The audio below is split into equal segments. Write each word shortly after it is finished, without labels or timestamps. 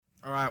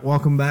All right,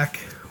 welcome back.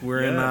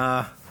 We're in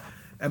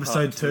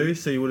episode Part 2. two.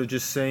 So you would have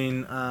just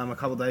seen a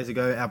couple of days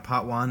ago our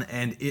part 1,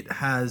 and it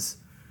has.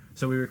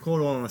 So we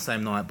record all on the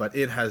same night, but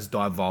it has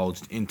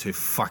divulged into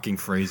fucking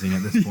freezing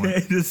at this point. Yeah,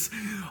 it is.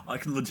 I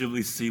can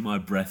legitimately see my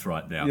breath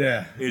right now.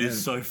 Yeah. It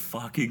is so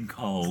fucking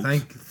cold.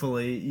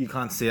 Thankfully, you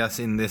can't see us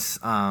in this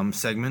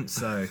segment,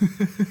 so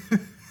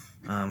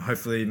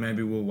hopefully,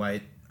 maybe we'll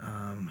wait.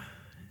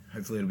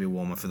 Hopefully, it'll be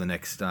warmer for the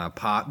next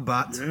part.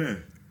 But Yeah.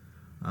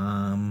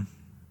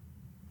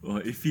 Well,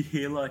 if you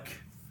hear like,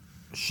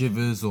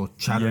 shivers or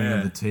chattering Yeah.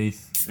 of the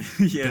teeth,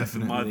 yeah, my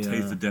Definitely,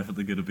 teeth are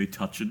definitely going to be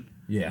touching.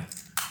 yeah.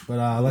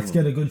 But let's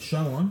get a good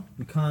show on.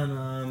 We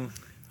can't.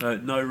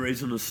 No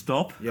reason to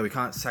stop. Yeah, we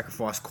can't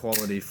sacrifice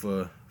quality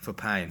for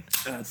pain.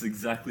 That's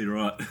exactly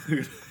right.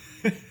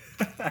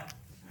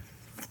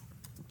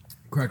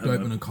 Cracked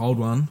open a cold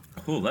one.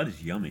 Oh, that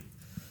is yummy.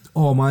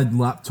 Oh, my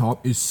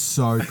laptop is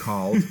so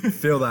cold.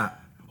 Feel that.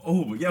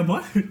 Oh, yeah,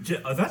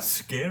 that's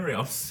scary.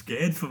 I'm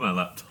scared for my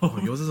laptop. Oh,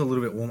 yours is a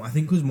little bit warm. I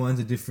think because mine's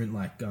a different,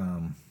 I think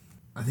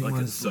Like a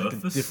mine's like a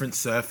surface? different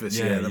surface.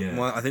 Yeah, Yeah,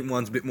 yeah. I think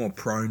mine's a bit more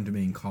prone to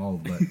being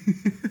cold, but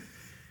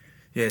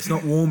yeah, it's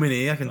not warm in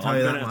here. I can tell I'm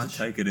you going that to have much. to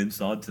take it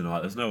inside tonight.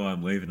 There's no way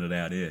I'm leaving it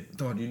out here.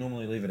 Oh, do you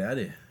normally leave it out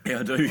here? Yeah,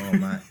 I do. Oh,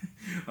 mate.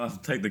 I have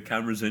to take the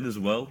cameras in as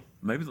well.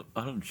 Maybe, should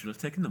I have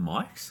taken the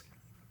mics?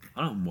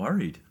 I'm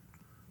worried.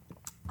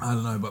 I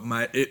don't know, but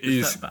mate, it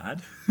Is is. that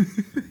bad?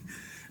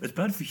 It's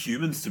bad for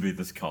humans to be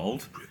this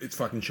cold. It's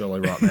fucking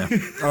chilly right now.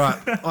 All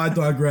right, I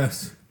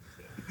digress.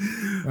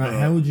 All right,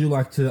 how would you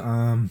like to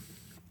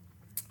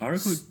I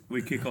reckon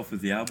we kick off with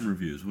the album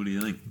reviews. What do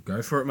you think?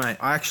 go for it, mate?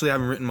 I actually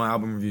haven't written my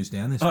album reviews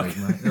down this week, Okay.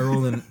 mate. They're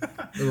all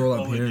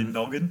up Oh, here in your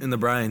noggin? in the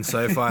brain.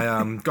 So if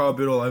I go a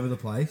bit all over the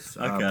place,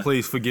 Okay.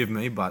 please forgive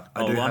me. But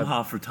I do I'm have,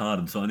 half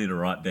retarded, so I need to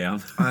write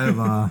down. I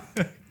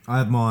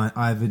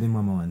have it in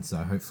my mind. So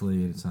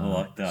hopefully it's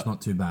like that. it's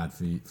not too bad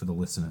for the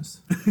listeners.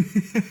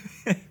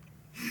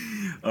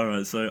 All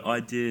right, so I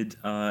did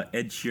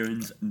Ed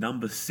Sheeran's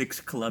number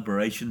 6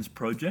 collaborations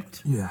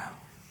project. Yeah.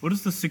 What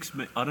does the 6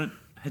 mean?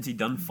 Has he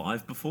done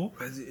 5 before?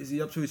 Is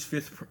he up to his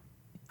 5th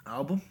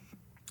album?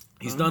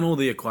 He's done all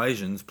the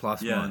equations,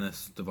 plus, Yeah.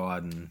 minus,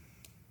 divide, and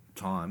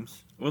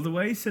times. Well, the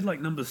way he said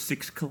like number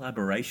 6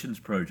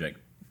 collaborations project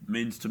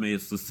means to me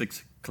it's the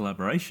 6th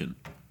collaboration.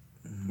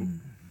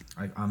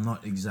 I'm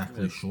not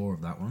exactly sure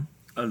of that one.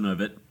 I don't know,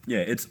 but yeah,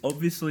 it's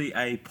obviously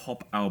a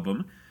pop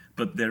album,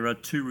 but there are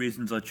 2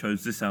 reasons I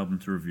chose this album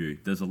to review.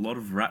 There's a lot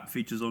of rap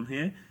features on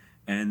here,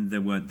 and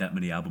there weren't that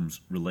many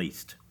albums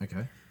released.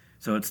 Okay.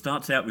 So it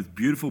starts out with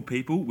Beautiful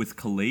People with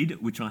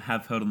Khalid, which I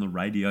have heard on the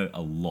radio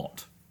a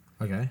lot.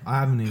 Okay. I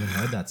haven't even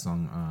heard that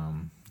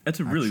song.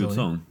 It's a really good Actually,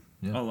 song.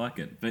 yeah. I like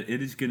it, but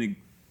it is going to...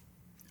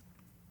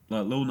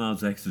 Like, Lil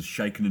Nas X is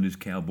shaking in his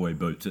cowboy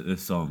boots at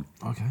this song.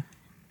 Okay.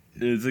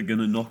 Is it going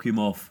to knock him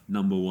off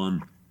number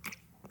 1?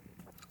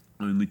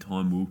 Only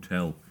time will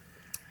tell.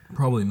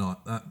 Probably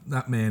not.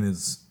 That man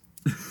is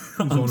he's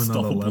on another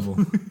Unstoppable.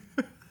 level.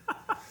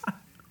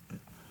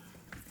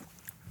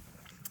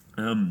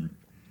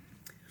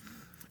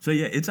 So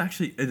yeah, it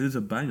is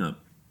a banger.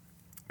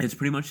 It's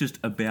pretty much just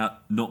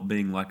about not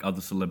being like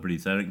other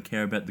celebrities. They don't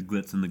care about the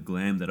glitz and the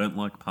glam. They don't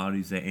like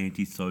parties. They're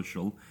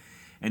antisocial.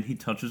 And he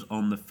touches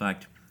on the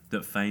fact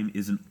that fame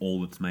isn't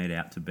all it's made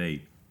out to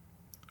be.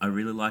 I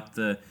really like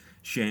the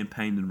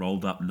champagne and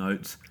rolled up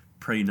notes,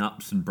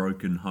 prenups and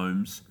broken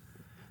homes.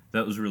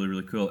 That was really,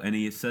 really cool. And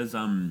he says,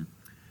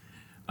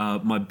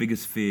 my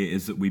biggest fear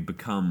is that we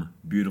become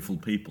beautiful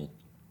people.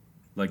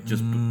 Like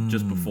just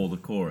before the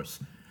chorus.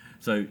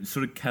 So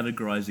sort of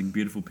categorizing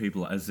beautiful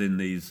people as in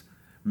these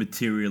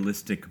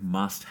materialistic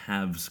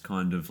must-haves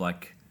kind of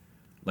like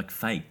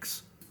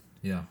fakes.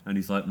 Yeah. And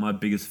he's like, my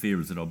biggest fear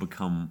is that I'll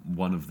become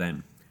one of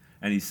them.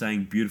 And he's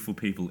saying beautiful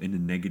people in a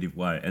negative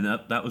way. And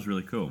that was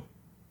really cool.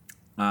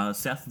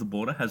 South of the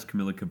Border has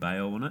Camila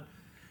Cabello on it.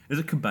 Is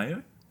it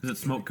Cabello? Is it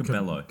smelled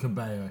Cabello?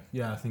 Cabello.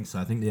 Yeah, I think so.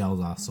 I think the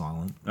L's are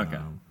silent. Okay.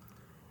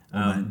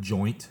 On that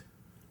joint.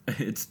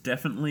 It's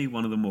definitely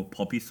one of the more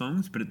poppy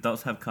songs, but it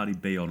does have Cardi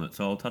B on it,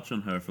 so I'll touch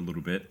on her for a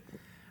little bit.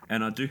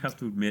 And I do have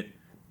to admit,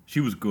 she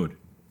was good.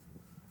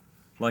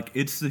 Like,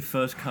 it's the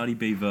first Cardi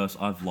B verse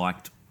I've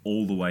liked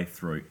all the way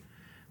through.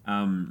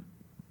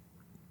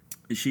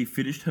 She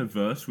finished her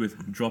verse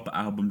with "Drop a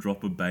album,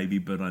 drop a baby,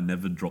 but I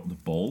never dropped the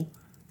ball,"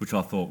 which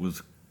I thought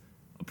was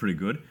pretty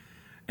good.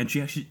 And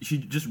she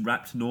just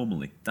rapped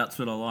normally. That's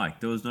what I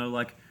like. There was no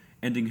like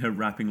ending her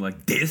rapping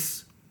like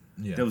this.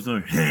 Yeah. There was no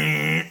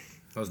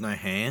There was no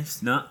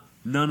hands. Nah,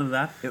 none of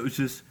that. It was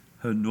just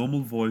her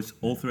normal voice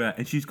all throughout,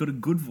 and she's got a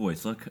good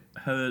voice. Like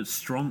her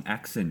strong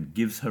accent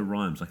gives her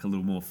rhymes like a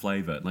little more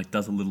flavor. Like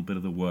does a little bit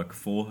of the work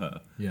for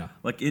her. Yeah.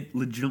 Like it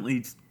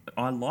legitimately,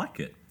 I like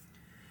it.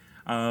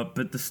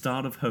 But the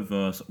start of her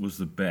verse was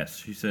the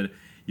best. She said,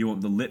 "You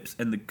want the lips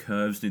and the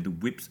curves, need the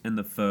whips and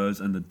the furs,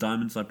 and the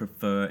diamonds I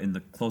prefer in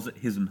the closet,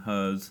 his and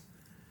hers."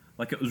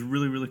 Like it was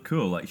really, really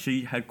cool. Like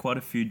she had quite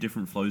a few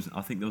different flows.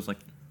 I think there was like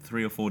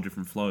 3 or 4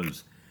 different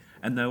flows,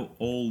 and they were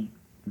all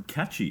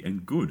catchy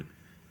and good.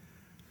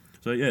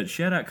 So yeah,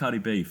 shout out Cardi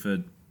B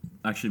for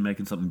actually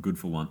making something good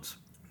for once.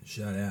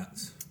 Shout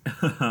outs.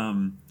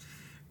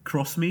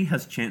 Cross Me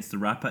has Chance the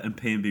Rapper and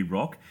P&B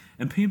Rock,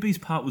 and P&B's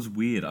part was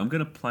weird. I'm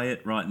going to play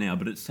it right now,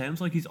 but it sounds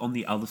like he's on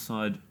the other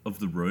side of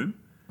the room.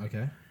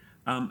 Okay.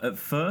 At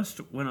first,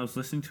 when I was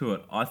listening to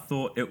it, I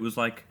thought it was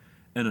like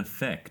an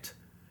effect,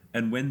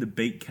 and when the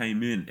beat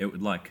came in, it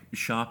would like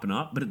sharpen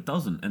up, but it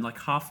doesn't. And like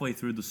halfway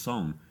through the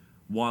song,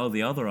 while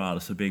the other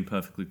artists are being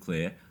perfectly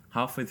clear,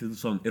 halfway through the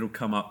song, it'll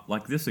come up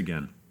like this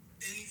again.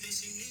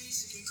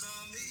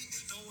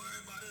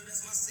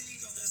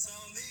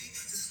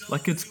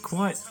 Like it's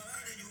quite...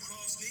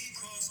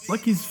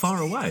 like he's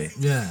far away.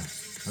 Yeah,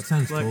 that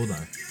sounds Like- cool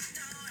though.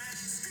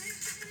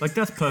 Like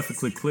that's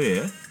perfectly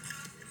clear.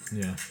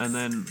 Yeah. And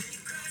then...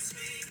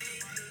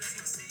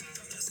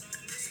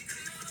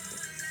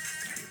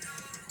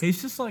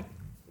 he's just like...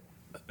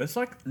 it's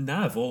like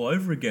Nav all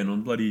over again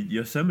on bloody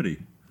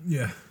Yosemite.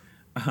 Yeah.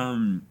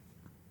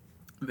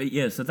 But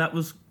yeah, so that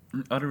was...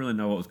 I don't really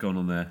know what was going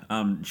on there.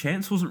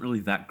 Chance wasn't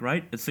really that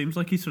great. It seems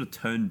like he sort of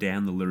toned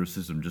down the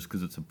lyricism just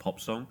because it's a pop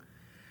song.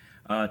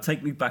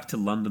 Take Me Back to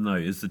London, though,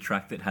 is the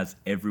track that has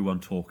everyone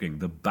talking.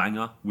 The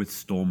banger with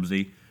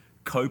Stormzy,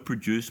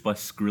 co-produced by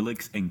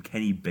Skrillex and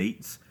Kenny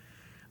Beats.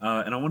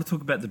 And I want to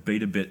talk about the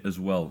beat a bit as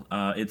well.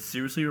 It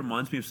seriously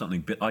reminds me of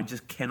something, but I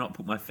just cannot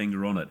put my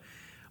finger on it.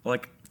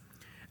 Like,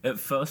 at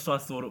first I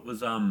thought it was,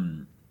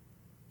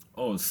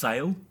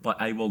 Sail by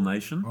AWOL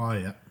Nation, Oh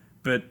yeah.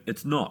 but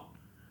it's not.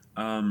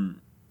 I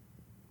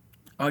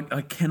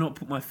cannot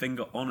put my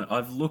finger on it.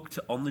 I've looked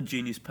on the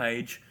Genius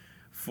page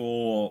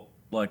for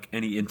like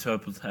any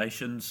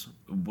interpretations.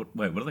 What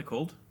are they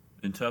called?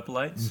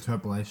 Interpolates?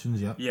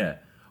 Interpolations. Yep. Yeah.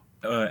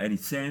 Any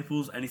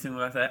samples, anything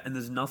like that, and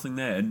there's nothing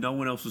there, and no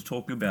one else was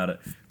talking about it.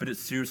 But it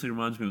seriously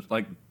reminds me of,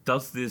 like,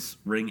 does this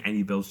ring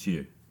any bells to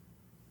you?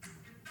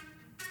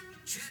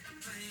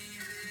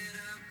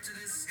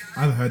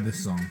 I've heard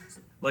this song.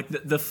 Like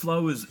the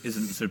flow isn't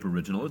super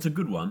original. It's a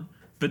good one,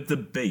 but the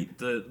beat,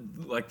 the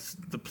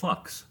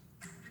plucks,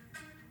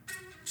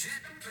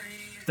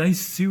 they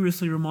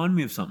seriously remind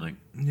me of something.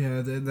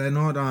 Yeah, they're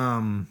not.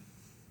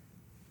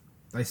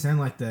 They sound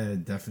like they're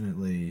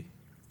definitely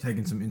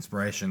taking some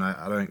inspiration.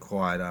 I don't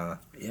quite.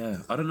 Yeah,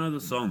 I don't know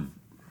the song.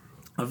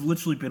 I've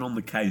literally been on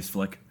the case for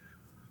like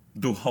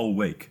the whole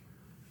week.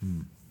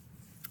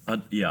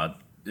 Yeah,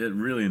 it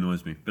really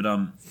annoys me. But where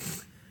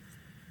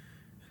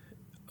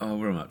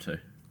am I up to?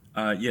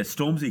 Yeah,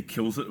 Stormzy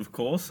kills it, of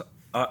course.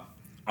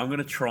 I'm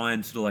gonna try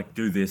and sort of like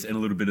do this in a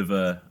little bit of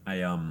a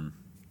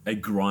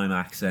grime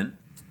accent.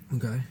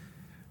 Okay.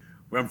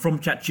 Where I'm from,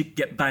 chat shit,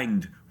 get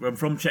banged. Where I'm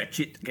from, chat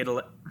shit, get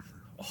oh,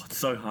 it's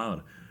so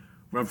hard.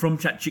 Where I'm from,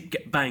 chat shit,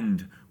 get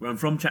banged. Where I'm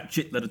from, chat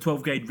shit, let a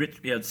 12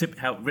 gauge sip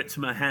how it writs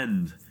in my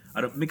hand.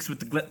 I don't mix with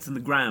the glitz and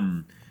the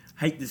gram.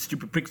 Hate this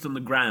stupid pricks on the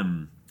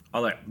gram. I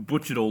like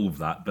butchered all of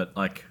that, but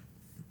like,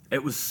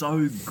 it was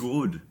so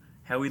good.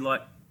 How he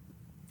like,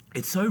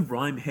 it's so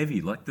rhyme heavy.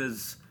 Like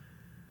there's,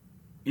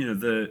 you know,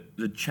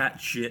 the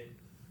chat shit,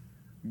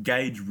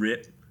 gauge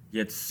rip,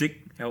 yet sick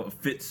how it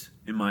fits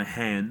in my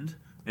hand.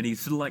 And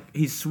he's sort of like,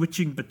 he's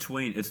switching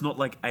between, it's not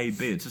like A,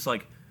 B, it's just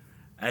like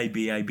A,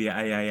 B, A, B,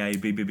 A,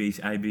 B, B, B,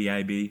 A, B,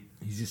 A, B.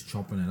 He's just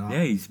chopping it up.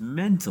 Yeah, he's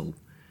mental.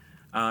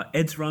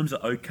 Ed's rhymes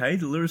are okay.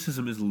 The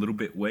lyricism is a little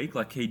bit weak.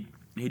 Like he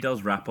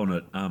does rap on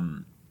it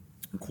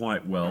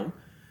quite well.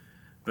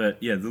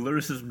 But yeah, the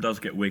lyricism does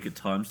get weak at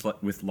times,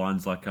 like with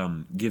lines like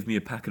 "Give me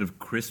a packet of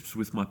crisps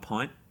with my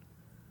pint."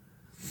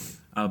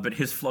 But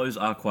his flows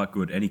are quite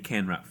good, and he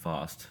can rap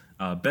fast.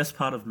 Best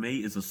Part of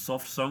Me is a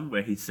soft song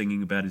where he's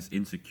singing about his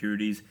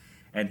insecurities,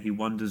 and he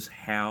wonders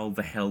how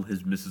the hell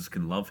his missus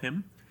can love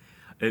him.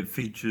 It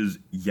features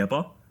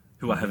Yebba,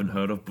 who I haven't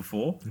heard of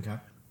before. Okay.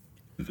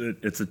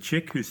 It's a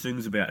chick who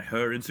sings about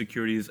her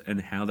insecurities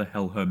and how the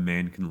hell her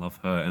man can love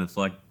her, and it's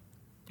like,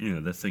 you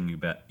know, they're singing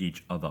about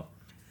each other.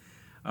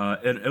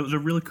 It was a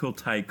really cool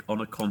take on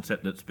a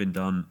concept that's been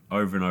done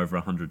over and over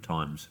 100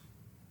 times.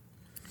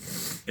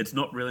 It's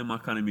not really my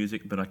kind of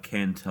music, but I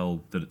can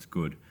tell that it's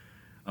good.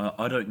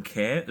 I Don't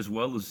Care, as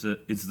well,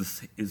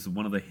 is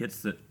one of the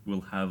hits that will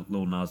have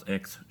Lil Nas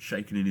X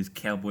shaking in his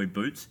cowboy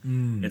boots.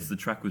 It's the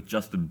track with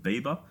Justin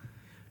Bieber,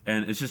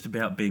 and it's just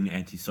about being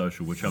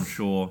antisocial, which I'm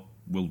sure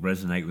will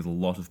resonate with a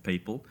lot of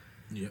people.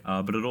 Yeah.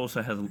 But it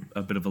also has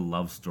a bit of a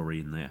love story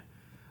in there.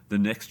 The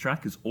next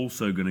track is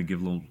also going to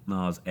give Lil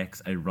Nas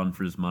X a run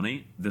for his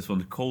money. This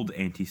one's called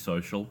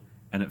Antisocial,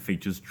 and it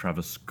features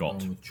Travis Scott.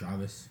 Along with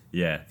Travis.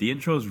 Yeah, the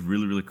intro is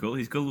really, really cool.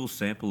 He's got a little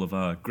sample of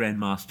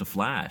Grandmaster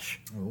Flash.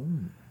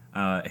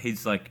 Oh.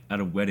 He's like at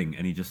a wedding,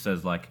 and he just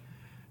says like,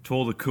 to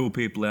all the cool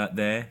people out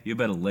there, you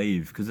better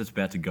leave because it's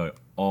about to go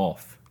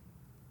off.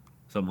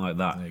 Something like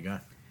that. There you go.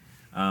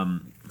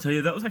 So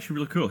yeah, that was actually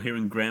really cool,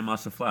 hearing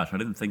Grandmaster Flash. I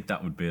didn't think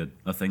that would be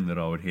a thing that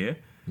I would hear.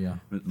 Yeah.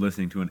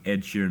 Listening to an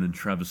Ed Sheeran and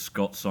Travis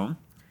Scott song.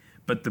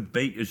 But the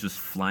beat is just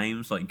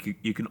flames. Like,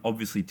 you can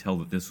obviously tell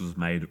that this was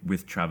made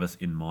with Travis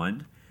in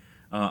mind.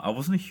 I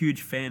wasn't a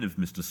huge fan of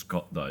Mr.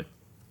 Scott, though.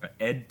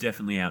 Ed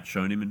definitely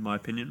outshone him, in my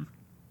opinion.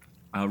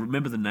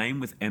 Remember the Name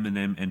with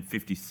Eminem and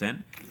 50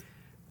 Cent.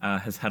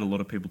 has had a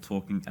lot of people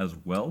talking as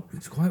well.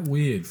 It's quite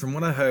weird. From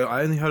what I heard,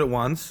 I only heard it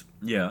once,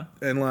 Yeah,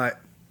 and like,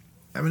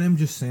 Eminem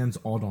just sounds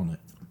odd on it.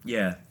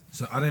 yeah.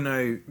 so I don't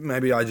know.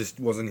 Maybe I just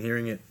wasn't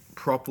hearing it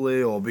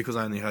properly, or because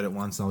I only heard it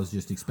once. So I was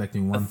just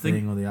expecting one think-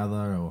 thing or the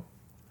other, or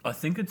I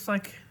think it's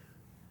like,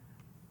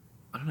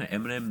 I don't know,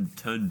 Eminem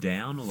turned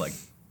down or like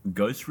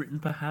ghost written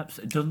perhaps.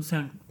 It doesn't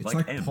sound it's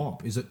like like M.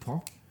 pop. Is it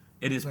pop?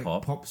 It is Like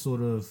pop. Pop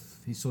sort of.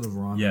 He's sort of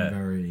rhyming Yeah.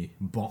 very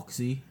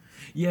boxy.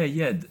 Yeah,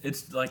 yeah.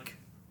 It's like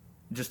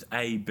just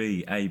A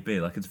B A B.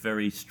 Like it's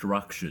very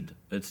structured.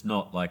 It's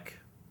not like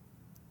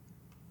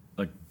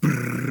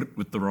brrr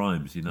with the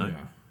rhymes, you know.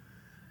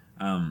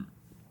 Yeah.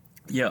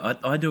 Yeah,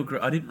 I do agree.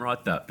 I didn't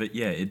write that, but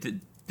yeah, it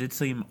did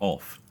seem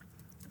off.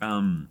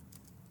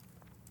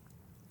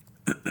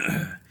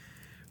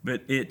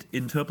 But it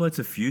interpolates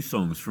a few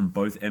songs from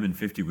both M and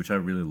 50, which I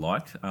really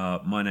liked.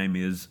 My Name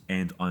Is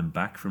and I'm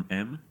Back from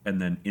M,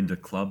 and then Into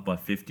Club by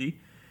 50.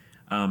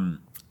 And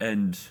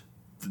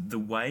the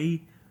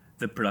way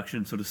the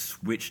production sort of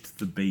switched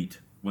the beat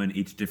when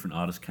each different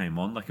artist came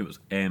on, like it was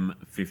M,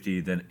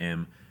 50, then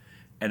M,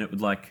 and it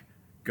would like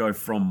go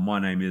from My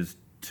Name Is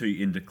to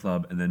Into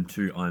Club and then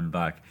to I'm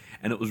Back.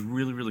 And it was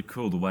really, really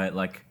cool the way it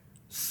like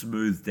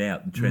smoothed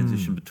out the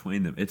transition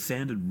between them. It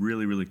sounded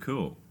really, really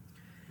cool.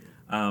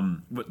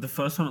 But the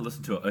first time I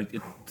listened to it,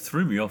 it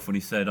threw me off when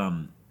he said,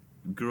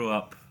 grew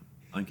up,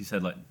 I think he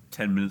said like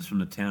 10 minutes from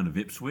the town of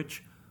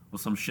Ipswich or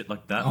some shit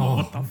like that. Oh.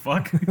 What the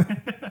fuck?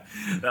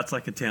 That's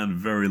like a town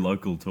very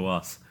local to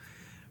us.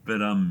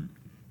 But,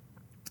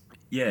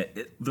 yeah,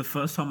 the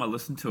first time I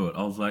listened to it,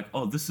 I was like,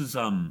 oh, this is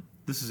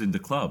In The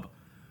Club.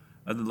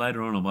 And then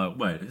later on, I'm like,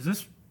 wait, is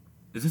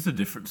this a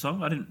different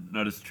song? I didn't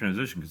notice the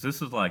transition because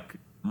this is like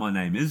My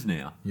Name Is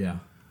now. Yeah.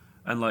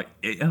 And like,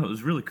 it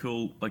was really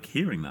cool, like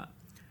hearing that.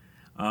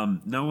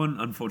 No one,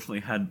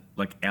 unfortunately, had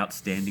like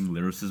outstanding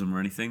lyricism or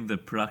anything. The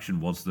production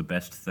was the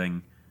best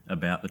thing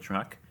about the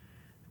track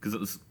because it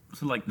was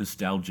sort of like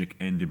nostalgic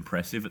and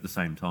impressive at the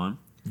same time.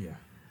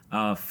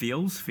 Yeah.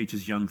 Feels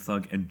features Young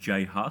Thug and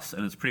Jay Huss,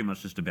 and it's pretty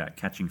much just about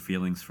catching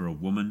feelings for a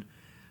woman.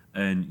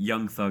 And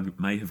Young Thug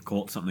may have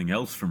caught something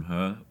else from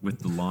her with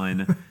the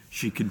line,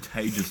 "She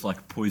contagious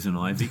like poison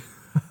ivy."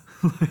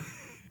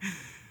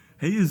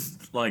 He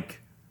is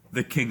like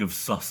the king of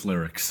sus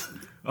lyrics,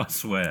 I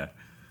swear.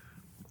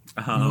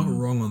 You're not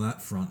wrong on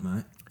that front,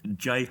 mate.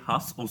 Jay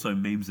Huss also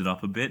memes it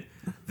up a bit.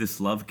 This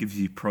love gives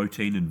you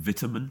protein and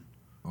vitamin.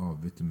 Oh,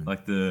 vitamin.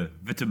 Like the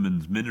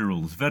vitamins,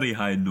 minerals, very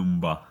high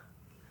number.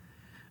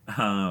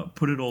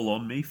 Put It All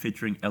On Me,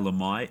 featuring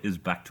LMI, is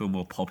back to a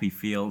more poppy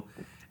feel.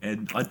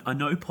 And I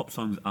know pop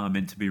songs are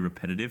meant to be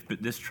repetitive,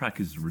 but this track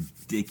is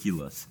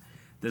ridiculous.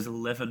 There's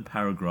 11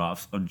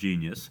 paragraphs on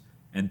Genius,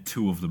 and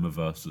 2 of them are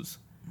verses.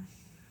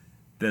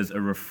 There's a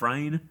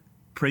refrain,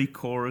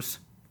 pre-chorus,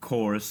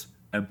 chorus,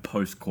 and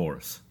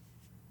post-chorus.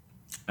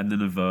 And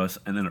then a verse,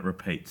 and then it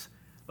repeats.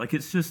 Like,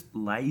 it's just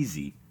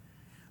lazy.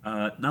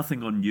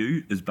 Nothing on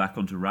You is back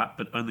onto rap,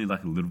 but only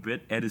like a little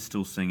bit. Ed is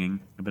still singing,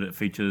 but it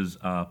features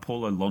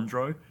Paulo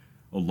Londra,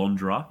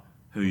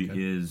 who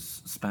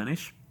is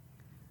Spanish,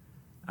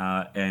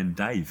 and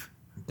Dave.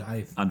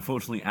 Dave.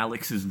 Unfortunately,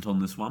 Alex isn't on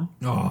this one.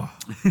 Oh,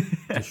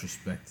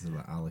 disrespect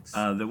to Alex.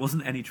 There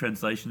wasn't any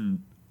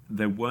translation.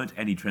 There weren't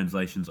any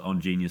translations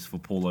on Genius for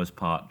Paulo's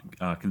part,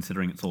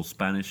 considering it's all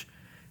Spanish.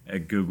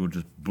 Google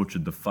just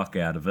butchered the fuck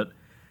out of it.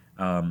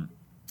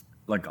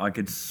 Like, I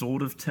could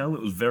sort of tell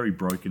it was very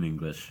broken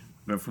English,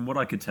 but from what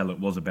I could tell, it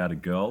was about a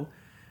girl.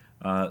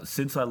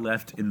 Since I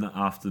left in the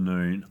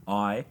afternoon,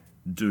 I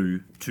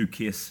do to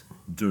kiss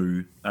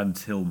do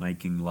until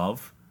making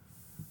love,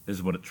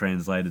 is what it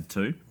translated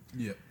to.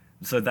 Yeah.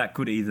 So that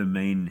could either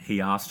mean he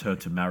asked her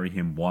to marry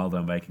him while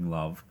they're making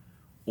love,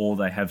 or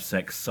they have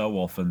sex so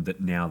often that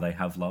now they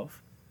have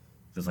love.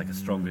 There's like a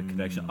stronger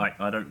connection.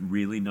 I don't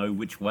really know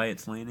which way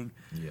it's leaning.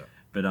 Yeah.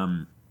 But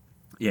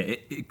yeah,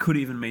 it could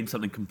even mean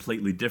something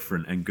completely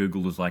different, and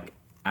Google has like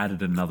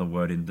added another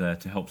word in there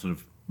to help sort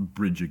of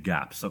bridge a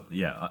gap. So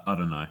yeah, I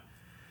don't know.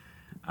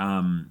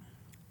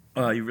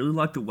 I really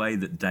like the way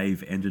that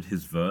Dave ended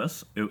his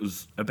verse. It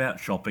was about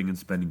shopping and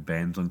spending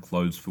bands on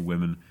clothes for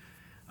women.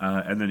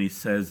 And then he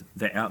says,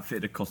 the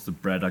outfit that cost the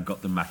bread, I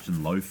got the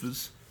matching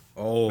loafers.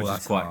 Oh, which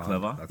that's is quite hard.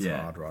 clever. That's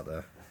Yeah. hard right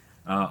there.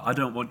 I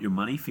Don't Want Your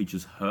Money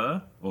features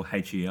Her, or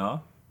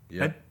H-E-R.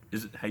 Yeah.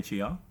 Is it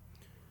H-E-R?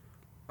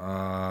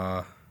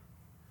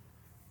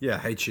 Yeah,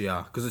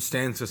 HER, because it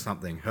stands for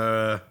something.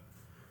 Her,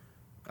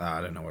 I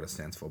don't know what it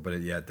stands for, but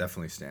it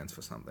definitely stands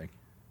for something.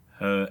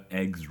 Her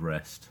Eggs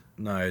Rest.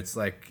 No, it's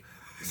like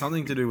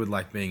something to do with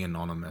like being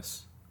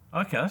anonymous.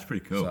 Okay, that's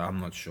pretty cool. So I'm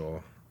not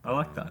sure. I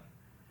like that.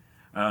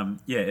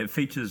 Yeah, it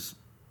features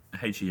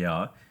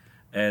H-E-R,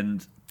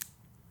 and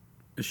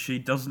she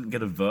doesn't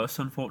get a verse,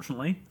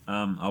 unfortunately.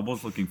 I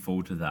was looking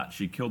forward to that.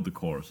 She killed the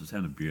chorus. It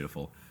sounded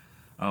beautiful.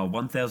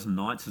 1000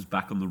 Nights is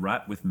back on the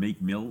rap with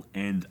Meek Mill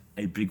and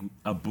a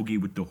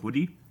Boogie with the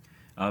Hoodie.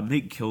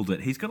 Meek killed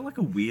it. He's got like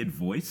a weird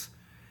voice.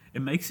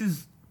 It makes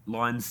his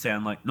lines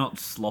sound like not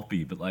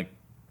sloppy, but like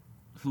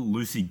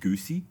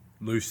loosey-goosey.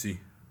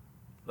 Lucy.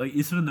 Like,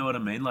 you sort of know what I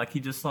mean? Like, he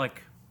just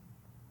like...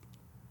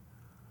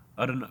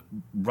 I don't know,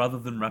 rather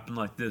than rapping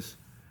like this,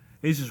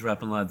 he's just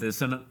rapping like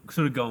this and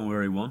sort of going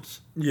where he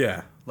wants.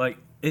 Yeah. Like,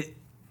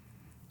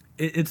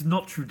 it's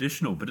not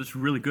traditional, but it's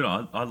really good.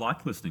 I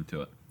like listening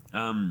to it.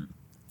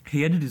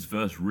 He ended his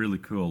verse really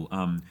cool.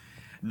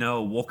 Now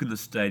I walk in the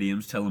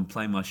stadiums, tell them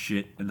play my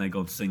shit, and they go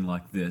and sing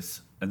like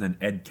this. And then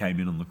Ed came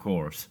in on the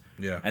chorus.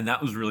 Yeah. And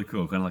that was really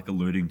cool, kind of like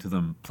alluding to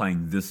them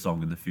playing this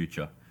song in the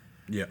future.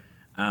 Yeah.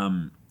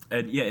 And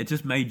yeah, it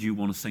just made you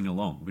want to sing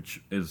along,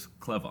 which is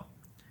clever.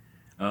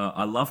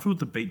 I loved what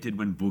the beat did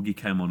when Boogie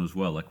came on as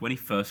well. Like when he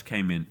first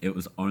came in, it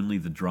was only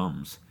the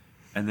drums.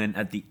 And then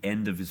at the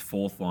end of his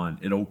fourth line,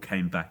 it all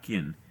came back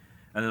in.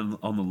 And then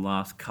on the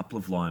last couple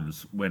of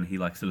lines, when he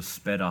like sort of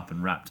sped up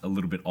and rapped a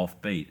little bit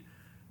off beat,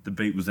 the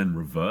beat was then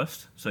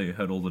reversed. So you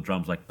heard all the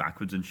drums like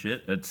backwards and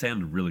shit. It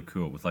sounded really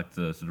cool with like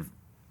the sort of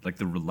like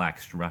the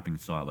relaxed rapping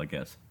style, I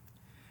guess.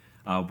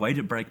 Way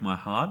to Break My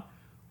Heart,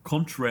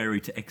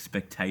 contrary to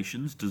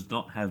expectations, does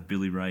not have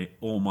Billy Ray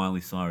or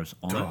Miley Cyrus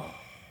on it,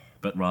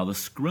 but rather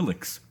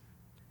Skrillex.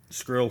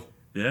 Skrill.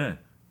 Yeah.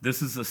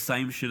 This is the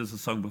same shit as the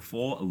song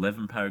before,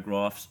 11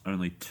 paragraphs,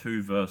 only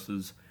 2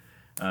 verses.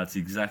 It's the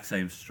exact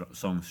same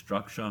song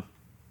structure.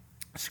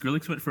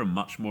 Skrillex went for a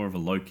much more of a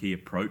low-key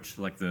approach,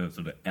 like the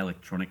sort of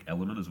electronic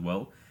element as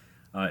well.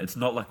 It's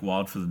not like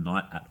Wild for the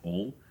Night at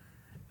all.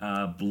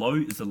 Blow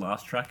is the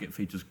last track. It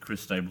features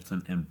Chris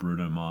Stapleton and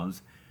Bruno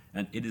Mars,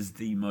 and it is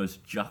the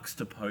most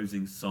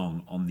juxtaposing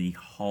song on the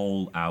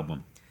whole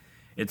album.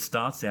 It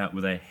starts out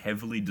with a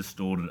heavily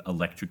distorted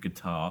electric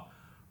guitar,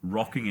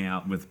 rocking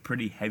out with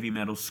pretty heavy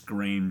metal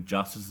scream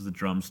just as the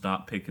drums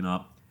start picking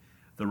up.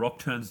 The rock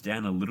turns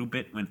down a little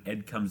bit when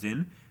Ed comes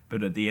in,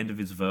 but at the end of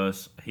his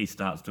verse, he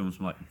starts doing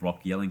some like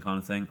rock yelling kind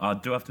of thing. I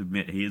do have to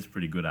admit, he is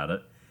pretty good at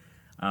it.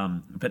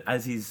 But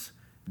as he's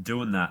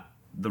doing that,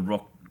 the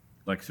rock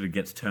like sort of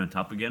gets turned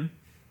up again.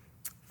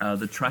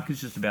 The track is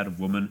just about a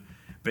woman,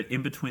 but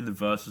in between the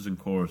verses and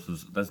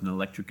choruses, there's an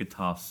electric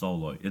guitar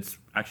solo. It's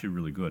actually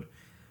really good.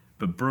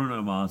 But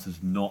Bruno Mars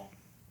is not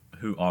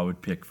who I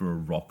would pick for a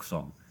rock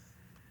song.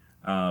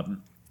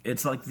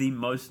 It's like the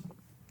most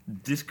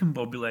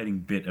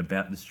discombobulating bit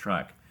about this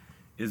track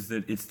is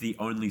that it's the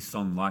only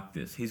song like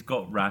this. He's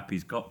got rap,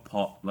 he's got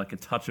pop, like a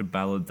touch of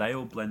ballad. They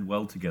all blend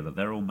well together.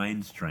 They're all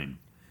mainstream.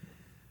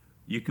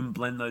 You can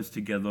blend those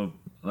together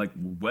like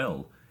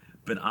well.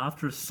 But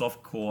after a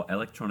softcore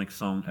electronic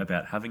song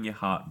about having your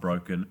heart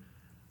broken,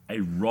 a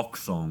rock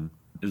song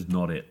is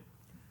not it.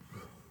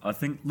 I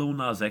think Lil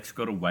Nas X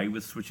got away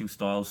with switching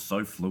styles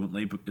so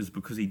fluently is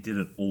because he did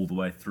it all the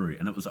way through,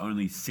 and it was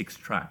only 6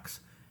 tracks,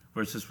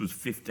 whereas this was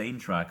 15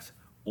 tracks.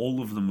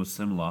 All of them were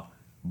similar,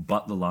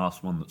 but the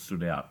last one that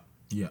stood out.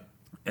 Yeah.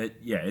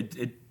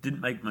 It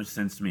didn't make much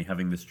sense to me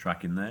having this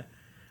track in there.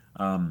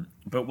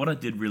 But what I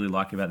did really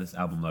like about this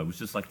album, though, was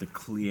just like the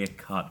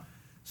clear-cut,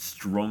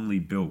 strongly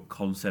built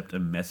concept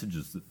and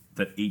messages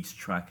that each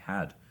track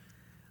had.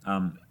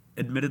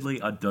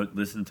 Admittedly, I don't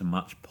listen to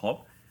much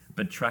pop,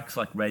 but tracks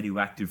like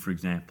Radioactive, for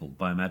example,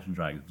 by Imagine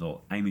Dragons,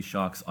 or Amy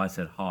Shark's I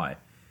Said Hi,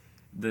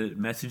 the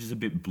message is a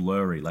bit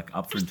blurry, like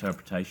up for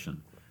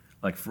interpretation.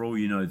 Like, for all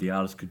you know, the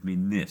artist could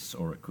mean this,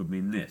 or it could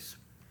mean this.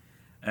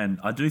 And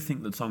I do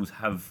think that songs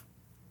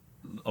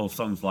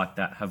like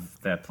that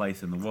have their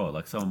place in the world.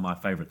 Like, some of my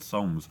favourite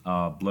songs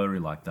are blurry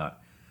like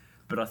that.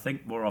 But I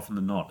think more often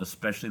than not,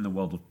 especially in the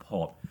world of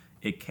pop,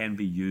 it can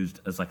be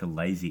used as like a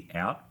lazy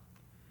out.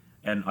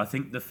 And I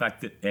think the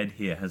fact that Ed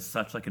here has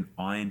such like an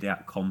ironed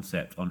out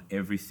concept on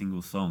every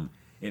single song,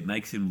 it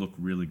makes him look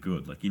really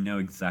good. Like, you know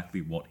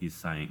exactly what he's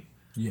saying.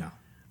 Yeah.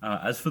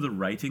 As for the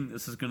rating,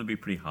 this is going to be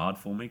pretty hard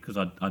for me because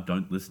I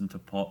don't listen to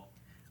pop.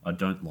 I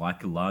don't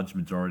like a large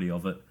majority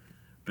of it,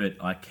 but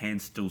I can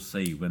still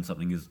see when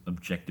something is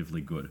objectively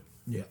good.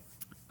 Yeah.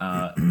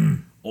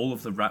 All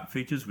of the rap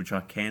features, which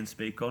I can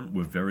speak on,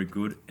 were very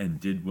good and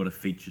did what a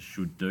feature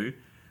should do.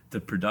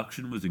 The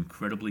production was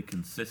incredibly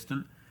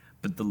consistent,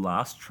 but the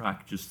last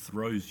track just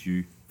throws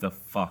you the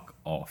fuck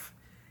off.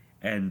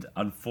 And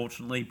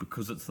unfortunately,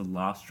 because it's the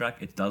last track,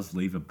 it does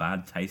leave a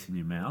bad taste in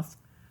your mouth.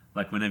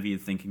 Like, whenever you're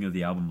thinking of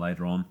the album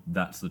later on,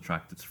 that's the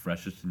track that's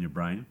freshest in your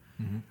brain.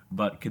 Mm-hmm.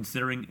 But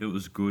considering it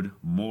was good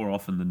more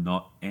often than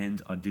not,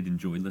 and I did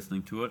enjoy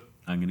listening to it,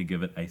 I'm going to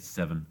give it a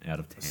 7 out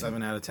of 10.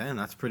 7 out of 10.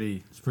 That's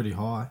pretty. It's pretty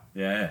high.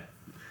 Yeah.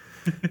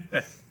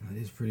 That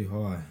is pretty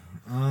high.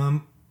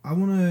 I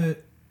want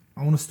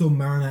to still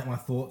marinate my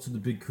thoughts of the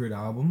Big Crit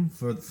album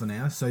for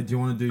now. So do you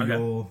want to do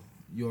Okay.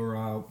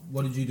 your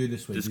what did you do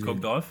this week?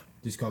 Discog dive?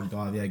 Discog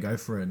dive. Yeah, go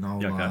for it, and I'll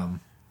Yeah, okay.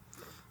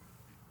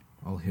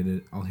 I'll hit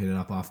it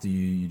up after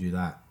you do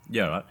that.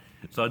 Yeah, right.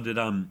 So I did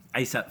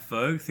ASAP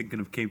Ferg, thinking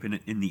of keeping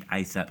it in the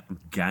ASAP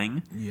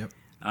gang. Yep.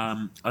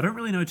 I don't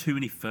really know too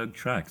many Ferg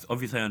tracks.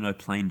 Obviously, I know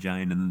Plain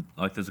Jane and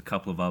like there's a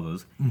couple of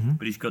others. Mm-hmm.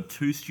 But he's got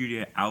 2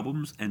 studio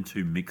albums and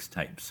 2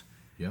 mixtapes.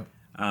 Yep.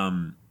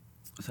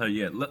 So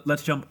yeah,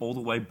 let's jump all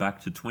the way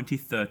back to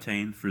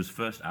 2013 for his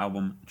first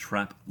album,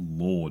 Trap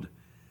Lord.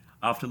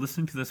 After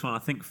listening to this one, I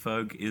think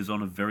Ferg is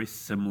on a very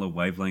similar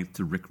wavelength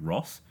to Rick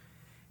Ross.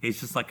 He's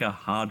just like a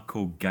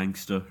hardcore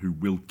gangster who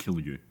will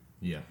kill you.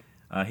 Yeah.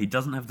 He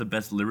doesn't have the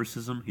best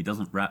lyricism. He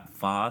doesn't rap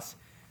fast,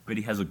 but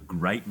he has a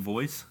great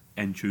voice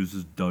and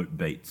chooses dope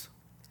beats.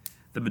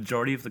 The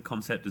majority of the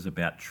concept is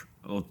about,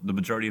 or the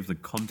majority of the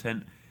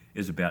content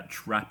is about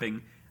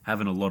trapping,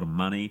 having a lot of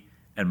money,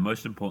 and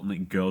most importantly,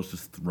 girls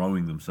just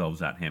throwing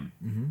themselves at him.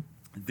 Mm-hmm.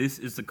 This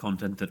is the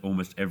content that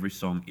almost every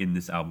song in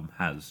this album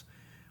has,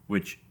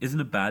 which isn't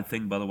a bad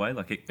thing, by the way.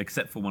 Like,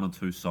 except for 1 or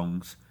 2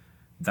 songs,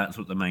 that's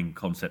what the main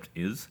concept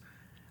is.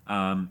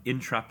 In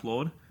Trap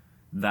Lord,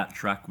 that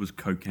track was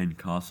Cocaine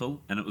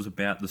Castle, and it was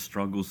about the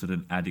struggles that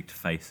an addict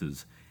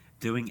faces,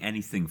 doing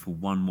anything for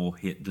one more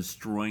hit,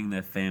 destroying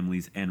their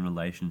families and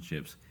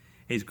relationships.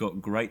 He's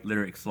got great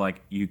lyrics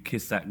like, "You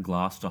kiss that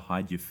glass to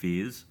hide your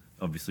fears,"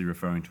 obviously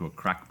referring to a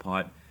crack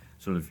pipe,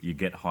 sort of you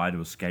get high to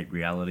escape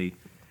reality.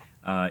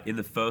 In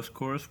the first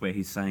chorus, where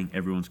he's saying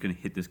everyone's going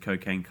to hit this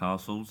cocaine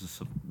castle,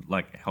 just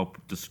like help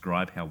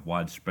describe how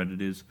widespread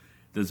it is,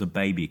 there's a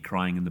baby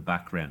crying in the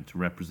background to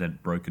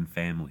represent broken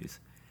families.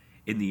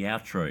 In the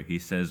outro, he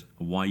says,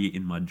 "Why you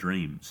in my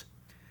dreams?"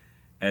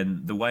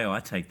 And the way I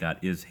take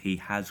that is he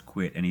has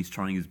quit and he's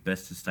trying his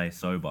best to stay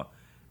sober,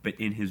 but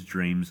in his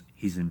dreams,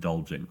 he's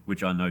indulging,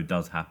 which I know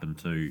does happen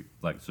to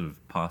like sort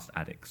of past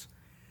addicts.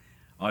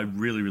 I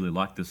really, really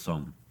like this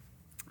song.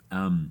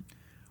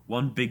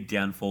 One big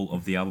downfall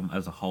of the album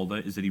as a whole, though,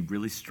 is that he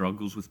really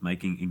struggles with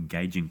making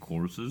engaging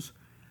choruses.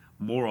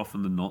 More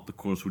often than not, the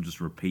chorus will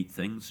just repeat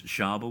things.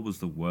 Shaba was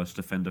the worst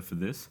offender for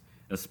this,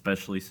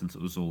 especially since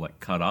it was all like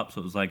cut up. So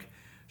it was like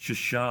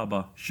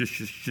shashaba,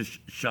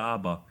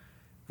 shaba,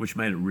 which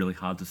made it really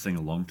hard to sing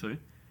along to.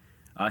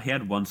 He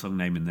had one song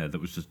name in there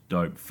that was just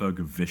dope,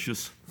 Fergus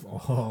Vicious.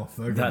 Oh,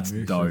 Fergus That's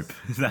Vicious. dope.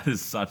 That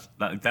is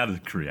that is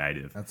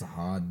creative. That's a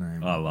hard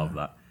name. I love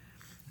that.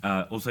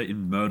 Also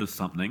in Murder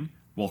Something,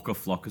 Waka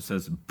Flocka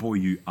says, "Boy,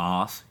 you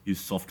ass, you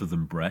softer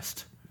than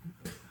breast."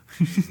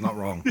 He's not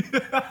wrong.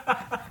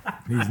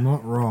 He's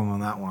not wrong. On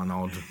that one,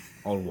 old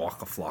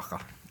Waka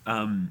Flocka.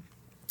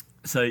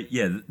 So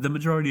yeah, the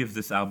majority of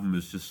this album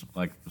is just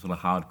like sort of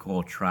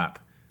hardcore trap,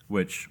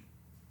 which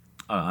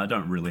I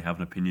don't really have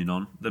an opinion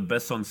on. The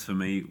best songs for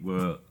me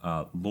were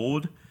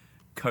Lord,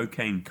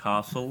 Cocaine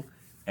Castle,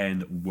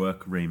 and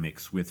Work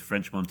Remix with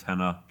French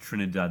Montana,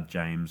 Trinidad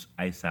James,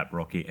 ASAP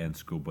Rocky, and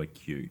Schoolboy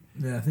Q.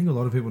 Yeah, I think a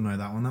lot of people know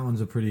that one. That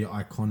one's a pretty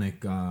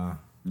iconic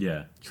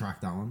Yeah.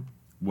 track, that one.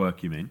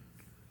 Work, you mean?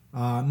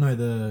 No,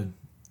 the...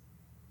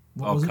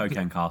 what was it?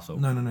 Cocaine Castle.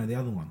 No, the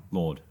other one.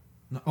 Lord.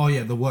 No, oh,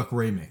 yeah, the Work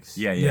Remix.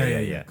 Yeah.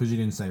 Because you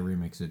didn't say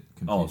remix, it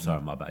confused Oh, me.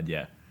 sorry, my bad,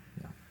 yeah.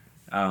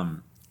 Yeah.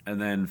 And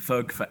then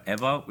Ferg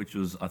Forever, which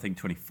was, I think,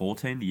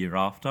 2014, the year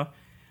after.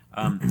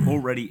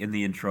 Already in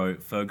the intro,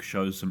 Ferg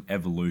shows some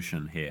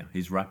evolution here.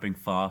 He's rapping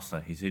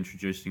faster, he's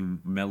introducing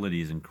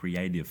melodies and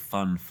creative,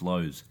 fun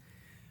flows.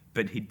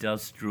 But he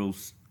does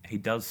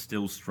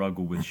still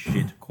struggle with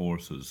shit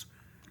choruses.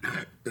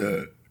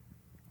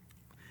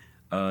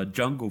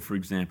 Jungle, for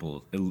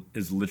example,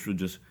 is literally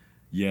just,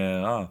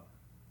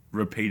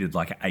 repeated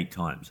like 8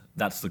 times.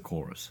 That's the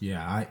chorus.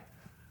 Yeah,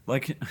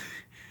 Like,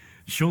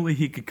 surely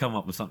he could come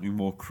up with something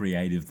more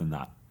creative than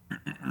that.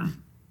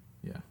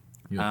 Yeah.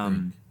 You would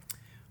think.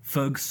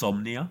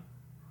 Fergsomnia,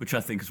 which I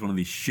think is one of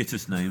the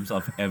shittest names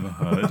I've ever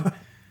heard,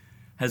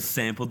 has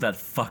sampled that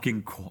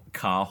fucking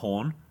car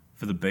horn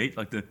for the beat,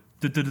 like the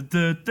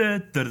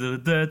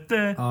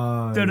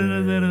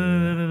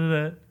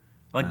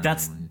like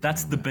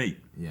that's the beat.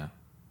 Yeah.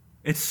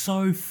 It's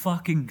so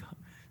fucking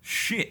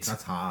shit.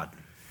 That's hard.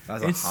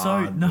 It's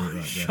so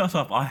no. Shut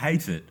up! I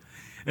hate it.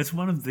 It's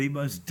one of the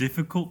most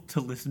difficult to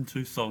listen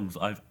to songs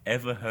I've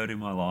ever heard in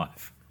my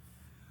life.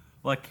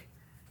 Like,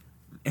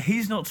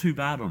 he's not too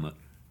bad on it,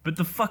 but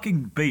the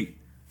fucking beat,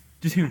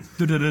 just hearing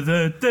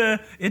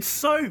it's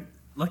so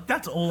like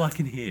that's all I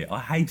can hear. I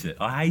hate it.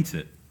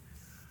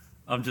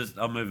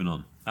 I'm moving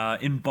on.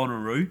 In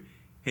Bonnaroo,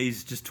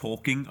 he's just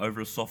talking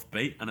over a soft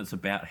beat, and it's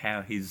about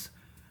how he's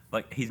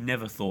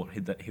never thought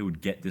that he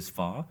would get this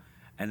far,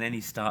 and then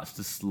he starts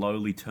to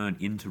slowly turn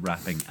into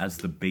rapping as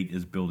the beat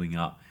is building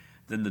up.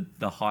 Then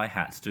the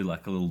hi-hats do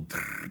like a little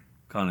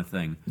kind of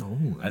thing,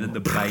 and then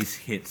the bass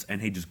hits,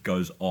 and he just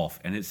goes off,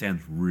 and it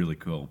sounds really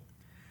cool.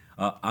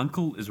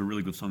 Uncle is a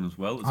really good song as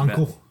well. It's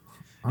Uncle.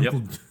 Yep,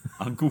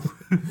 Uncle.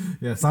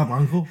 Yeah, sup,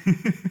 Uncle?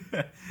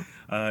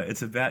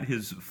 It's about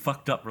his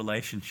fucked up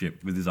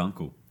relationship with his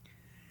uncle.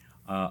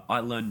 I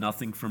learned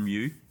nothing from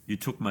you. You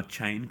took my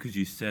chain because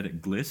you said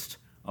it glissed.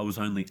 I was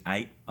only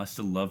 8. I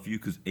still love you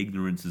because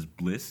ignorance is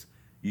bliss.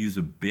 You use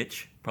a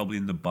bitch, probably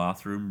in the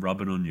bathroom,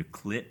 rubbing on your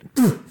clit.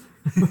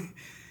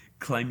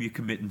 Claim you're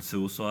committing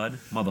suicide.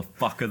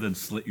 Motherfucker, then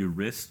slit your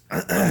wrist.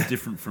 I'm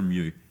different from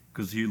you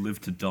because you live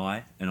to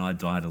die and I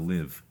die to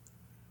live.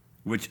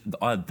 Which,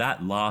 that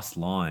last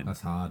line.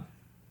 That's hard.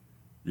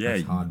 Yeah,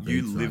 That's hard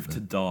you beats live right to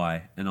there.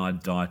 die and I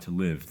die to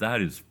live.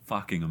 That is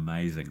fucking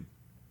amazing.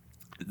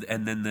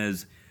 And then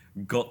there's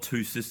got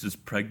 2 sisters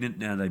pregnant,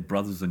 now they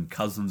brothers and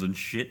cousins and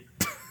shit.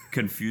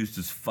 Confused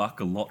as fuck,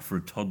 a lot for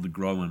a toddler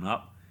growing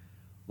up.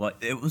 Like,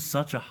 it was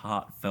such a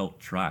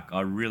heartfelt track.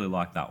 I really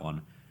like that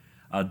one.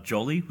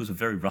 Jolly was a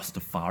very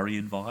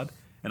Rastafarian vibe,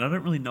 and I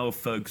don't really know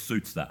if Ferg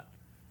suits that.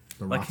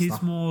 The Like Rasta.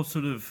 he's more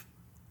sort of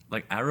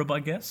like Arab, I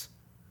guess.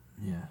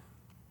 Yeah.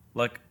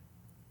 Like,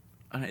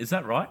 is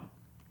that right?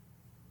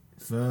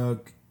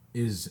 Ferg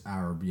is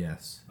Arab,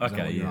 yes. Is that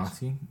Okay, what you're yes.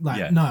 asking? Like,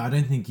 Yeah. no, I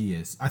don't think he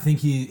is. I think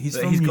he's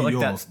But from he's New got like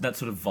York. that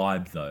sort of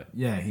vibe though.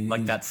 Yeah, Like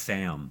he's- that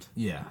sound.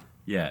 Yeah.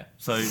 Yeah.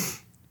 So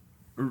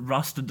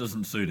Rasta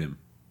doesn't suit him.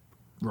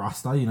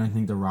 Rasta, you don't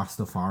think the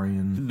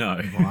Rastafarian No.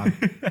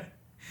 vibe?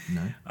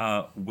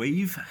 No.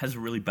 Weave has a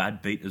really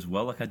bad beat as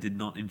well. Like I did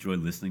not enjoy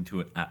listening to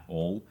it at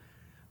all.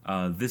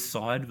 This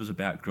side was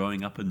about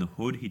growing up in the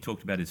hood. He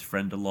talked about his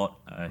friend a lot.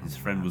 His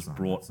friend was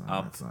brought up.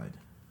 Outside.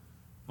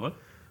 What?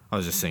 I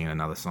was just singing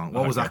another song.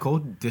 What was Okay. that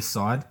called? This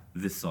Side?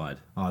 This side.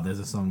 Oh, there's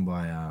a song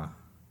by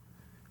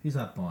who's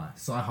that by?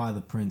 Sci-Hi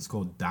the Prince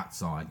called That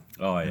Side.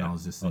 Oh And yeah. I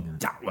was just Oh, thinking.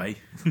 that way.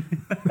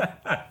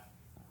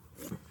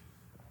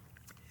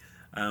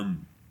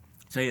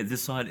 So yeah,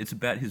 this side it's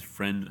about his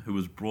friend who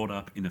was brought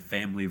up in a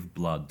family of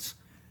bloods,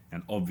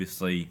 and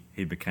obviously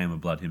he became a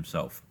blood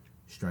himself.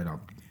 Straight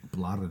up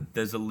blooded.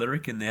 There's a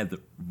lyric in there that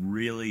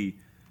really,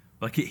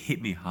 like, it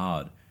hit me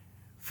hard.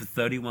 For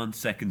 31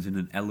 seconds in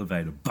an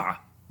elevator, bah,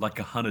 like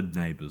 100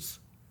 neighbors.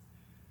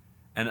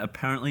 And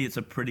apparently it's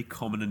a pretty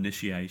common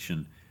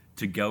initiation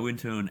to go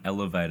into an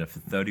elevator for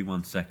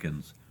 31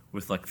 seconds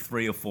with like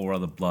 3 or 4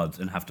 other bloods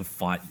and have to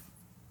fight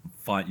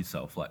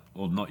yourself, like,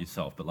 or not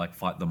yourself, but like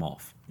fight them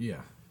off.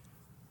 Yeah.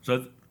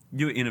 So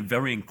you're in a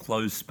very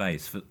enclosed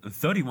space. For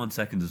 31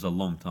 seconds is a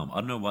long time. I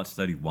don't know what's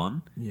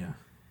 31, Yeah.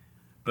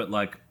 but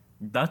like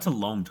that's a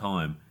long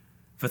time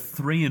for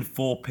 3 and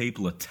 4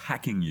 people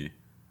attacking you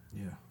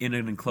Yeah. in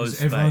an enclosed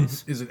Is, everyone,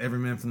 space. is it every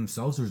man for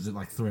themselves, or is it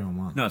like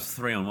 3-on-1? No, it's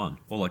 3 on 1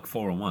 or like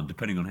 4 on 1,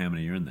 depending on how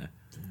many you're in there.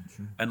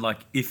 True. And like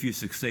if you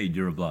succeed,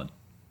 you're a blood.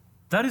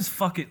 That is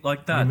fucking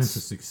like You're meant to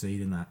that's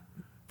succeed in that.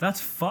 that's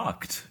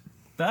fucked.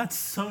 That's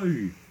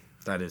so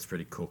That is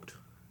pretty cooked.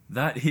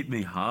 that hit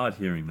me hard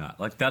hearing that.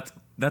 Like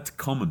that's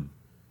common.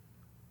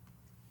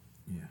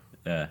 Yeah.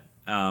 Yeah.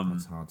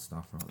 That's hard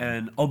stuff, right there.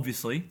 And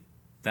obviously,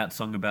 that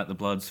song about the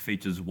Bloods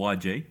features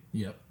YG.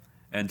 Yep.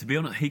 And to be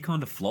honest, he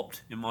kind of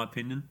flopped, in my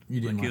opinion.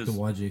 You didn't he like the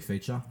YG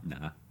feature?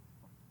 Nah.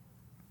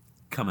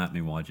 Come at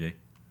me, YG.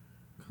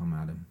 Come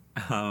at him.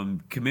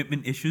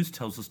 Commitment Issues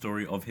tells the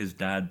story of his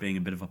dad being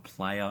a bit of a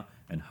player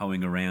and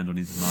hoeing around on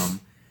his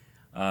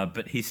mum.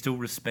 But he still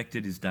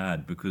respected his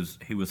dad because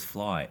he was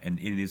fly, and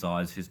in his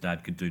eyes, his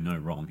dad could do no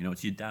wrong. You know,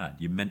 it's your dad.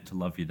 You're meant to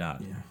love your dad.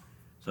 Yeah.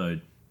 So,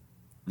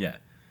 yeah.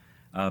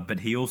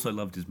 But he also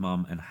loved his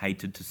mum and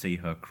hated to see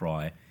her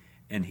cry.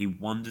 And he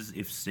wonders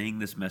if seeing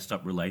this messed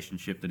up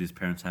relationship that his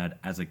parents had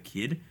as a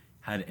kid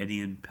had any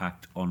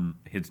impact on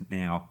his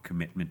now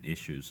commitment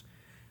issues.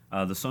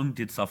 The song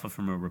did suffer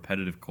from a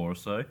repetitive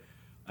chorus, though.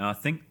 And I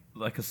think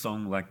like a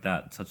song like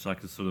that, such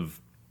like a sort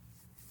of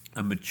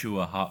a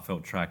mature,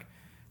 heartfelt track,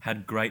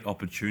 had great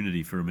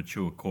opportunity for a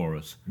mature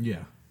chorus.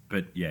 Yeah.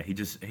 But yeah, he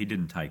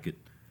didn't take it.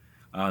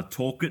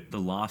 Talk It, the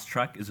last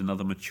track, is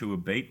another mature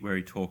beat where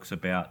he talks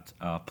about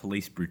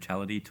police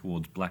brutality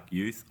towards black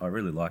youth. I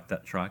really like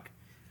that track.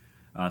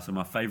 So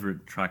my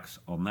favourite tracks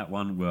on that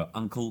one were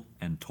Uncle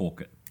and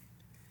Talk It.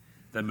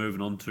 Then moving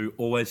on to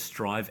Always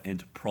Strive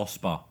and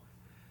Prosper.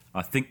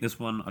 I think this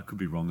one, I could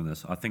be wrong on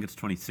this, I think it's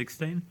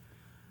 2016.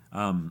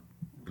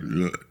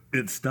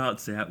 It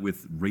starts out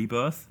with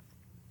Rebirth,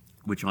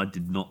 which I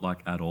did not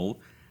like at all.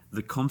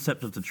 The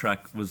concept of the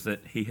track was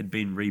that he had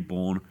been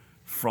reborn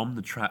from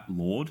the Trap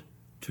Lord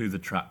to the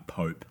Trap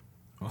Pope.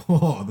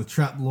 Oh, the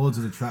Trap Lords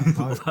of the Trap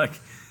Pope. Like,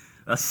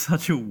 that's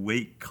such a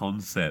weak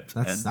concept.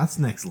 That's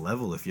next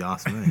Level, if you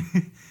ask me.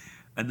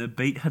 And the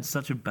beat had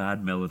such a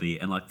bad melody,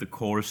 and like the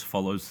chorus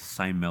follows the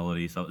same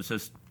melody, so it's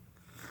just,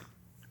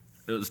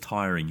 it was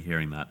tiring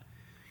hearing that.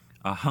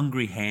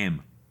 Hungry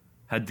Ham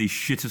had the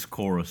shittest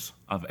chorus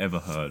I've ever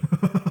heard.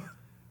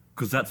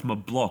 Because that's my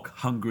block,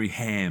 Hungry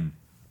Ham,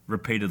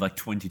 repeated like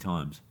 20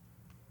 times.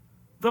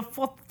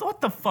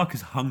 What the fuck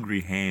is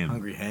Hungry Ham?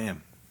 Hungry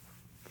Ham.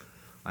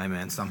 Hey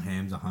man, Some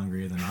hams are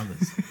hungrier than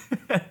others.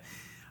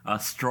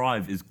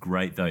 Strive is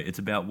great though. It's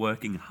about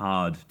working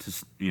hard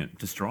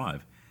to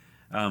strive.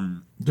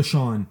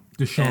 Deshaun. And-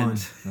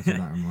 That's what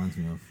that reminds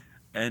me of.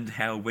 And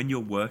how when you're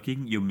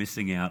working, you're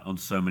missing out on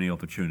so many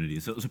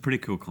opportunities. It was a pretty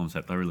cool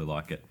concept. I really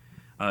like it.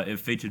 It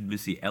featured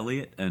Missy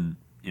Elliott, and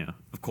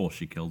of course,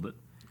 she killed it.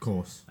 Of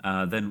course.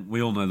 Then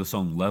we all know the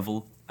song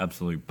 "Level,"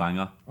 absolute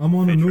banger. I'm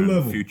on a new featuring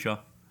level. Future.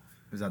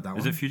 is that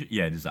Is it Future?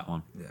 Yeah, it is that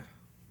one. Yeah.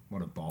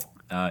 What a bolt.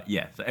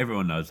 Yeah, so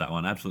everyone knows that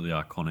one. Absolutely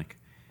iconic.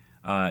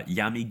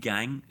 Yummy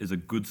Gang is a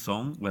good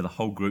song where the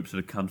whole group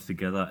sort of comes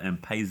together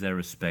and pays their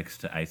respects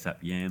to ASAP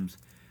Yams.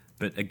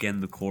 But again,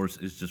 the chorus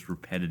is just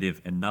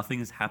repetitive and nothing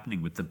is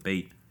happening with the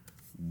beat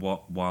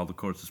while the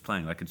chorus is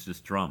playing. Like, it's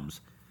just drums.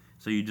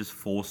 So you're just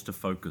forced to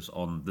focus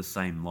on the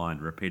same line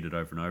repeated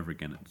over and over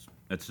again.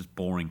 It's just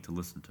boring to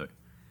listen to.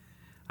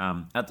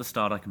 At the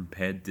start, I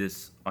compared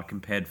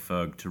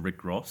Ferg to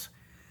Rick Ross.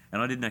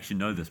 And I didn't actually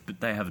know this, but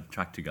they have a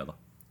track together.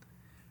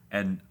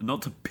 And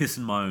not to piss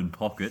in my own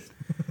pocket,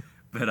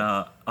 but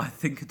I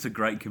think it's a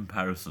great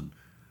comparison.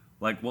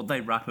 Like, what they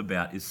rap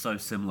about is so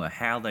similar.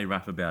 How they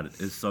rap about it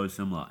is so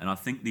similar. And I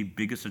think the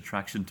biggest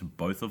attraction to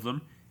both of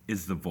them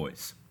is the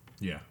voice.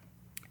 Yeah.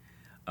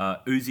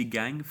 Uzi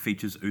Gang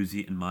features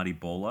Uzi and Marty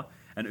Bawler.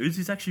 And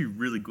Uzi's actually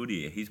really good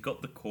here. He's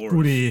got the chorus.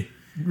 Goody.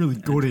 Really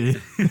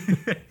goody.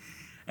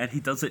 And he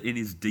does it in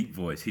his deep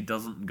voice. He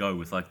doesn't go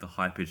with like the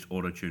high-pitched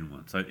auto-tune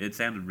one. So it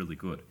sounded really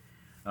good.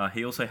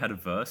 He also had a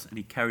verse and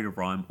he carried a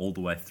rhyme all the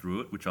way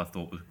through it, which I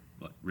thought was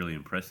like really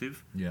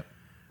impressive. Yeah.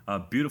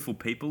 Beautiful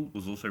People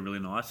was also really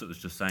nice. It was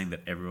just saying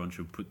that everyone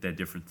should put their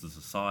differences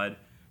aside,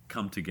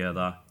 come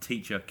together,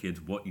 teach our kids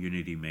what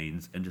unity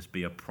means, and just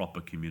be a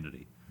proper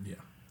community. Yeah.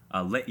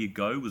 Let You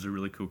Go was a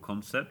really cool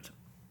concept.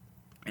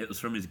 It was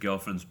from his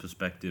girlfriend's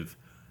perspective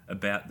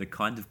about the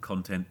kind of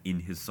content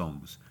in his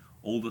songs,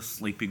 all the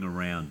sleeping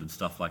around and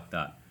stuff like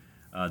that.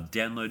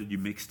 Downloaded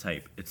your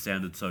mixtape. It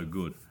sounded so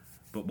good.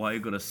 But why you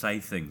gotta say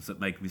things that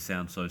make me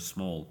sound so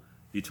small?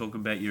 You're talking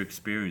about your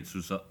experience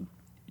with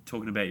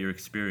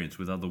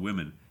other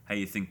women. How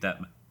you think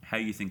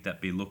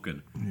that be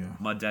looking? Yeah.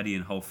 My daddy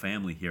and whole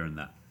family hearing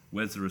that.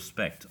 Where's the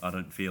respect? I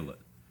don't feel it.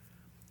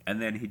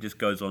 And then he just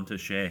goes on to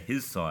share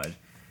his side,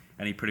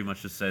 and he pretty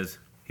much just says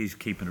he's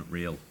keeping it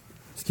real.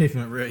 He's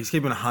keeping it real. He's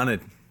keeping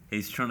 100.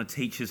 He's trying to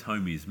teach his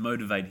homies,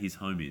 motivate his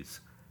homies.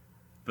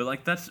 But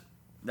like that's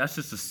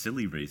just a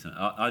silly reason.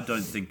 I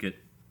don't think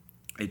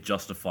it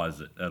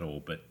justifies it at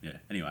all. But yeah,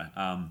 anyway.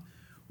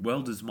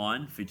 World Is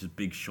Mine features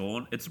Big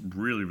Sean. It's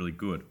really, really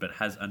good, but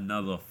has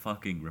another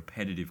fucking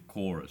repetitive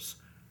chorus.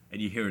 And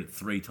you hear it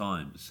 3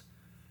 times.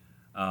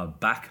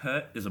 Back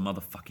Hurt is a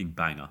motherfucking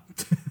banger.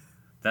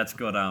 That's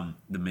got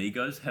the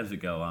Migos. How's it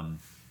go?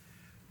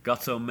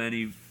 Got so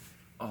many...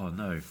 Oh,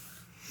 no.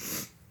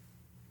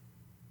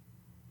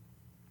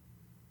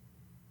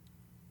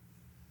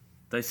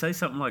 They say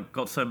something like,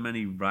 got so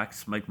many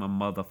racks, make my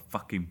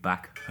motherfucking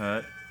back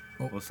hurt.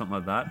 Oh. Or something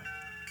like that.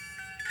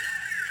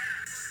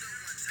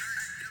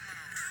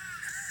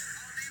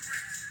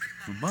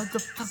 My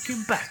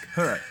motherfucking back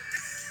hurt.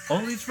 All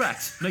these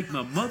racks make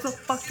my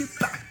motherfucking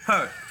back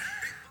hurt.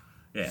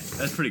 Yeah,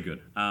 that's pretty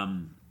good.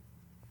 And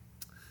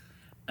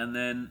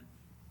then,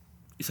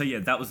 so yeah,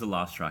 that was the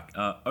last track.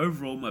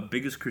 Overall, my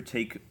biggest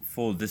critique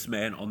for this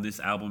man on this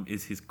album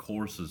is his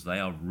choruses. They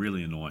are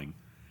really annoying.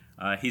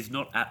 He's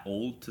not at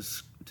all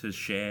to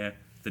share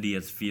that he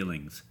has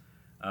feelings.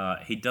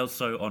 He does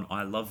so on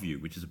I Love You,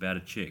 which is about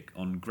a chick,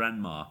 on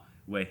Grandma,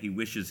 where he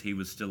wishes he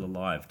was still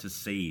alive to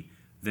see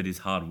that his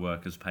hard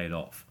work has paid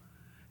off.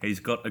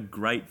 He's got a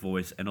great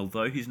voice, and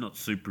although he's not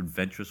super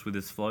adventurous with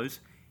his flows,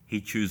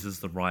 he chooses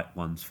the right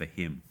ones for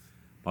him.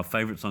 My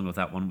favourite song of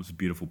that one was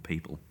Beautiful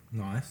People.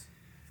 Nice.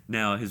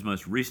 Now, his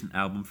most recent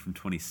album from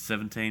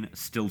 2017,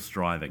 Still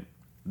Striving.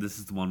 This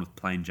is the one with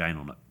Plain Jane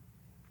on it.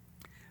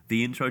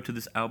 The intro to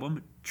this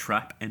album,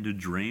 Trap and a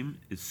Dream,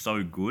 is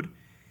so good.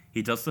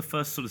 He does the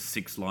first sort of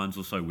 6 lines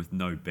or so with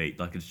no beat,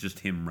 like it's just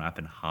him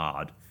rapping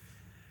hard.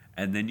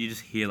 And then you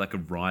just hear like a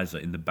riser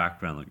in the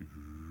background, like...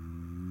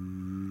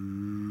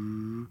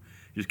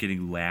 just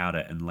getting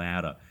louder and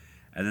louder.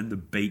 And then the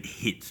beat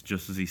hits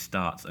just as he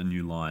starts a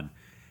new line.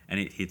 And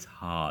it hits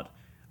hard.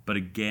 But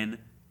again,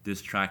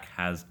 this track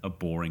has a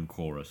boring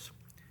chorus.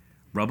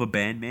 Rubber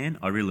Band Man,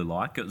 I really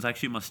like. It was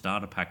actually my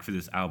starter pack for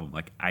this album,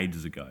 like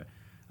ages ago.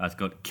 It's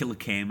got Killer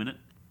Cam in it.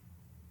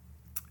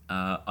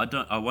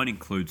 I won't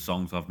include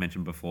songs I've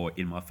mentioned before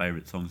in my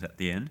favourite songs at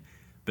the end.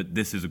 But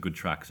this is a good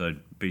track, so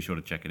be sure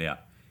to check it out.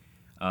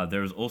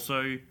 There is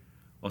also...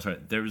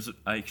 there is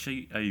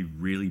actually a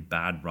really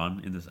bad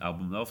run in this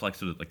album, though, of like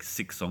sort of like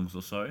 6 songs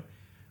or so,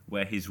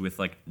 where he's with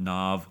like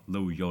Nav,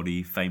 Lil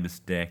Yachty, Famous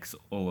Dex,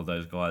 all of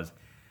those guys,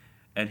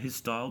 and his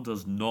style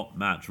does not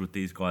match with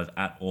these guys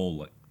at all.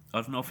 Like,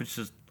 I don't know if it's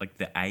just like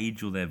the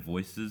age or their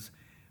voices,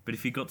 but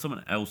if you got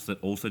someone else that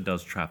also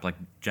does trap, like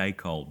J.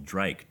 Cole,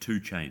 Drake,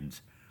 2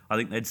 Chainz, I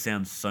think they'd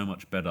sound so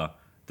much better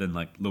than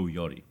like Lil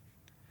Yachty.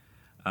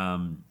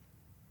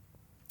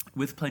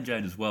 With Plain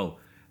Jane as well.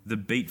 The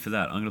beat for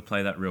that, I'm going to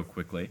play that real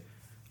quickly.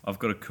 I've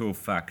got a cool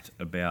fact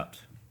about...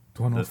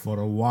 Tunnel for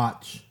the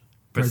watch.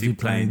 Pressy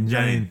Plain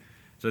Jane.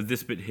 So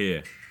this bit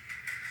here,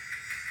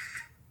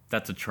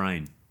 that's a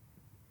train.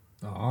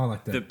 Oh, I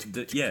like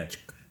that.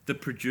 The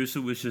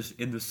producer was just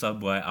in the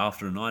subway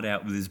after a night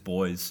out with his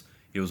boys.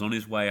 He was on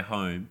his way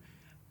home,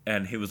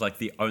 and he was like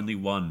the only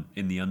one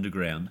in the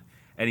underground.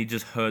 And he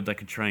just heard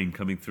like a train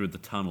coming through the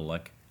tunnel,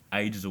 like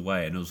ages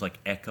away, and it was like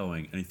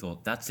echoing. And he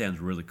thought, that sounds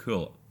really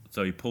cool.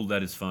 So he pulled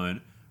out his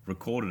phone,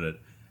 recorded it,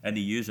 and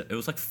he used it. It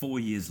was like 4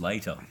 years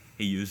later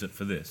he used it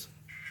for this.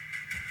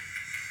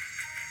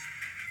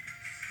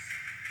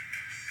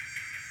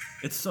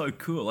 It's so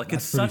cool. Like,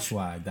 That's it's pretty such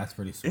swag. That's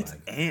pretty swag. It's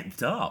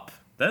amped up.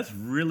 That's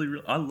really,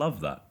 really... I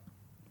love that.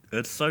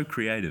 It's so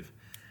creative.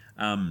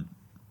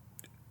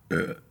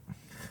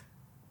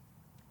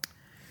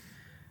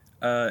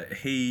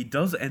 He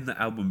does end the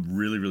album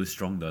really, really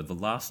strong, though. The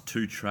last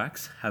 2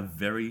 tracks have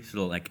very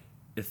sort of, like,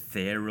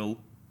 ethereal...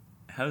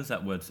 How is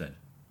that word said?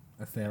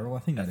 Ethereal? I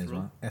think that is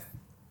Ethereal? right.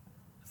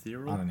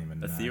 Ethereal? I don't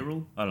even know.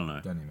 Ethereal? I don't know.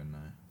 Don't even know.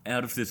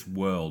 Out of this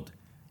world,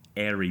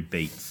 airy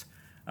beats.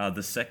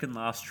 The second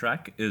last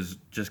track is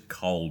just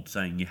cold,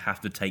 saying you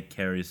have to take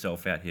care of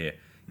yourself out here.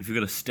 If you've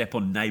got to step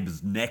on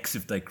neighbours' necks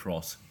if they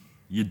cross,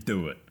 you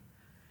do it.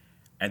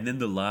 And then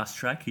the last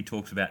track, he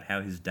talks about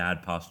how his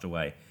dad passed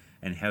away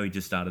and how he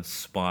just started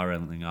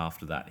spiraling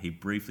after that. He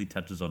briefly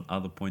touches on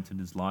other points in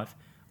his life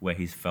where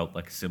he's felt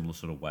like similar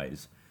sort of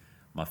ways.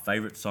 My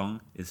favourite song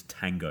is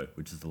Tango,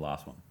 which is the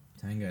last one.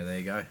 Tango, there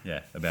you go.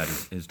 Yeah, about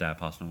his dad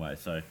passing away.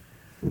 So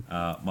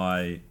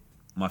my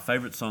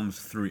favourite songs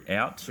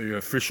throughout: So your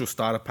official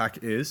starter pack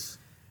is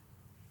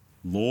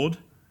Lord,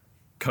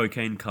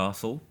 Cocaine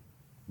Castle,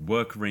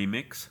 Work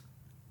Remix,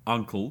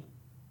 Uncle,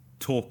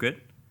 Talk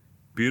It,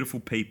 Beautiful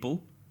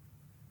People,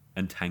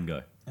 and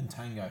Tango. And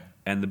Tango.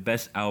 And the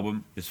best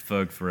album is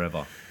Ferg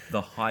Forever.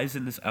 The highs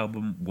in this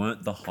album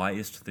weren't the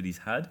highest that he's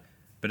had,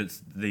 but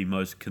it's the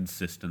most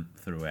consistent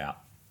throughout.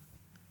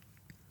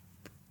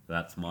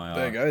 That's my...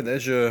 there you go.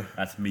 There's your.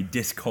 That's me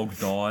Discog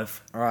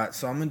dive. All right,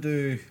 so I'm gonna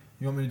do.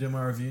 You want me to do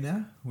my review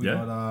now? We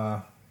Yeah.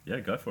 got Yeah,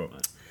 go for it,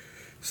 mate.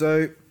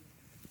 So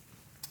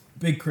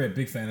Big Crit,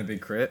 big fan of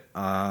Big Crit.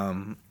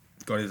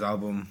 Got his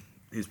album,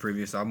 his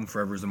previous album,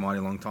 Forever Is a Mighty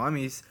Long Time.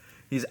 He's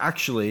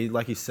actually,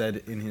 like he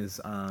said in his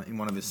in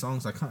one of his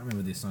songs, I can't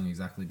remember this song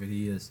exactly, but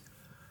he is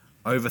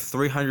over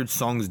 300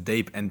 songs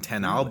deep and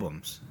 10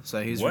 albums.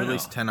 So he's Wow.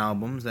 released 10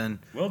 albums, and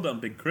Well done,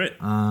 Big Crit.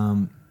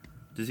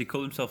 Does he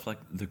call himself like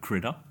the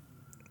Critter?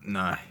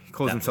 no, he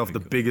calls That himself would the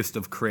be good. biggest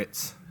of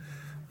crits.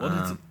 What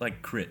is it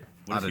like Crit?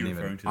 What is he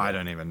referring to? I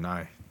don't even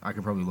know. I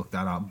could probably look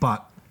that up,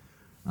 but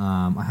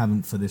I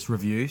haven't for this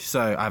review,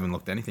 so I haven't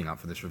looked anything up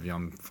for this review.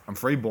 I'm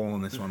free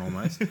balling this one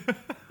almost.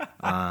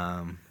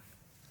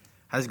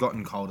 Has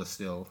gotten colder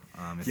still.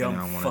 If Yeah,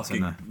 anyone I'm wanted to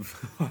know.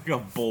 fucking... I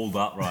got balled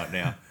up right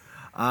now.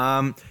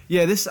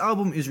 Yeah, this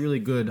album is really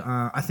good.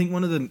 I think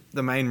one of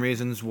the main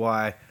reasons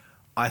why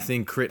I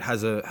think Crit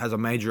has a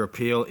major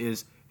appeal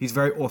is he's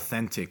very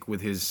authentic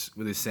with his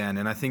sound,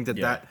 and I think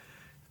that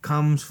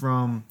comes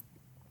from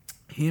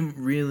him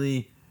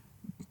really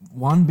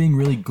being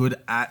really good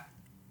at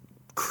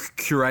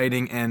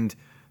curating and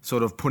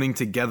sort of putting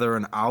together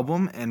an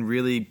album and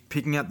really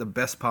picking out the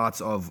best parts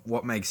of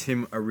what makes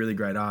him a really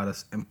great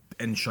artist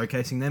and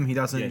showcasing them. He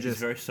doesn't Yeah, just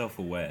he's very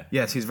self-aware.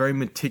 Yes, he's very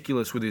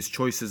meticulous with his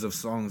choices of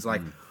songs.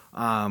 Like,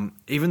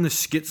 even the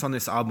skits on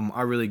this album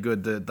are really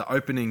good. The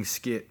opening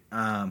skit,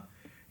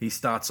 he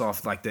starts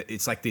off like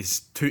it's like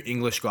these two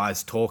English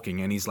guys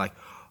talking, and he's like,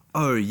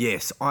 "Oh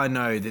yes, I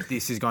know that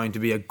this is going to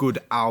be a good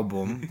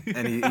album,"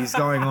 and he's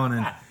going on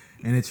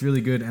and it's really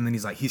good. And then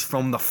he's like, he's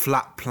from the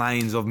flat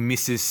plains of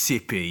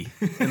Mississippi,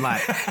 and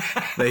like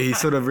he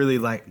sort of really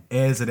like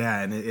airs it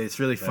out, and it's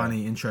really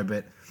funny intro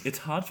bit. It's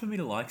hard for me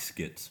to like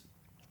skits.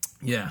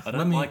 Yeah, I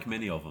don't like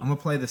many of them. I'm gonna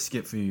play the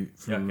skit for you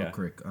real okay.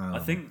 quick. I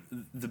think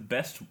the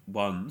best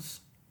ones,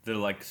 that are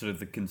like sort of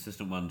the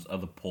consistent ones, are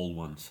the Paul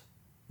ones.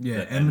 Yeah,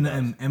 that M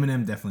does.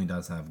 Eminem definitely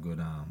does have good.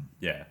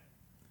 Yeah.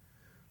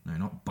 No,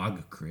 not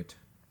Bug Crit.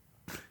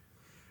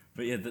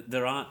 But yeah,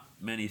 there aren't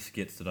many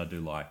skits that I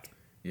do like.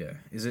 Yeah,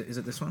 is it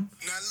this one?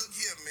 Now look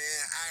here,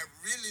 man. I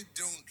really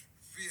don't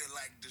feel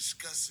like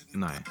discussing.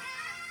 No,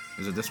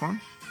 is it this one?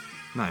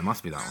 No, it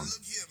must be that Now one.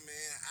 look here,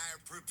 man. I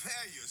prepare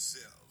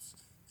yourselves.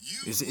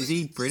 You Is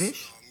he wait British?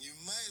 this long. You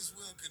might as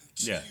well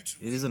continue Yeah,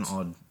 to It is an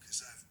odd.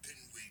 because I've been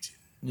waiting.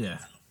 Yeah,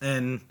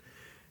 and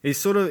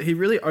he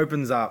really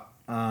opens up,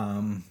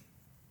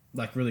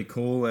 like really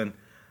cool, and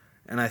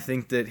I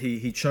think that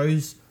he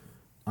chose,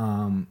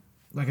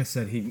 like I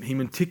said, he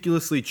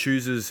meticulously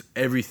chooses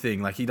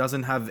everything. Like he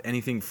doesn't have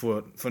anything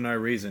for no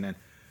reason, and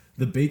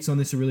the beats on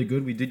this are really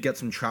good. We did get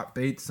some trap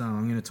beats.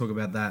 I'm going to talk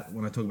about that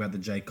when I talk about the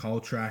J. Cole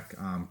track.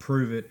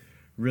 Prove It,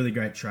 really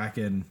great track,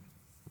 and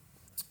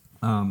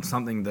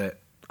something that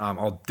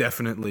I'll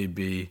definitely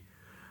be.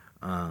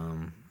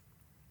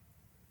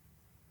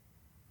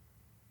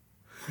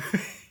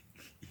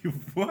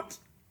 What?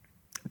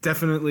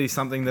 Definitely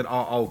something that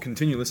I'll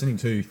continue listening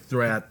to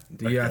throughout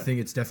the year. I think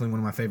it's definitely one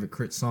of my favorite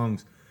Crit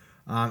songs.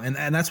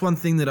 And that's one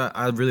thing that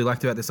I really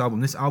liked about this album.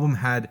 This album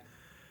had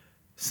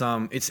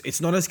some... It's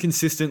not as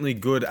consistently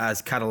good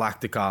as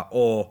Catalactica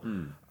or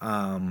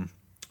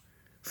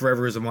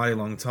Forever Is a Mighty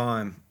Long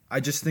Time. I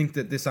just think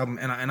that this album...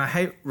 And I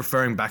hate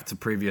referring back to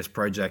previous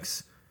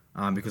projects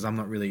because I'm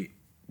not really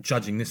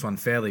judging this one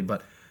fairly,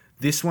 but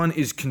this one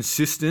is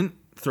consistent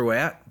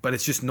throughout, but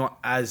it's just not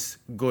as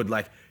good.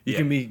 Like, you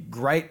can be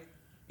great...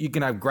 You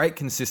can have great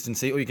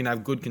consistency or you can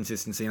have good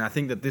consistency. And I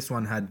think that this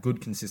one had good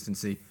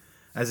consistency.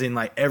 As in,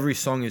 like, every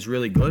song is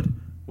really good.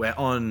 Where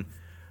on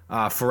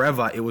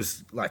Forever, it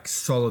was, like,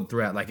 solid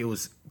throughout. Like, it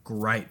was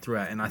great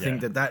throughout. And I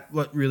think that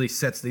what really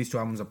sets these two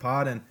albums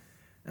apart. And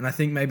I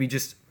think maybe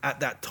just at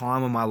that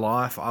time of my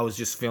life, I was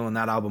just feeling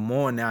that album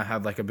more. And now I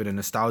have, like, a bit of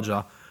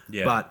nostalgia.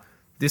 Yeah. But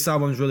this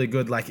album's really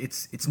good. Like,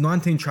 it's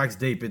 19 tracks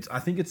deep. I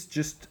think it's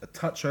just a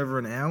touch over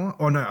an hour.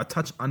 Or, no, a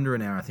touch under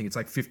an hour. I think it's,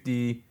 like,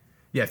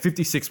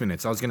 56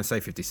 minutes. I was going to say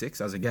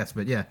 56 as a guess,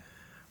 but yeah.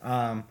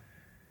 And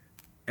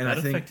That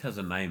I think effect has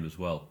a name as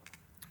well.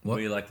 What?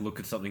 Where you like look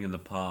at something in the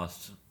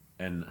past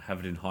and have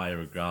it in higher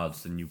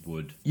regards than you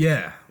would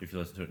yeah, if you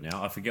listen to it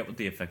now. I forget what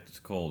the effect is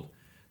called.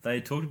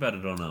 They talked about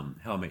it on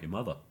How I Met Your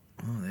Mother.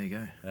 Oh, there you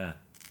go. Yeah.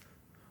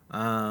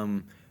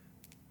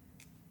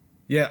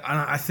 Yeah, and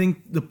I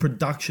think the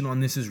production on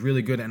this is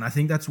really good, and I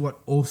think that's what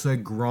also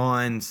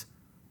grinds.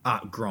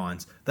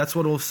 That's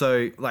what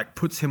also like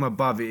puts him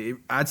above. It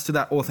adds to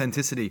that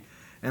authenticity,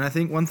 and I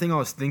think one thing I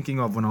was thinking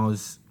of when I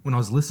was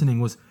listening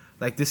was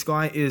like this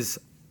guy is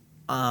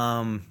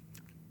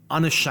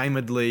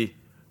unashamedly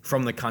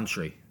from the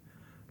country.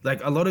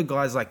 Like a lot of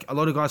guys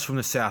from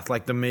the South,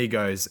 like the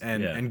Migos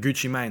and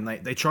Gucci Mane,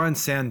 like they try and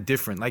sound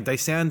different. Like they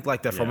sound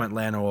like they're from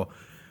Atlanta or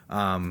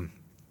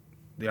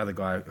the other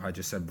guy I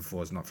just said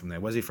before is not from there.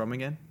 Where's he from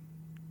again?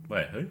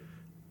 Wait, who?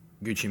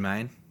 Gucci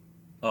Mane.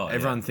 Oh,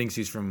 Everyone thinks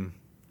he's from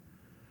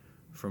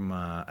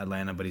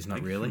Atlanta, but he's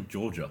not really. From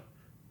Georgia.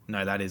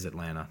 No, that is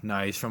Atlanta.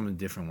 No, he's from a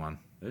different one.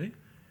 Is he?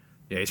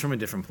 Yeah, he's from a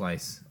different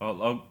place.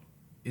 I'll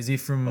Is he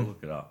from? look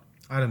it up.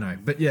 I don't know,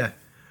 but yeah,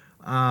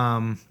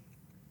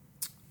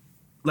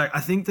 like I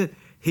think that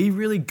he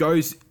really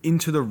goes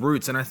into the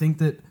roots, and I think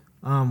that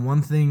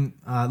one thing,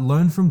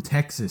 Learn from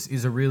Texas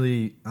is a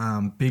really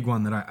big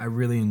one that I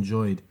really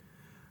enjoyed,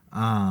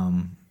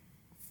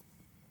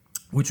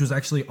 which was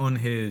actually on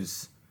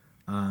his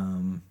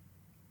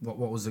what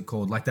was it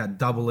called? Like that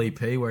double EP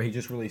where he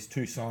just released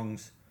 2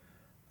 songs.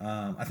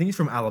 I think he's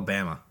from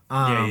Alabama.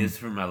 Yeah, he is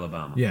from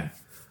Alabama. Yeah.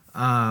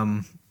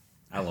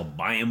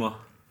 Alabama.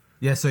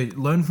 Yeah, so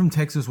Learn from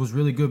Texas was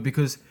really good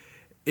because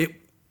it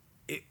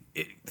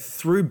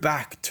threw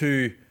back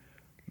to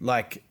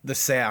like the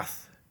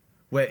South,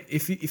 where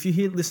if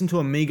you listen to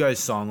a Migos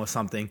song or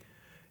something,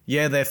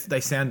 yeah, they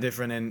sound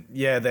different and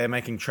yeah, they're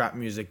making trap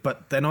music,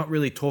 but they're not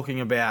really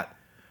talking about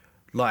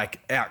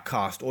like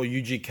Outkast or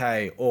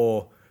UGK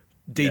or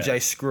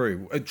DJ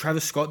Screw.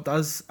 Travis Scott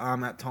does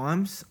at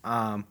times,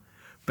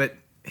 but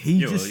he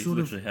just sort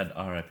of literally had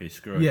R.I.P.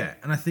 Screw. Yeah,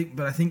 and I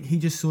think he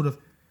just sort of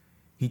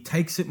he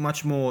takes it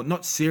much more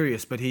not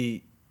serious, but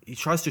he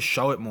tries to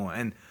show it more,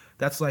 and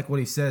that's like what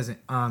he says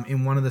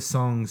in one of the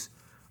songs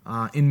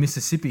in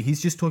Mississippi.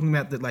 He's just talking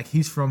about that like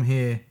he's from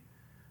here,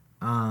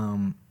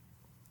 and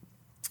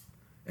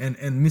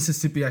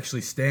Mississippi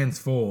actually stands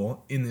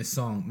for in this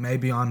song.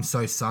 Maybe I'm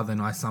so southern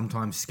I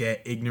sometimes scare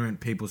ignorant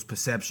people's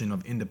perception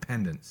of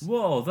independence.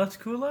 Whoa, that's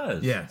cool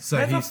as. Yeah, so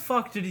how the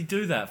fuck did he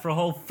do that for a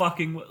whole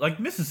fucking like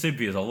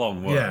Mississippi is a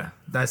long word. Yeah,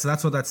 that's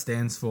what that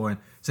stands for, and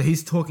so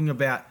he's talking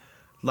about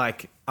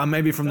like I'm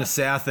maybe from the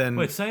South and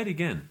wait, say it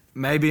again.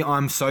 Maybe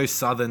I'm so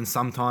southern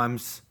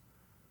sometimes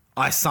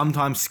I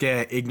sometimes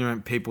scare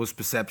ignorant people's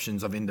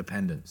perceptions of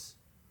independence.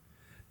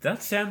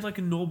 That sounds like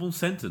a normal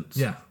sentence.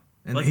 Yeah.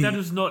 And like that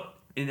is not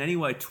in any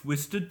way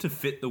twisted to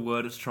fit the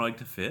word it's trying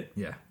to fit.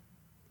 Yeah.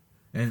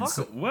 And Fuck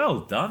so, it. Well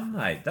done,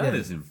 mate. That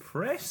is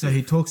impressive. So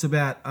he talks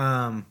about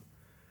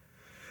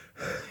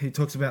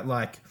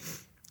like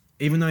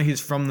even though he's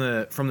from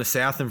the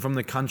South and from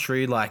the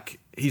country, like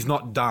he's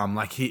not dumb.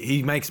 Like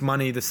he makes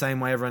money the same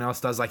way everyone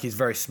else does. Like he's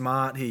very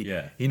smart.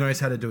 He knows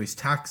how to do his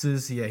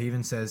taxes. Yeah, he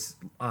even says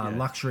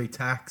luxury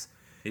tax.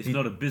 He's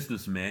not a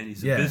businessman.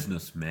 He's a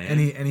businessman.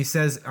 And he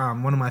says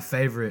one of my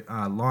favorite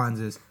lines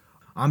is,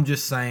 "I'm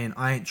just saying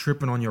I ain't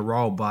tripping on your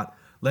role, but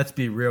let's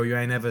be real. You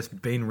ain't ever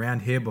been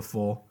around here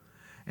before,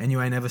 and you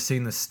ain't ever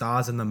seen the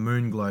stars and the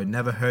moon glow.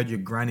 Never heard your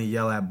granny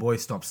yell out, 'Boy,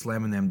 stop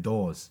slamming them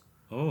doors.'"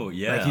 Oh,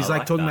 yeah. Like he's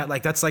like talking about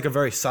like that's like a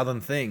very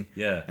southern thing.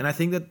 Yeah. And I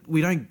think that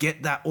we don't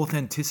get that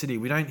authenticity.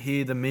 We don't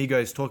hear the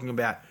Migos talking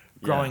about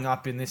growing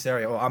up in this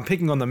area. Or I'm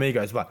picking on the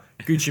Migos, but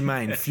Gucci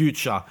Mane,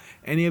 Future,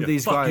 any of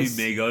these fuck guys.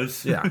 you,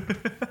 Migos. Yeah.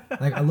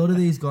 Like a lot of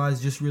these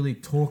guys just really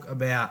talk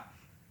about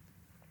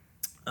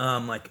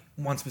like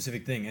one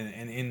specific thing.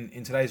 And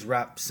in today's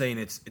rap scene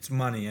it's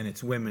money and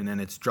it's women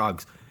and it's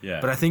drugs. Yeah.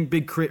 But I think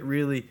Big Crit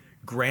really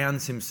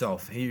grounds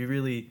himself. He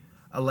really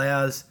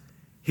allows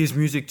his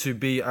music to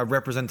be a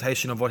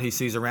representation of what he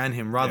sees around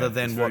him rather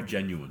than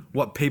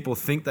what people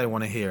think they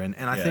want to hear. And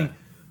I think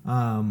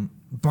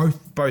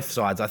both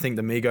sides. I think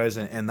the Migos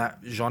and that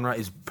genre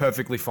is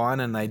perfectly fine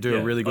and they do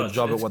a really good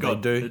job at what they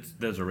do.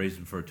 There's a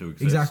reason for it to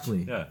exist.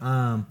 Exactly.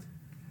 Yeah.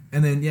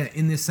 And then,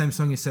 in this same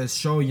song, he says,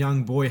 "Show a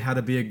young boy how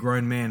to be a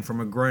grown man, from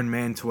a grown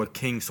man to a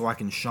king so I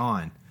can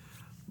shine.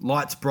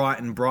 Lights bright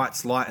and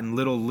brights light and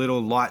little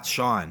lights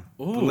shine.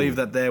 Ooh. Believe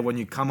that there when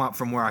you come up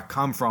from where I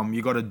come from,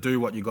 you got to do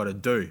what you got to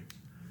do."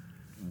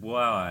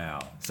 Wow.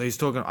 So he's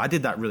talking. I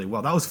did that really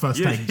well. That was first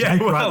Yeah, take Jake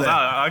well, right there.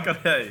 I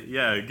got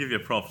give you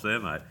props there,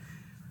 mate.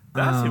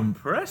 That's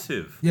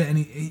impressive. Yeah, and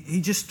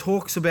he just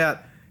talks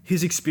about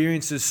his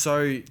experiences.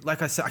 So,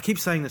 like I said, I keep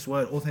saying this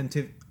word,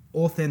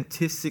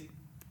 authentically.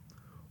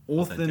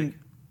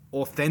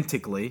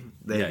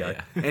 There you go.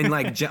 Yeah. And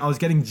like, I was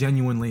getting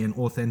genuinely and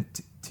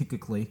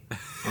authentically.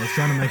 I was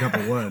trying to make up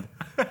a word,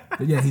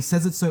 but yeah, he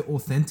says it so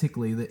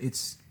authentically that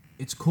it's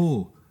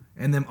cool.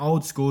 And them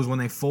old schools, when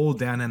they fall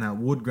down in that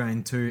wood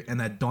grain too, and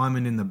that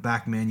diamond in the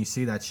back, man, you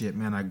see that shit,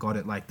 man, I got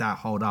it like that,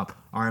 hold up.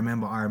 I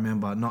remember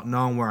not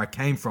knowing where I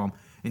came from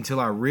until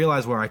I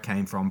realized where I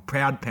came from.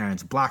 Proud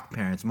parents, black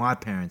parents, my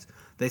parents,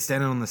 they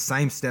standing on the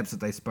same steps that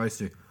they supposed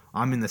to.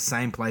 I'm in the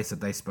same place that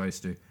they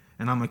supposed to.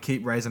 And I'm going to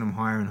keep raising them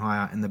higher and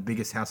higher, and the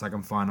biggest house I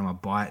can find, I'm going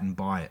to buy it and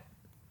buy it.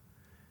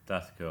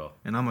 That's cool.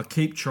 And I'm going to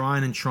keep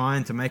trying and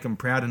trying to make them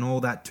proud, and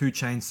all that 2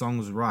 Chainz song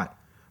was right.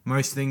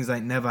 Most things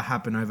ain't never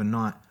happen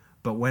overnight,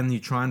 but when you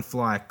try and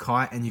fly a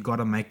kite and you got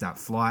to make that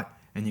flight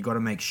and you got to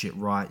make shit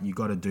right, you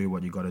got to do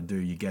what you got to do.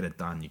 You get it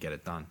done. You get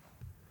it done.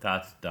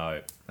 That's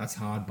dope. That's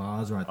hard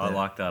bars right there. I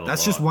like that a lot.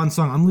 That's Just one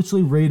song. I'm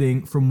literally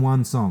reading from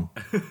one song.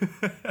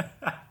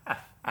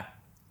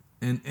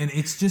 and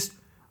it's just,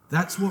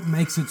 that's what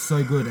makes it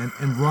so good.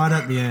 And right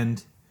at the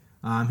end,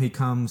 he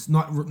comes,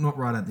 not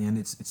right at the end,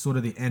 it's sort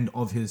of the end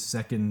of his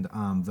second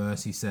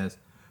verse. He says,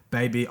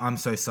 "Baby, I'm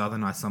so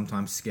southern, I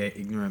sometimes scare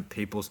ignorant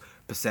people's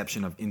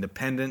perception of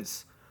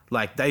independence."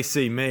 Like, they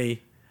see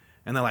me,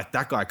 and they're like,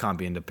 that guy can't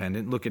be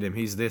independent. Look at him.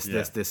 He's this,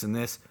 this, and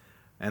this.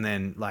 And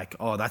then, like,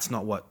 oh, that's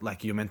not what,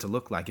 like, you're meant to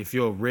look like. If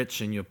you're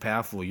rich and you're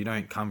powerful, you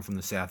don't come from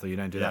the South, or you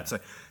don't do that. So,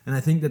 and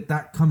I think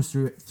that comes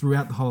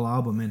throughout the whole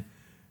album.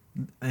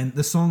 And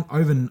the song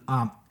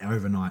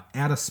Overnight,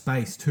 Outer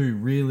Space too,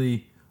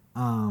 really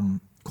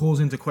calls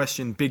into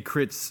question Big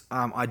Crit's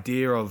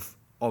idea of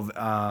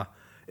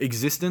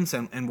existence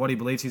and what he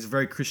believes. He's a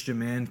very Christian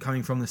man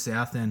coming from the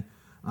South, and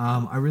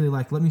I really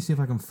like. Let me see if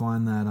I can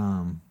find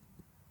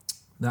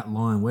that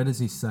line. Where does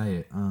he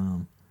say it?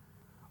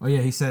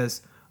 He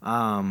says.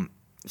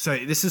 So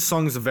this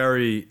song's a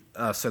very.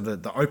 So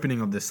the opening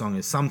of this song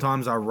is,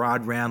 "Sometimes I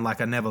ride round like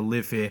I never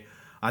live here.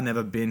 I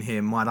never been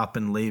here. Might up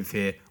and leave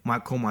here.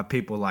 Might call my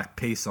people like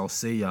peace. I'll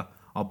see ya.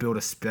 I'll build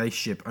a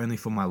spaceship only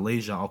for my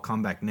leisure. I'll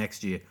come back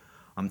next year.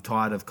 I'm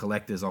tired of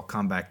collectors. I'll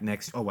come back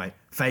next. Oh wait,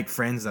 fake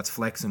friends. That's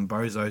flex and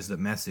bozos that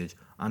message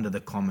under the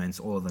comments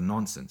all of the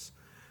nonsense."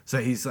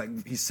 So he's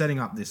setting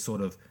up this sort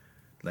of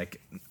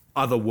like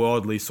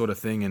otherworldly sort of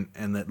thing,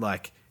 and that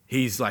like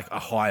he's like a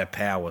higher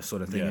power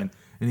sort of thing. Yeah.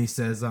 And he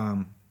says,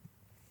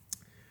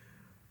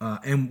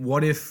 and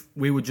what if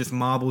we were just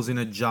marbles in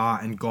a jar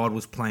and God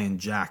was playing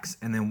jacks,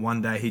 and then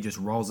one day he just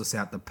rolls us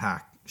out the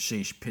pack?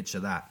 Sheesh, picture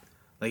that.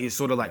 Like, he's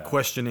sort of like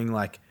questioning,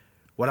 like,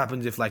 what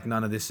happens if like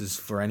none of this is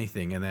for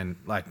anything, and then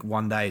like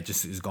one day it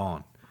just is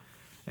gone.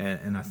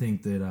 And I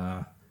think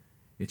that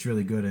it's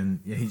really good.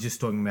 And Yeah, he's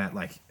just talking about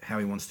like how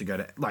he wants to go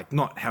to, like,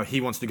 not how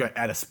he wants to go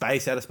out of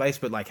space,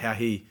 but like how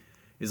he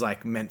is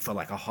like meant for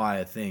like a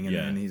higher thing,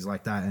 and he's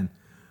like that. And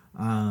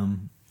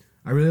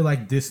I really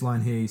like this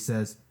line here. He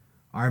says,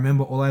 "I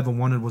remember all I ever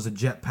wanted was a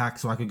jetpack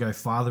so I could go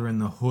farther in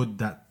the hood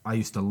that I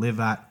used to live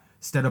at.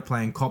 Instead of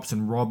playing cops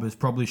and robbers,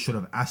 probably should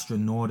have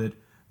astronauted.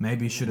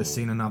 Maybe should have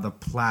seen another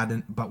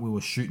planet, but we were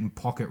shooting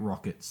pocket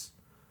rockets.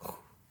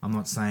 I'm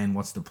not saying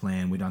what's the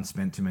plan. We done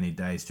spent too many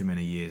days, too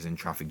many years in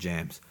traffic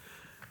jams."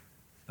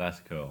 That's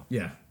cool.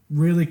 Yeah,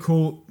 really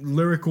cool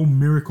lyrical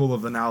miracle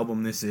of an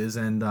album this is,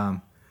 and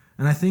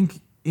I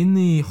think in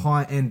the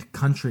high end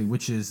country,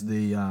 which is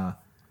the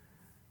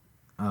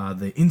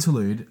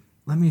interlude.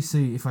 Let me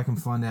see if I can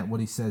find out what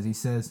he says. He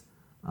says,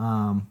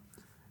 "Now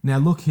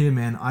look here,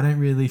 man. I don't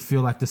really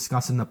feel like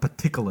discussing the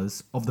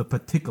particulars of the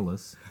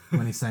particulars,"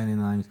 when he's saying it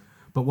in language.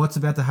 "But what's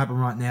about to happen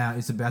right now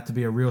is about to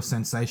be a real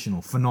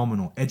sensational,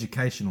 phenomenal,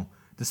 educational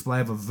display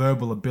of a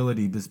verbal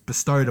ability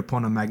bestowed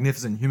upon a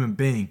magnificent human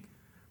being.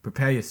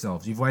 Prepare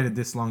yourselves. You've waited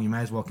this long. You may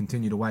as well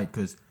continue to wait,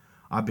 because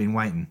I've been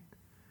waiting."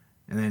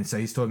 And then so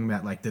he's talking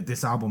about like that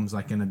this album's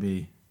like gonna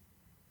be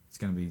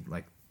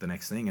like the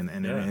next thing, and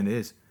it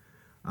is.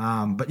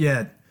 But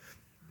yeah,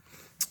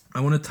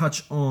 I want to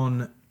touch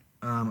on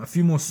a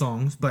few more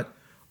songs, but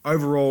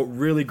overall,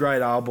 really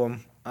great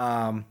album.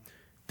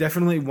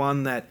 Definitely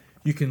one that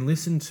you can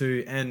listen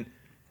to, and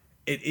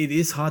it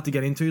is hard to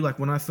get into. Like,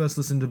 when I first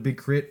listened to Big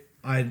Crit,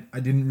 I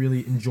didn't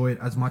really enjoy it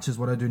as much as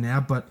what I do now,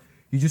 but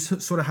you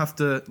just sort of have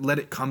to let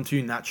it come to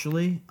you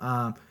naturally.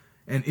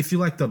 And if you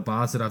like the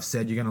bars that I've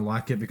said, you're going to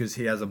like it, because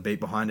he has a beat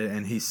behind it,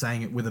 and he's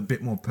saying it with a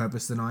bit more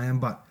purpose than I am.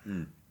 But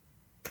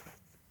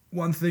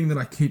one thing that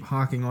I keep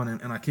harking on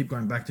and I keep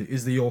going back to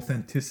is the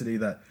authenticity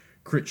that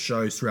Crit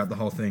shows throughout the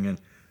whole thing. And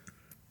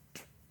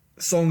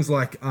songs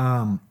like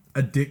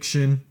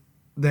Addiction,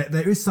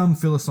 there is some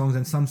filler songs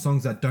and some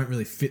songs that don't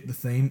really fit the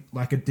theme,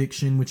 like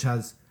Addiction, which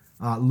has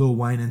Lil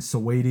Wayne and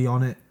Saweetie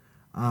on it.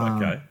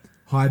 Okay.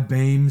 High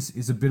Beams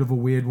is a bit of a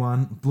weird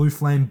one. Blue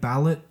Flame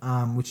Ballad,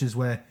 which is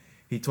where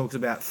he talks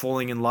about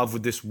falling in love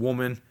with this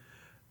woman.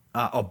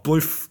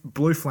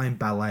 Blue Flame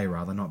Ballet,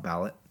 rather, not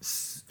ballad.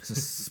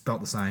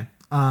 Spelt the same.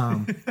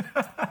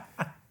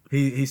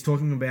 He's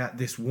talking about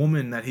this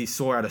woman that he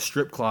saw at a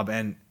strip club,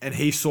 and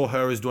he saw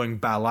her as doing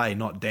ballet,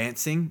 not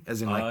dancing,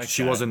 as in like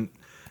she wasn't,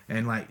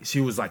 and like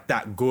she was like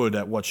that good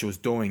at what she was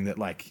doing that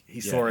like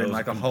he saw her in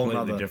like a whole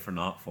other different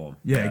art form.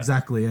 Yeah,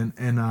 exactly.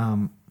 And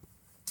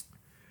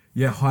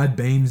High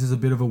Beams is a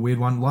bit of a weird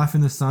one. Life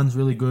in the Sun's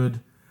really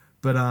good,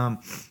 but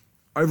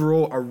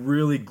overall a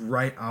really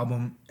great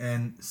album,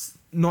 and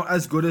not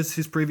as good as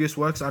his previous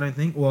works, I don't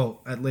think.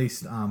 Well, at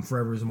least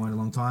Forever Is a Mighty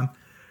Long Time,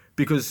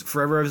 because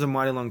Forever Is a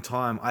Mighty Long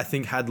Time I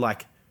think had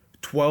like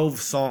 12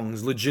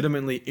 songs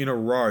legitimately in a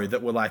row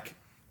that were like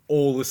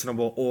all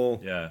listenable,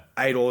 all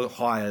 8 or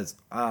higher.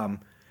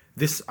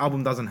 This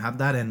album doesn't have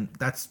that, and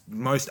that's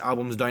most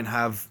albums don't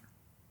have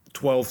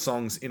 12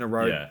 songs in a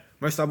row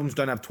most albums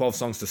don't have 12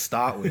 songs to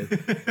start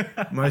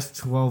with. Most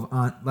 12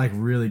 aren't like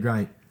really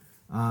great.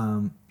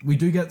 We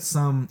do get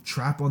some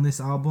trap on this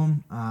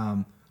album.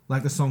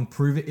 Like the song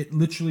Prove It. It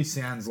literally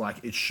sounds like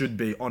it should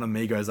be on a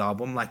Migos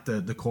album, like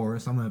the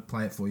chorus. I'm going to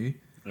play it for you.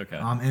 Okay.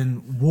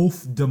 And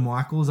Wolf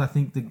DeMichaels, I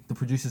think the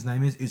producer's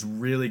name is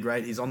Really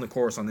great. He's on the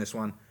chorus on this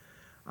one.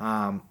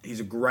 He's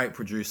a great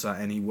producer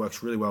and he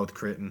works really well with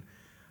Crit. And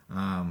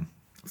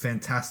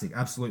fantastic,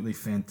 absolutely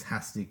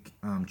fantastic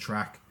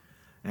track.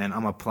 And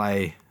I'm going to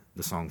play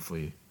the song for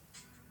you.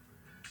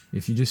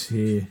 If you just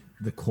hear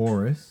the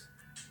chorus,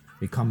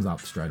 it comes up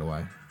straight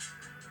away.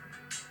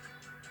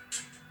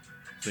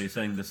 So you're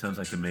saying this sounds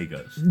like the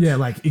Migos? Yeah,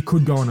 like it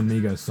could go on a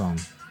Migos song.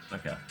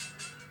 Okay.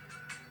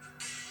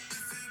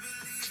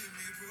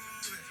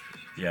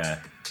 Yeah.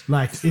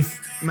 Like if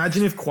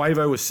Imagine if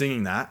Quavo was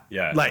singing that.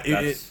 Yeah. Like,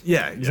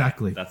 yeah,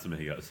 exactly. That's the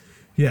Migos.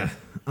 Yeah.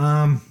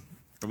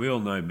 We all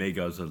know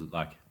Migos are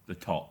like the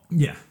top.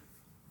 Yeah.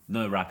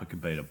 No rapper can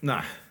beat them.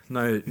 No.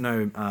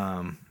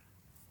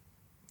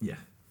 Yeah.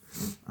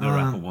 No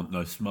rapper want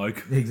no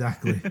smoke.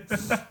 Exactly.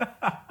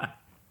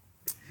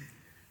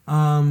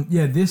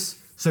 Yeah, this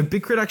So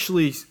Big Crit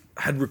actually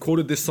had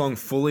recorded this song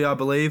fully, I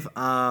believe.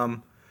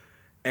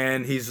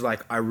 And he's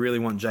like, I really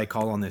want J.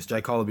 Cole on this.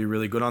 J. Cole would be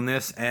really good on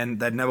this. And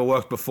they'd never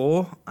worked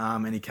before.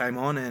 And he came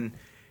on and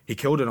he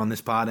killed it on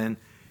this part. And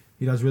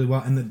he does really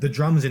well. And the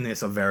drums in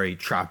this are very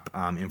trap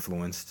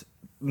influenced.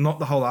 Not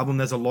the whole album.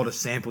 There's a lot of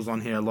samples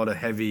on here, a lot of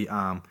heavy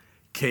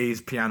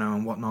keys, piano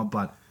and whatnot.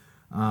 But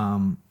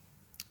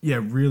yeah,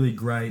 really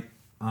great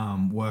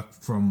work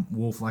from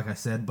Wolf, like I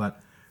said.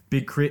 But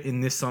Big Crit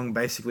in this song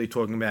basically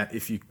talking about,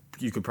 if you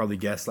could probably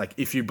guess, like,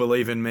 if you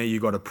believe in me, you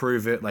got to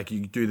prove it. Like,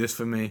 you do this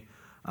for me.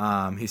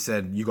 He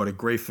said, you got to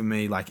grieve for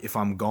me. Like, if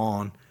I'm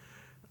gone,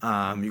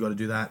 you got to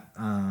do that.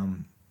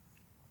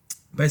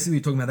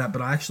 Basically talking about that.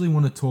 But I actually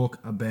want to talk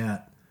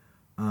about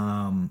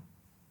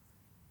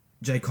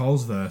J.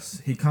 Cole's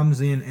verse. He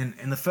comes in,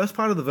 and the first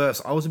part of the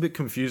verse, I was a bit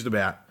confused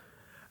about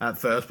at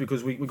first,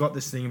 because we got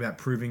this thing about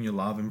proving your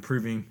love and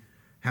proving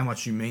how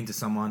much you mean to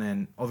someone.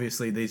 And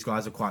obviously these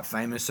guys are quite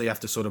famous, so you have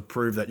to sort of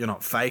prove that you're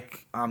not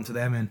fake to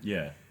them. And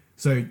Yeah.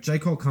 so J.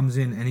 Cole comes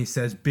in and he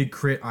says, Big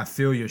Crit, I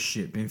feel your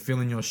shit. Been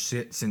feeling your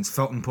shit since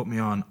Felton put me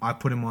on. I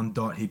put him on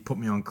Dot. He put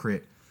me on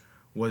Crit.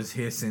 Was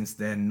here since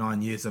then.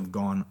 9 years have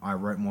gone. I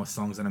wrote more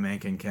songs than a man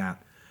can count.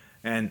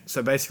 And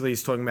so basically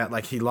he's talking about,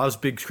 like, he loves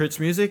Big Crit's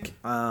music.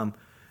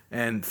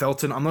 And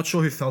Felton, I'm not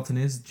sure who Felton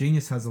is.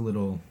 Genius has a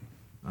little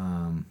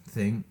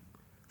thing.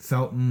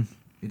 Felton,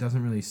 it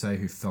doesn't really say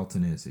who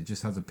Felton is. It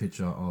just has a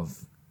picture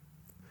of,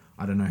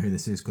 I don't know who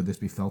this is. Could this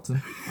be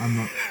Felton? I'm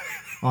not.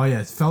 Oh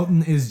yes,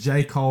 Felton is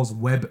J. Cole's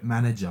web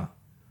manager.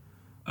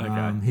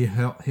 Okay. He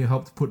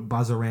helped put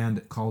buzz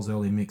around Cole's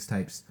early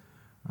mixtapes,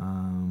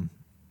 and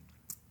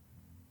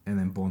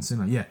then Born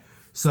Sinner. Yeah,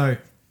 so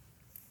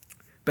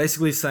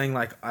basically saying,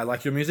 like, I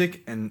like your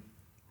music, and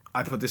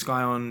I put this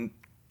guy on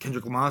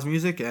Kendrick Lamar's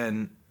music,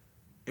 and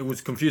it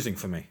was confusing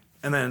for me.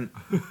 And then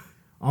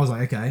I was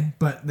like, okay,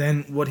 but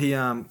then what he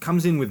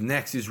comes in with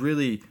next is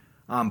really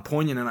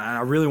poignant, and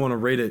I really want to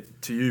read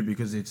it to you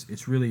because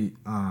it's really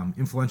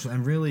influential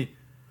and really,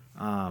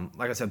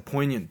 like I said,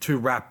 poignant to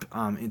rap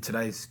in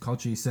today's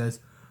culture. He says,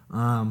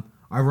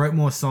 I wrote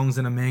more songs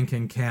than a man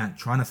can count,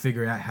 trying to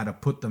figure out how to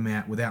put them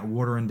out without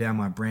watering down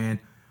my brand.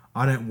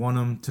 I don't want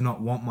them to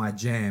not want my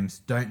jams.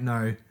 Don't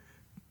want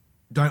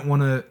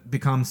to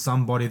become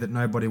somebody that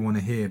nobody want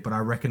to hear, but I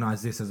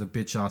recognize this as a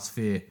bitch-ass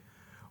fear.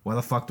 Why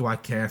the fuck do I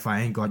care if I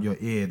ain't got your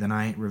ear? Then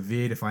I ain't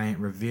revered. If I ain't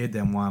revered,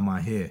 then why am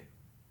I here?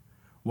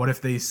 What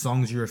if these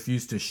songs you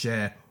refuse to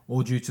share,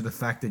 all due to the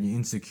fact that you're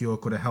insecure,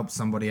 could have helped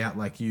somebody out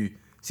like you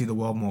see the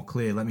world more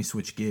clear? Let me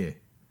switch gear.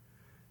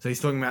 So he's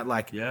talking about,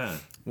 like, Yeah.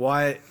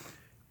 why,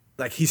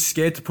 like, he's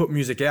scared to put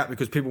music out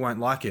because people won't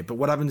like it. But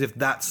what happens if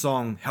that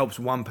song helps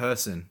one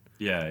person,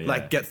 Yeah.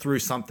 like, get through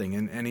something?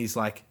 And he's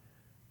like,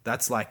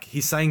 that's like,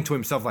 he's saying to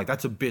himself, like,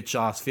 that's a bitch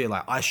ass fear.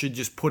 Like, I should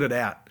just put it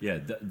out. Yeah.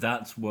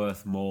 That's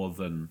worth more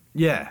than.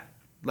 Yeah.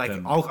 Like,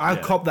 Then, I'll yeah,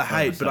 cop the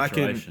hate, but I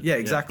can. oversaturation. Yeah, Yeah.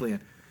 exactly.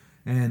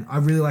 And I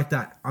really like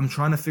that. I'm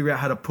trying to figure out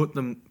how to put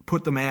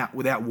them out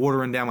without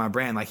watering down my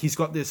brand. Like, he's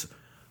got this.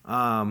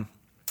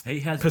 He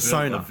has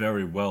Persona. built a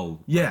very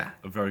well. Yeah.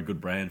 A very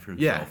good brand for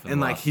Yeah, himself. in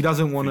and the like, last he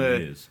doesn't want few to.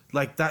 years.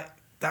 Like, that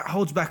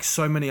holds back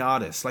so many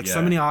artists. Like, so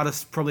Yeah. many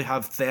artists probably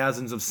have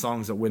thousands of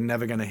songs that we're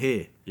never gonna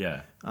hear.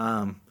 Yeah.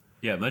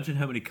 Yeah. Imagine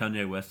how many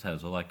Kanye West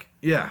has, or like.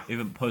 Yeah.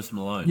 Even Post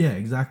Malone. Yeah,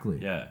 exactly.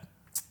 Yeah.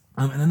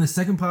 And then the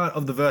second part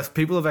of the verse,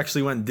 people have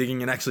actually went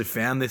digging and actually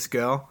found this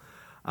girl.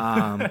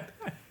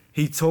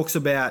 He talks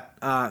about,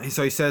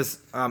 so he says,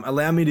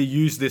 allow me to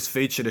use this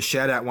feature to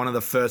shout out one of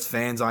the first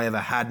fans I ever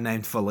had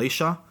named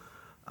Felicia.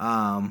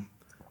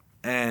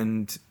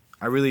 And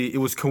it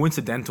was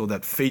coincidental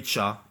that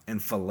feature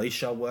and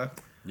Felicia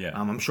worked. Yeah.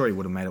 I'm sure he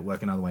would have made it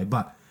work another way.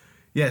 But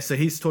yeah, so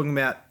he's talking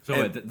about. So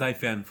wait, they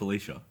found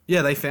Felicia.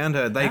 Yeah, they found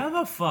her. How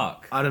the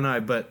fuck? I don't know,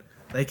 but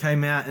they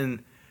came out,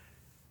 and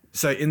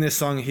so in this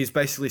song, he's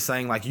basically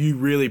saying, like, you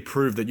really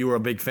proved that you were a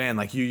big fan.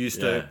 Like, you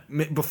used to,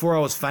 before I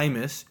was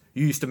famous,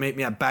 you used to meet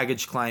me at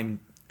baggage claim,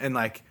 and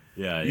like,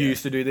 Yeah, you yeah.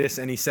 used to do this,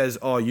 and he says,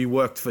 oh, you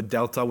worked for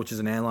Delta, which is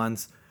an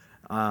airlines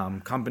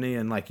company,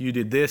 and like you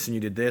did this and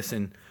you did this,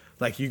 and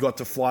like you got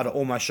to fly to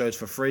all my shows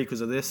for free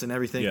because of this and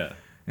everything. Yeah.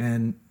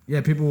 And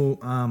yeah, people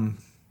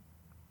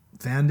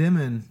found him,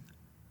 and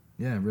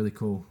yeah, really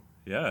cool.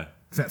 Yeah.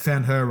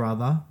 Found her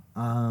rather.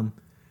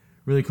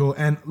 Really cool.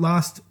 And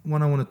last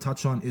one I want to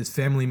touch on is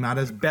Family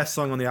Matters. Best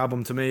song on the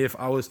album to me. If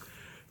I was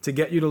to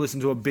get you to listen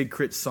to a Big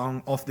Crit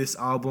song off this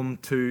album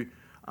to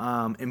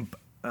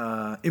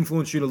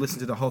influence you to listen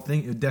to the whole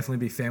thing, it would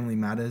definitely be Family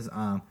Matters.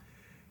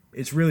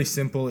 It's really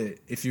simple.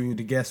 If you were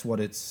to guess what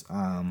it's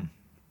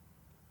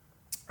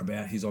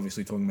about, he's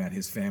obviously talking about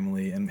his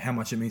family and how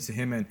much it means to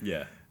him, and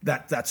Yeah.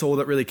 that's all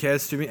that really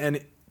cares to me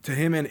and to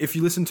him. And if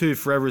you listen to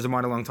Forever Is a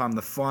Mighty Long Time,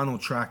 the final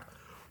track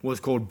was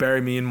called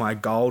Bury Me in My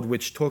Gold,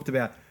 which talked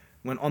about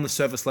when on the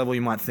surface level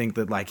you might think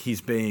that like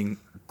he's being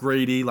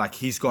greedy, like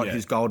he's got Yeah.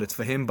 his gold, it's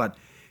for him, but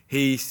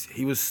he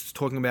was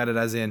talking about it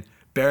as in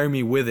bury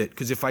me with it,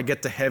 because if I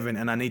get to heaven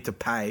and I need to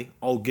pay,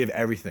 I'll give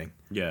everything.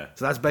 Yeah.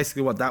 So that's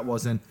basically what that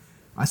was, and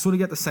I sort of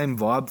get the same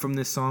vibe from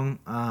this song.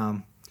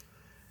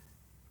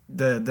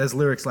 There's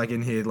lyrics like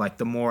in here like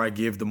the more I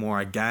give, the more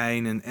I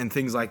gain, and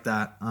things like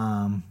that.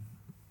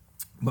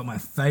 But my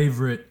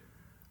favorite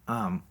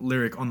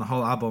lyric on the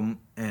whole album,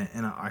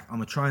 and I'm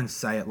gonna try and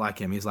say it like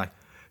him. He's like,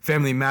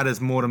 "Family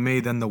matters more to me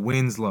than the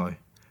wind's low.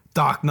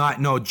 Dark night,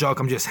 no joke.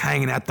 I'm just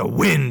hanging out the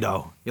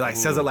window." He like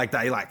says it like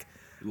that. He like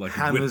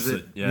hammers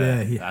whips it.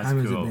 Yeah, he that's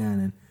hammers cool. it down.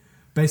 And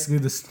basically,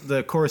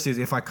 The chorus is,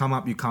 "If I come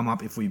up, you come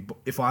up.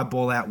 If I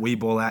ball out, we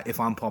ball out. If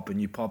I'm popping,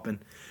 you popping."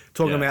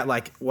 Talking Yeah. about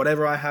like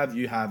whatever I have,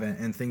 you have,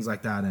 and things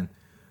like that,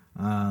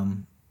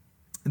 and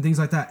things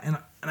like that. And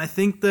I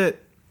think that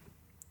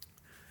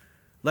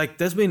like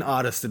there's been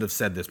artists that have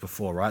said this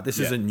before, right? This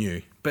Yeah. isn't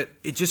new, but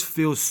it just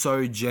feels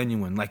so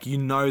genuine. Like you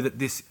know that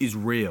this is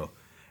real.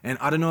 And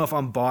I don't know if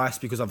I'm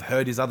biased because I've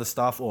heard his other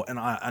stuff, and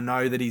I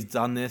know that he's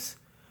done this,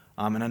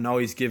 and I know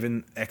he's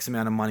given X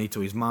amount of money to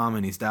his mom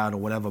and his dad or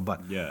whatever.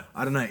 But Yeah.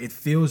 I don't know. it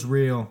feels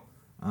real.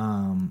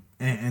 And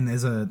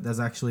there's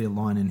actually a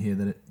line in here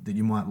that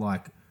you might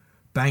like.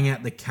 Bang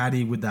out the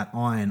caddy with that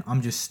iron.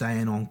 I'm just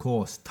staying on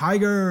course.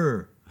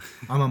 Tiger.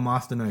 I'm a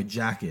master, no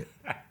jacket.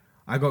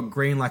 I got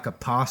green like a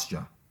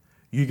pasture.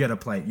 You get a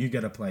plate. You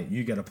get a plate.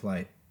 You get a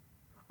plate.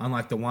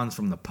 Unlike the ones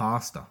from the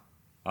pastor.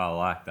 I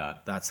like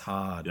that. That's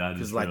hard. Yeah, it is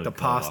Because like really the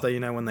clever. pastor,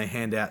 you know, when they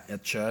hand out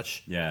at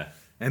church, Yeah.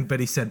 but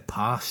he said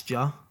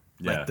pasture,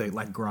 Yeah.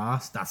 like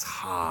grass. That's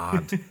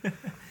hard.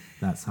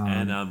 That's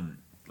hard. And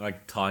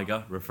like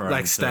tiger referring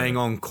like to staying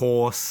on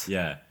course.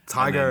 Yeah.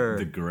 Tiger. And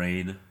then the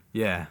green.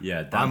 Yeah.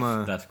 Yeah,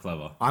 that's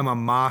clever. I'm a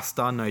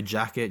master, no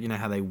jacket. You know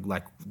how they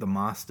like the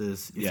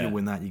masters. If Yeah. you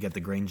win that, you get the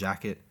green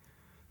jacket.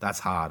 That's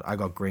hard. I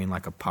got green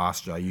like a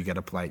pasture. You get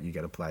a plate. You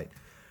get a plate.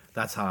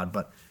 That's hard.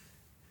 But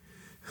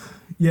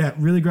yeah,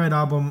 really great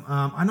album.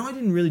 I know I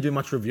didn't really do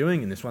much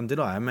reviewing in this one, did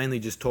I? I mainly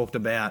just talked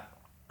about.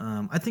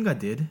 I think I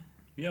did.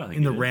 Yeah, I think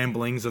In the you did.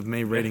 ramblings of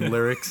me reading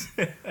lyrics.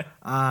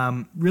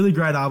 Really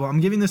great album. I'm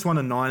giving this one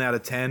a 9 out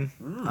of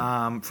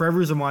 10.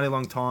 Forever Is a Mighty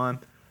Long Time.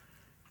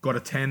 Got a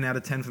 10 out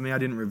of 10 for me. I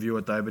didn't review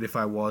it though, but if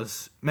I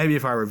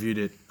reviewed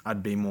it,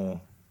 I'd be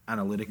more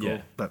analytical.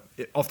 Yeah. But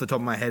off the top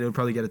of my head, it would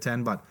probably get a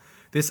 10. But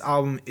this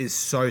album is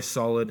so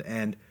solid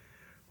and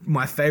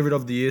my favorite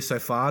of the year so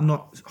far.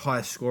 Not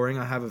highest scoring.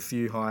 I have a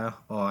few higher.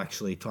 Oh,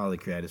 actually, Tyler the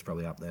Creator's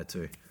probably up there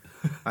too.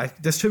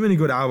 There's too many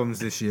good albums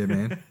this year,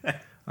 man.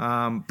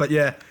 But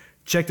yeah,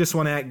 check this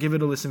one out. Give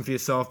it a listen for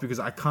yourself because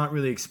I can't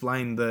really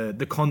explain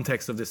the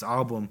context of this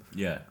album.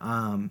 Yeah.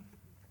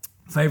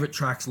 Favorite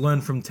tracks: Learn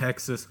from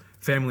Texas,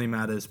 Family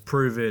Matters,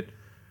 Prove It,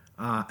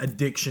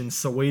 Addiction.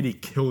 Saweetie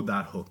killed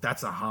that hook.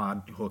 That's a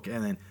hard hook.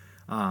 And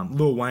then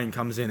Lil Wayne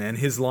comes in and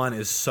his line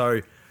is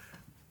so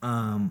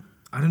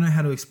I don't know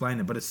how to explain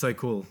it, but it's so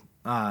cool.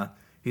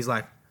 He's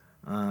like,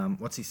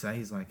 what's he say?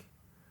 He's like,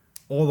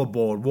 all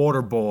aboard,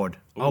 waterboard.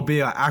 I'll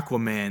be an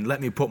Aquaman.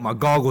 Let me put my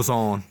goggles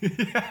on.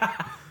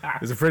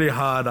 It's a pretty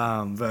hard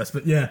verse,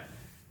 but yeah,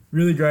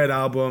 really great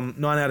album.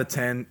 9 out of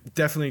 10.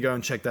 Definitely go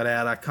and check that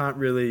out. I can't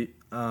really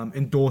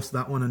endorse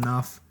that one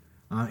enough.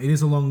 It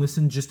is a long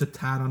listen, just a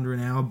tad under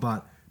an hour,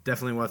 but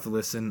definitely worth a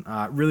listen.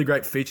 Really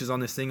great features on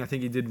this thing. I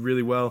think he did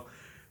really well.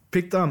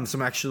 Picked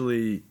some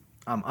actually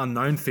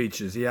unknown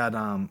features. He had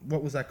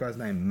what was that guy's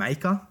name?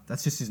 Maker.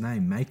 That's just his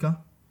name, Maker.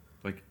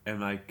 Like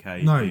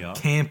MAKER. No,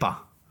 Camper.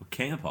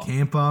 Camper.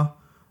 Camper,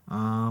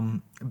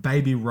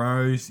 Baby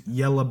Rose,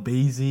 Yella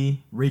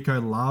Beezy,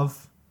 Rico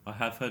Love. I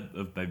have heard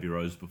of Baby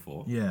Rose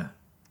before. Yeah.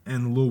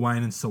 And Lil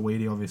Wayne and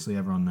Saweetie, obviously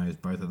everyone knows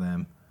both of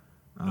them.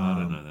 No, I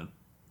don't know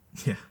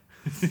that.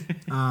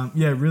 Yeah.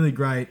 Yeah, really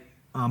great.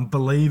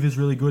 Believe is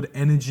really good.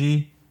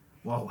 Energy.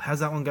 Whoa, how's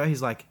that one go?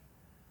 He's like,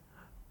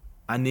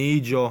 I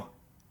need your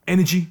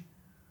energy.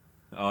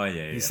 Oh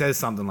yeah. He Yeah. says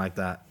something like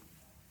that.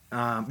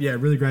 Yeah,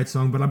 really great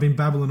song, but I've been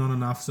babbling on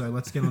enough, so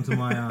let's get on to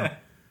my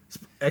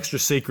Extra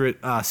secret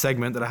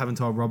segment that I haven't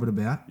told Robert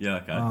about. Yeah.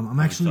 Okay. I'm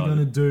actually going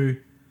to do...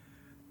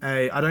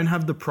 I don't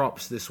have the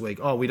props this week.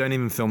 Oh, we don't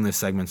even film this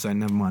segment, so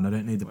never mind. I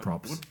don't need the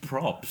props. What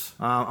props?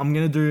 I'm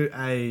going to do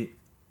a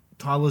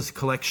Tyler's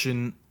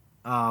Collection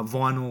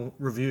vinyl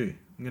review.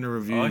 I'm going to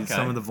review Okay.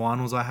 some of the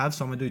vinyls I have.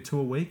 So I'm going to do 2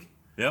 a week.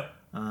 Yep.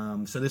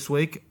 So this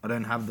week, I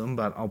don't have them,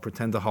 but I'll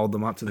pretend to hold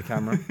them up to the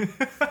camera.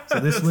 So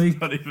this week...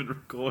 Not even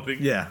recording.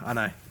 Yeah, I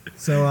know.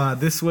 So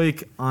this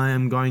week, I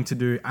am going to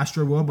do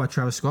Astro World by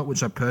Travis Scott,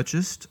 which I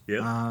purchased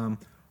Yep. a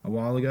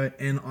while ago.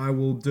 And I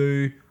will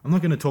do... I'm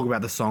not going to talk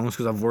about the songs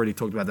because I've already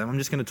talked about them. I'm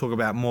just going to talk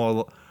about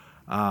more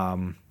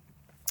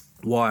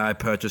why I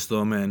purchased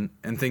them and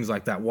things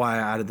like that, why I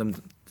added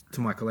them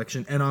to my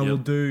collection. And I will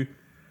do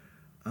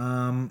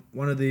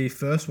one of the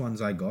first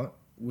ones I got,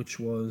 which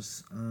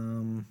was...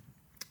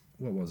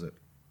 what was it?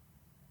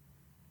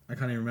 I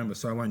can't even remember,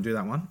 so I won't do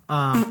that one.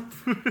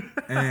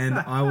 And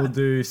I will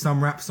do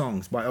Some Rap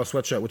Songs by Earl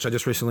Sweatshirt, which I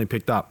just recently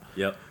picked up.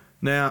 Yep.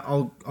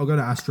 Now, I'll go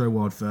to Astro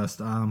World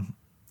first.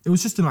 It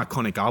was just an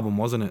iconic album,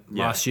 wasn't it?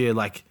 Yeah. Last year,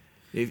 like...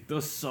 There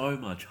was so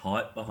much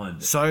hype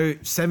behind it. So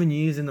 7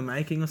 years in the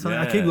making or something.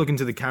 I keep Yeah. looking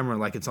to the camera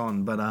like it's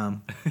on, but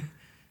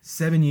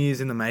 7 years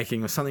in the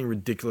making or something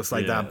ridiculous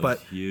like Yeah, that. it But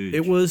was huge.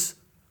 it was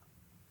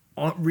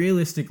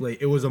realistically,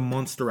 it was a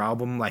monster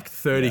album, like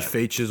 30 Yeah.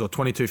 features or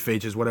 22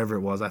 features, whatever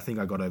it was. I think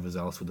I got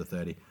overzealous with the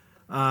 30.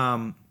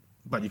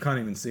 But you can't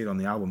even see it on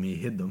the album. He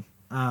hid them.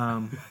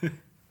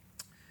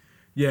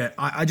 Yeah,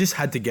 I just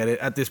had to get it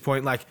at this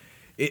point. Like,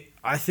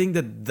 I think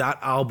that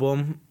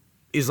album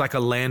is like a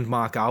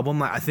landmark album.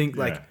 Like, I think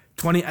like Yeah.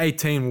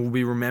 2018 will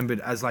be remembered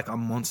as like a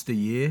monster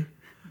year.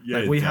 Yeah,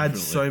 Like we had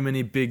definitely. so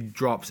many big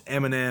drops.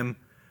 Eminem,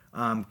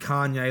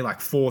 Kanye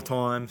like 4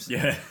 times.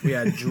 Yeah. We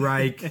had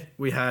Drake.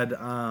 We had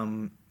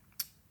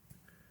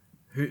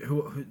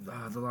who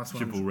the last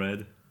one? Triple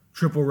Red.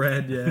 Triple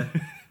Red, yeah.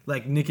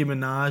 Like Nicki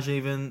Minaj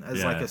even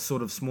as like Yeah. a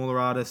sort of smaller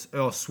artist.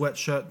 Earl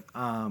Sweatshirt,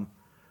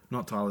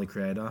 not Tyler the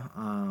Creator.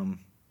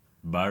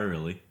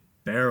 Barely.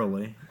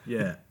 Barely,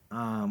 yeah.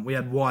 We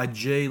had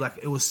YG, like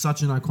it was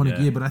such an iconic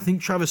Yeah. year. But I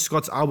think Travis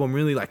Scott's album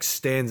really like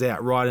stands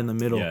out right in the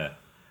middle Yeah.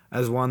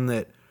 as one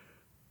that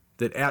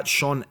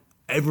outshone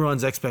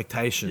everyone's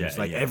expectations. Yeah,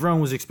 like yeah.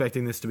 everyone was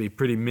expecting this to be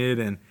pretty mid,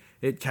 and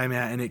it came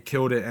out and it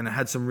killed it, and it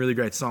had some really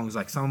great songs.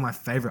 Like some of my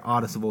favorite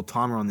artists of all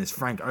time are on this.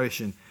 Frank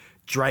Ocean,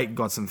 Drake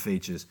got some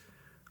features.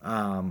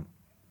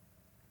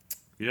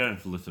 You don't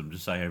have to listen.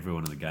 Just say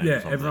everyone in the game.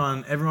 Yeah, is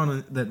on there.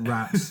 everyone that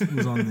raps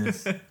was on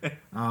this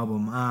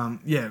album.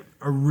 Yeah,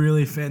 a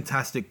really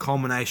fantastic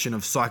culmination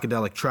of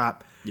psychedelic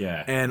trap.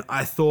 Yeah. And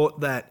I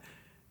thought that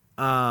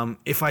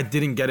if I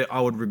didn't get it,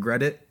 I would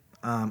regret it.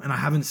 And I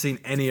haven't seen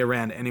any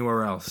around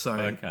anywhere else. So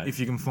Okay. if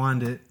you can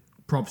find it,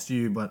 props to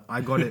you. But I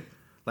got it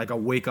like a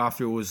week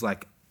after it was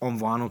like on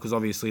vinyl, because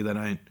obviously they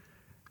don't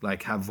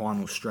like have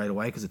vinyl straight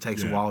away because it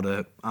takes a Yeah. while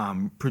to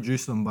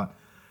produce them. But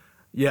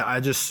yeah, I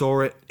just saw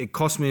it. It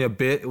cost me a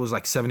bit. It was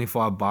like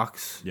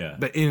 $75. Yeah.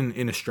 But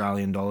in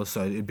Australian dollars,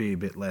 so it'd be a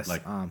bit less.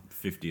 Like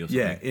 50 or something.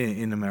 yeah,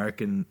 in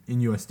American. in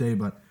USD,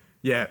 but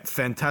Yeah,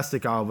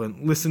 fantastic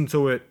album. Listen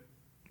to it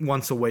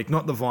once a week.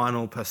 Not the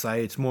vinyl per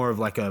se. It's more of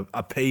like a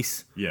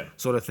piece Yeah.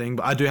 sort of thing.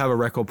 But I do have a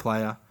record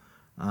player.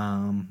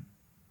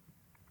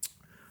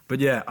 But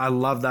yeah, I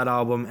love that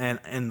album.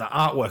 And the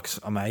artwork's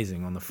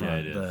amazing on the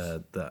front. Yeah, it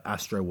is. The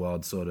Astro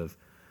World sort of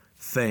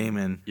theme.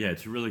 And Yeah,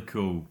 it's a really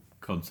cool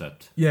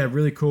concept. yeah,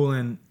 really cool.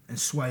 And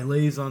Sway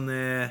Lee's on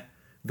there.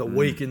 The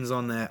Weeknd's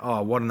on there.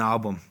 Oh, what an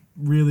album.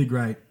 really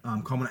great.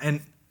 Common.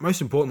 And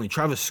most importantly,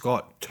 Travis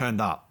Scott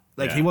turned up.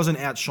 Like, he Yeah. wasn't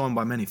outshone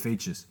by many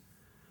features.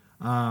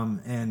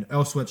 And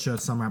Earl Sweatshirt,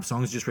 Some Rap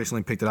Songs, just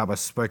recently picked it up. I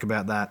spoke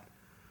about that.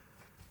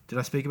 Did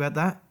I speak about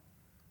that?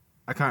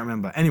 I can't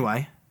remember.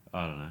 Anyway,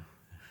 I don't know.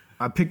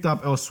 I picked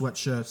up Earl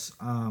Sweatshirt's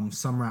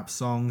Some Rap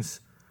Songs.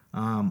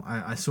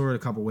 I saw it a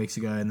couple weeks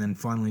ago and then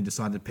finally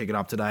decided to pick it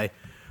up today.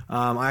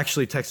 I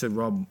actually texted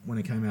Rob when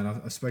it came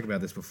out. I spoke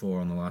about this before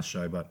on the last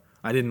show, but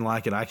I didn't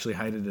like it. I actually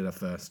hated it at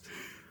first.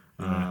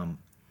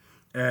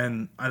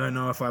 And I don't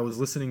know if I was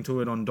listening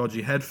to it on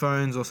dodgy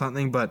headphones or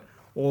something, but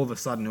all of a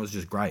sudden it was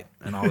just great.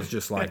 And I was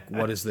just like,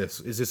 what is this?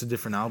 Is this a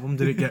different album?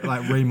 Did it get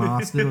like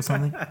Remastered or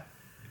something.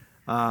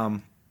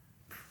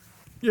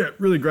 Yeah,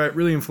 really great,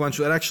 really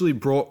influential. It actually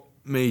brought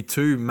me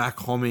to Mac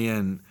Homie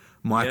and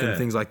Mike Yeah. and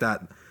things like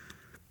that.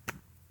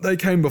 They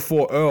came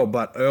before Earl,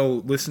 but Earl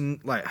listened,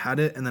 like had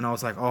it, and then I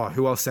was like, oh,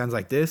 who else sounds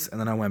like this? And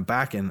then I went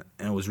back and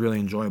it was really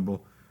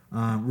enjoyable.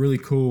 Really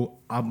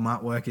cool album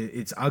artwork.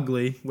 It's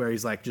ugly, where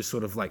he's like just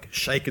sort of like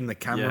shaking the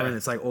camera Yeah. and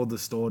it's like all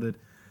distorted.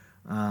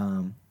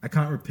 I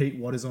can't repeat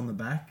what is on the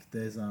back.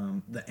 There's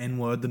the N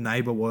word, the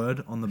neighbor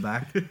word on the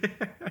back.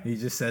 He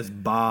just says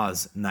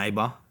bars,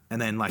 neighbor. And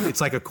then like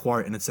it's like a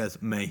quote and it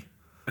says me.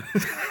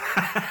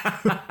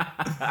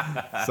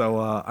 So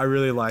I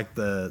really like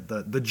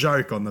the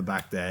joke on the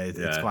back there. It's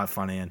Yeah. quite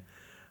funny.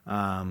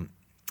 And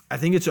I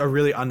think it's a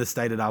really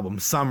understated album.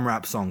 Some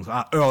Rap Songs.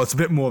 Earl, it's a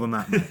bit more than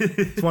that, mate.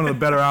 It's one of the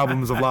better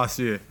albums of last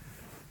year.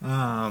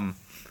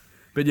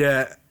 But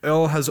yeah,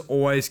 Earl has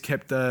always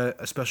kept a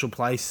special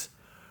place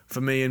for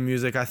me in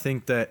music. I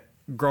think that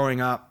growing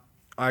up,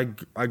 I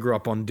grew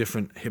up on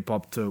different hip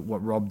hop to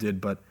what Rob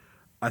did, but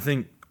I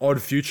think Odd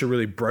Future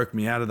really broke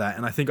me out of that,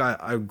 and I think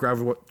I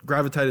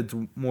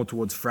gravitated more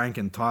towards Frank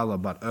and Tyler,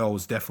 but Earl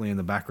was definitely in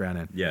the background,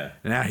 and Yeah.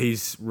 now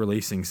he's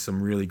releasing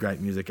some really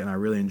great music, and I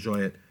really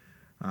enjoy it.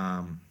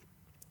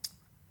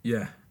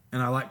 Yeah,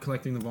 and I like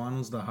collecting the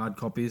vinyls, the hard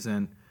copies,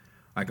 and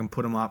I can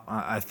put them up.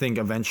 I think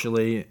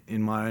eventually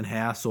in my own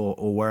house or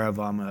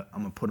wherever I'm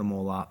gonna put them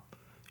all up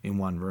in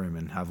one room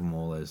and have them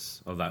all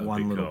as Oh, that would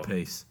one be little cool.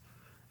 piece,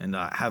 and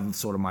have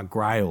sort of my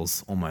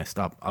grails almost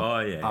up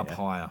yeah.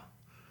 higher.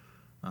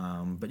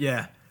 But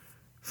yeah,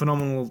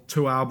 phenomenal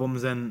 2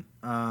 albums, and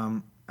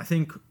I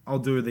think I'll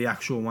do the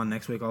actual one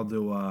next week. I'll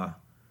do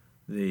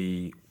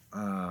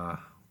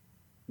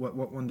what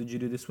one did you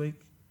do this week?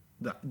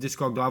 The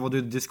Discog Dive. I'll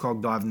do the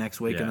Discog Dive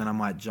next week, Yeah. and then I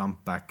might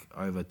jump back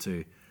over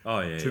to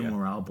two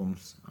more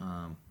albums,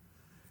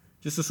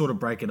 just to sort of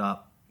break it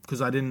up,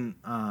 because I didn't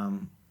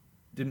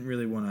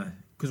really want to,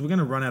 because we're going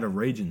to run out of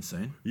regions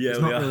soon. Yeah,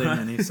 there's we not are. really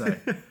many. So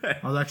I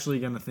was actually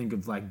going to think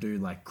of do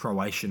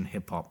Croatian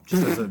hip hop,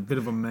 just as a bit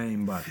of a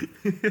meme, but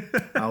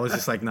I was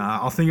just like, nah,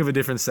 I'll think of a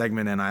different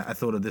segment, and I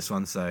thought of this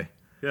one. So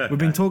Yeah, we've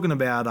been okay. talking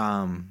about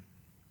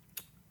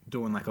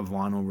doing like a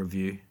vinyl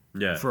review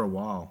Yeah. for a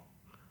while,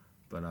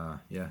 but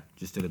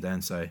just did it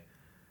then. So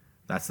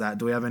that's that.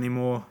 Do we have any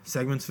more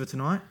segments for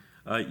tonight?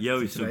 Yeah,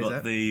 we still today's got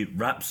app? the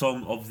rap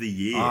song of the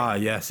year. Ah,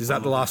 yes. Is that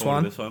I'm the looking last forward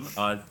one? to This one,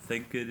 I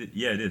think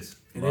yeah, it is.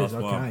 It Last is,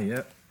 okay, one.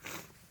 yep.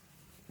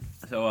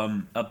 So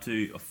up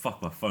to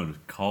fuck, my phone is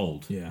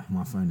cold. Yeah,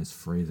 my phone is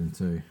freezing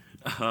too.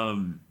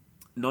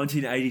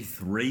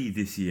 1983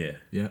 this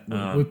year. Yeah,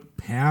 we're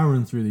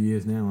powering through the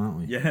years now, aren't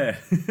we? Yeah.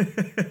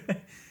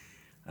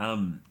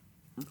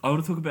 I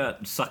want to talk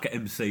about Sucker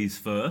MCs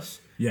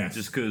first. Yes.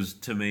 Just because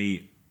to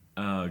me,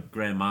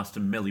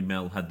 Grandmaster Melly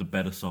Mel had the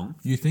better song.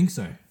 You think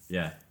so?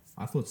 Yeah.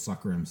 I thought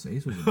Sucker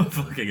MCs was a bit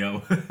Fucking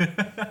hell.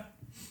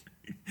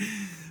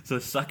 So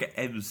Sucker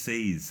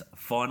MCs,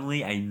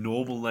 finally a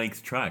normal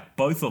length track.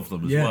 Both of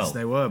them as Yes, well.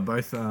 They were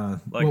both.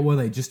 what were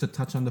they? Just a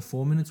touch under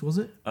 4 minutes, was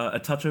it? A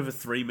touch over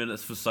 3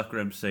 minutes for Sucker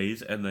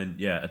MCs, and then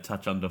a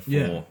touch under 4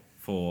 Yeah.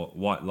 for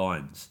White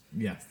Lines.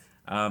 Yes.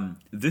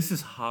 This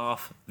is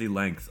half the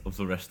length of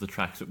the rest of the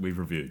tracks that we've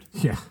reviewed.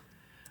 Yeah.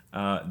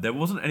 There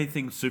wasn't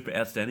anything super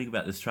outstanding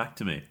about this track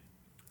to me,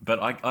 but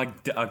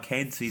I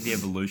can see the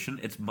evolution.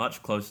 It's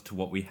much closer to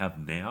what we have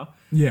now.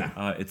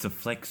 Yeah. It's a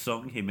flex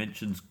song. He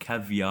mentions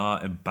caviar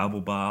and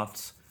bubble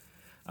baths.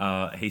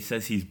 He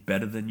says he's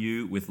better than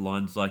you with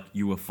lines like,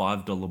 "You a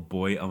 $5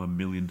 boy, I'm $1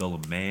 million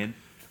man,"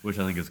 which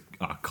I think is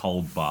a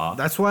cold bar.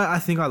 That's why I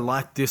think I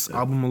like this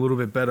album a little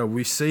bit better.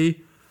 We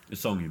see. The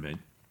song you mean?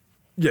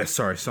 Yeah,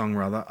 sorry, song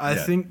rather. I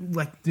Yeah. think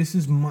this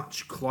is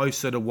much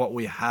closer to what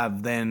we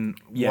have than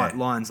Yeah. White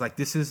Lines.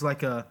 This is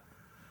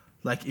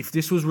if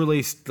this was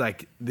released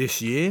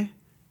this year,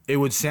 it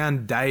would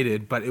sound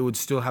dated, but it would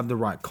still have the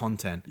right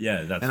content.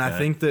 Yeah, that's And I fair.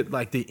 think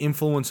that the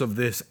influence of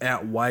this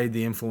outweighed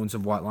the influence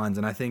of White Lines,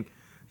 and I think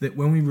that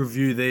when we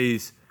review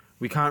these,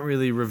 we can't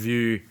really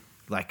review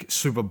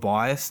super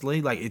biasedly.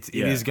 It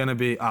Yeah. is going to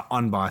be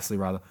unbiasedly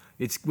rather.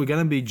 We're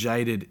going to be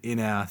jaded in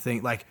our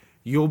thing.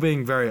 You're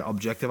being very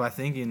objective, I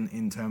think,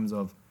 in terms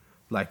of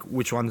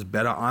which one's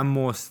better. I'm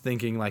more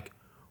thinking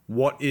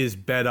what is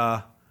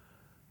better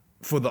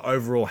for the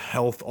overall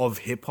health of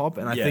hip hop,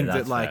 and I Yeah, think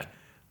that's that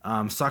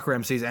fair. Sucker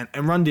MCs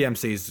and Run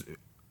DMC is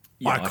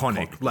Yeah,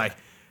 iconic.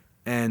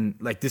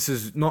 iconic. This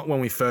is not when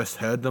we first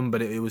heard them,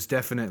 but it was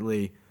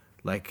definitely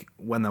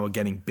when they were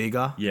getting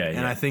bigger. Yeah, and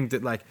yeah. I think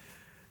that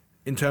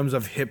in terms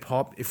of hip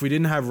hop, if we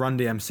didn't have Run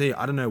DMC,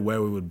 I don't know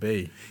where we would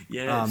be.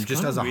 Yeah, it's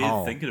just kinda as a weird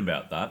whole, thinking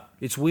about that.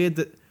 it's weird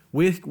that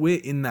we're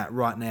in that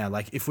right now.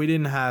 If we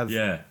didn't have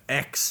Yeah.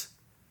 X,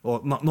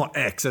 or not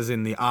X as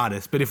in the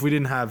artist, but if we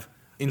didn't have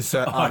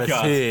insert Oh, artist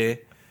God. here,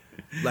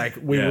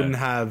 we Yeah. wouldn't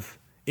have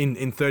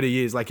in 30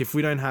 years. If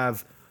we don't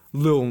have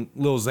Lil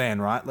Xan,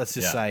 right? Let's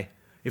just Yeah. say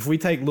if we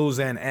take Lil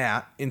Xan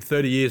out in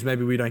 30 years,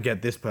 maybe we don't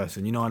get this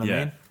person. You know what I Yeah.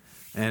 mean?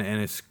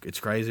 And it's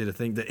crazy to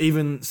think that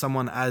even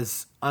someone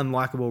as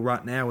unlikable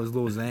right now as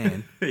Lil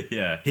Xan,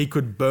 Yeah. he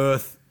could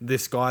birth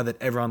this guy that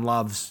everyone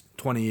loves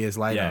 20 years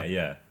later.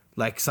 Yeah.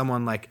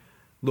 Someone like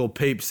Lil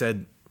Peep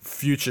said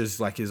Future's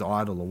his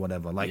idol or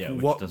whatever. Yeah,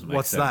 which doesn't make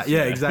what's sense, that? Yeah,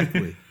 yeah.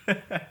 exactly.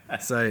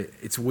 So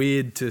it's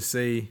weird to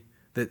see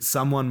that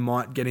someone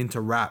might get into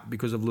rap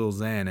because of Lil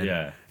Xan. And,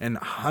 Yeah. and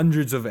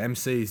hundreds of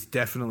MCs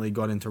definitely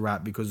got into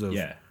rap because of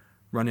Yeah.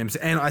 Run MC.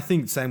 And I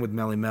think same with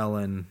Melly Mel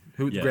and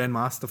Yeah.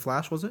 Grandmaster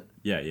Flash, was it?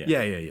 Yeah.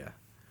 Yeah.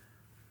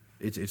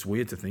 It's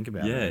weird to think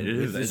about. Yeah, man. it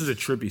is. This is a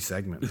trippy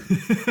segment.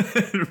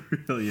 It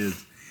really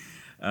is.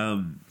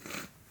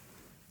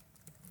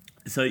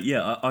 So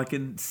yeah, I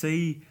can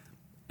see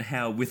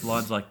how with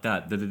lines like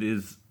that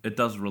it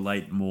does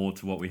relate more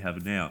to what we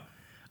have now.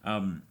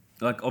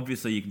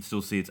 Obviously you can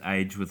still see its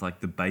age with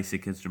the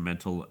basic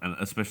instrumental and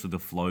especially the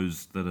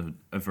flows that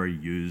are very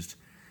used.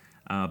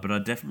 But I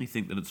definitely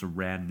think that it's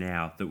around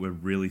now that we're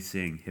really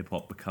seeing hip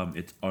hop become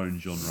its own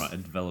genre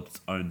and develop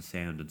its own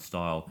sound and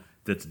style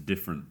that's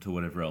different to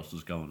whatever else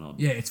is going on.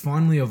 Yeah, it's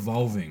finally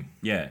evolving.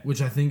 Yeah.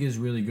 Which I think is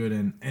really good.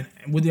 And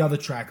with the other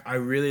track, I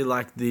really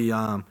like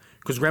the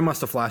because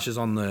Grandmaster Flash is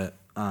on the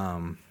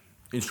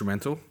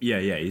instrumental.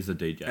 Yeah, he's a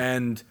DJ.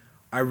 And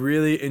I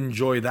really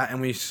enjoy that.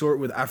 And we saw it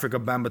with Africa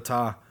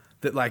Bambaataa,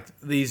 that like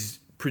these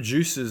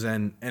producers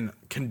and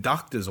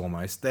conductors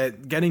almost, they're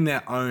getting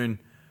their own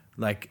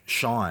like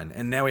shine.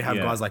 And now we have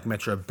guys like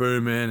Metro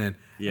Boomin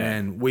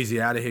and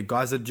Weezy Outta here,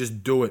 guys that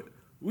just do it.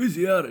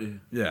 Weezy Outta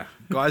here. Yeah.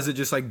 Guys that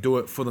just like do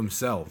it for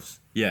themselves.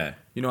 Yeah.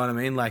 You know what I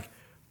mean? Like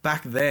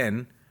back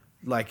then,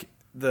 like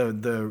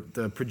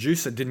the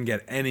producer didn't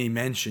get any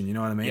mention, you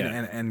know what I mean?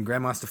 Yeah. And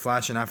Grandmaster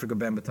Flash and Africa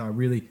Bambaataa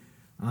really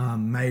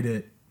made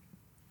it.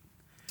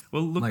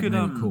 Well, look Like, at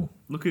made it cool.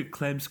 look at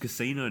Clams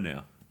Casino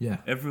now. Yeah.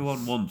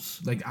 Everyone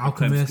wants Like a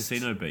Clams Alchemist.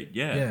 Casino beat.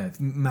 Yeah. Yeah,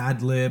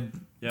 Madlib,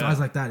 Yeah. guys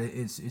like that.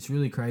 It's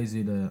really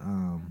crazy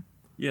to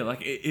Yeah,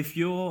 like if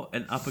you're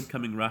an up and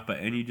coming rapper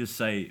and you just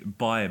say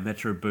buy a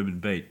Metro Boomin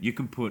beat, you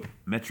can put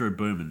Metro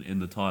Boomin in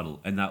the title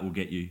and that will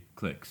get you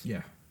clicks.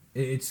 yeah.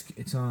 It's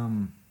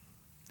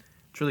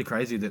really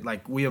crazy that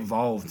like we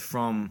evolved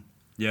from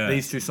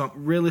these two songs.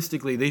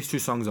 Realistically, these two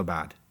songs are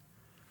bad.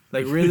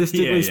 Like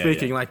realistically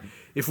speaking, like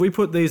if we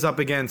put these up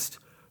against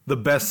the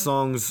best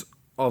songs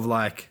of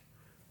like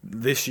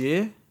this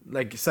year,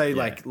 like say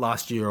like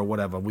last year or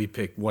whatever, we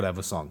pick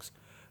whatever songs,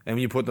 and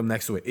you put them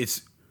next to it,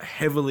 it's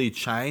heavily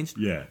changed.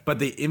 Yeah. But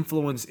the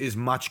influence is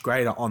much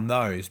greater on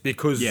those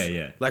because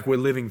like we're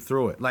living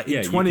through it. Like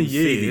in you 20 can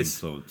see the years,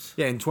 influence.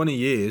 in 20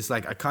 years,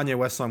 like a Kanye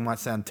West song might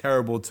sound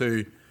terrible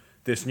to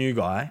this new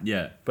guy.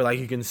 Yeah. But like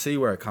you can see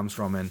where it comes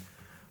from, and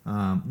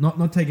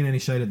not taking any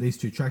shade at these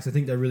two tracks. I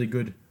think they're really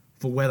good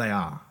for where they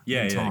are.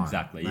 Yeah, in time.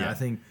 exactly. Like, Yeah, I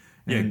think.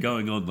 Yeah, And,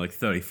 going on like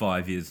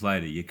 35 years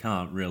later, you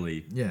can't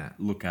really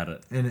look at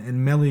it.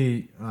 and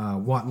Melly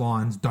White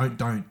Lines don't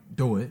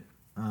do it.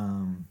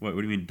 Wait, what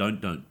do you mean?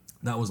 Don't?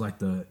 That was like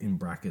the in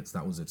brackets.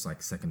 That was its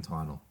like second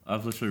title.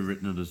 I've literally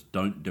written it as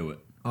don't do it.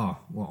 Oh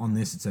well, on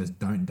this it says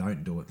don't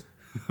do it.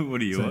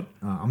 What are you So,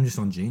 on? I'm just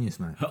on Genius,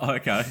 mate.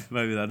 Okay,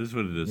 maybe that is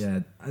what it is.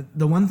 Yeah,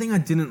 the one thing I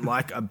didn't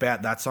like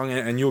about that song,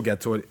 and you'll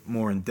get to it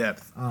more in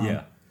depth.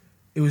 Yeah.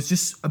 It was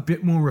just a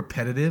bit more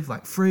repetitive,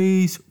 like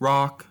freeze,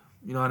 rock.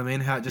 You know what I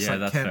mean? How it just Yeah, like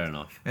that's kept, fair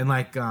enough. And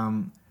like,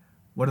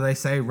 what do they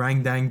say?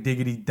 Rang dang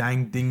diggity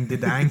dang ding da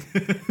dang.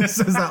 It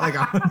says that like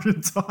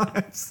 100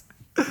 times.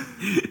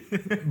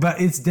 But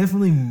it's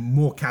definitely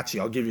more catchy.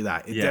 I'll give you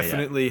that. It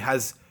definitely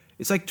has.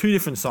 It's like two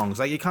different songs.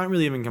 Like you can't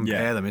really even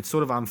compare them. It's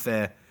sort of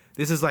unfair.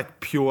 This is like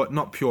pure,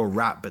 not pure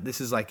rap, but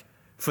this is like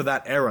for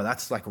that era.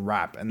 That's like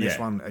rap, and this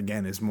one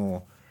again is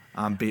more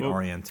beat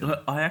oriented.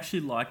 I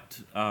actually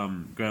liked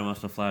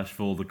Grandmaster Flash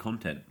for all the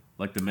content,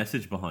 like the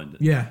message behind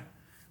it. Yeah.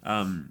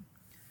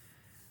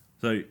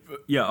 So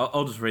yeah,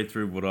 I'll just read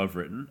through what I've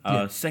written.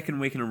 Second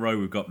week in a row,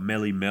 we've got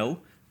Melly Mel,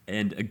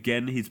 and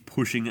again he's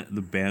pushing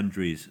the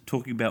boundaries,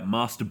 talking about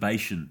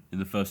masturbation in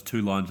the first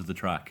two lines of the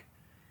track.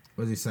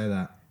 Where does he say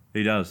that?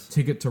 He does.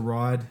 Ticket to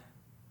Ride.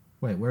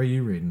 Wait, where are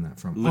you reading that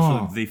from?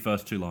 Literally the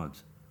first two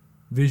lines.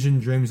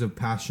 Vision, dreams of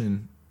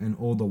passion, and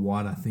all the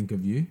while I think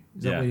of you.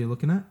 Is that what you're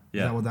looking at?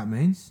 Yeah. Is that what that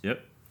means?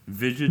 Yep.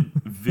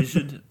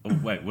 Vision. Oh,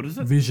 wait, what is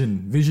it?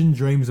 Vision,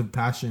 dreams of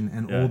passion,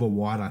 and all the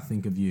while I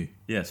think of you.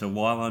 Yeah, so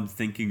while I'm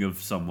thinking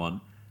of someone,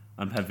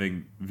 I'm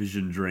having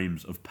vision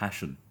dreams of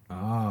passion.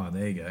 Oh,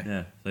 there you go.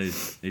 Yeah, so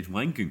he's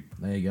wanking.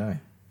 There you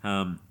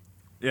go.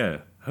 Yeah,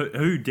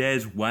 who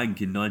dares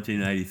wank in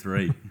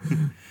 1983?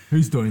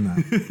 Who's doing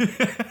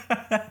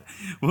that?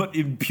 What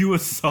impure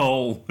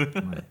soul?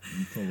 Mate,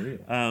 for real.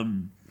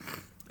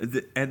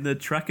 And the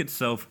track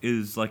itself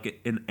is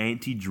like an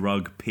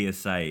anti-drug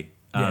PSA,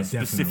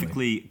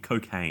 specifically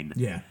cocaine.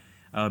 Yeah.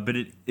 But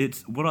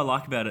it's what I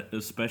like about it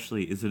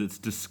especially is that it's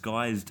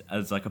disguised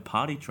as like a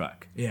party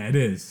track. Yeah, it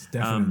is.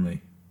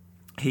 Definitely.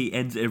 He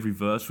ends every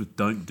verse with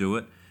 "Don't do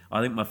it."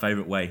 I think my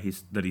favorite way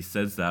that he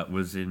says that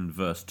was in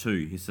verse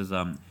 2. He says,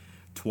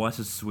 "Twice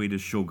as sweet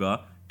as sugar,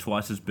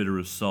 twice as bitter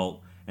as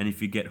salt, and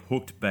if you get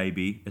hooked,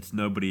 baby, it's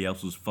nobody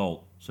else's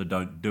fault. So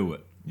don't do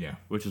it." Yeah.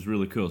 Which is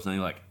really cool. Saying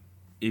like,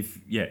 if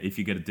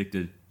you get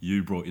addicted,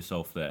 you brought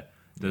yourself there.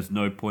 There's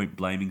no point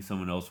blaming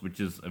someone else, which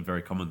is a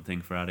very common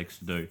thing for addicts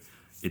to do.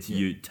 It's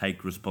you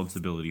take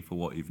responsibility for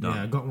what you've done.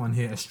 Yeah, I got one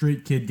here. A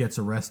street kid gets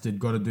arrested,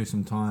 got to do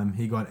some time.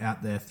 He got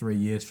out there 3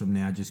 years from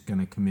now, just going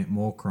to commit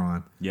more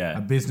crime. Yeah.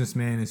 A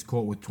businessman is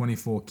caught with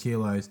 24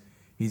 kilos.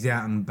 He's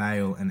out on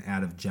bail and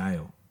out of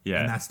jail.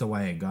 Yeah. And that's the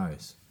way it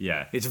goes.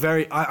 Yeah. It's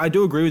very. I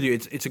do agree with you.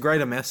 It's a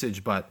greater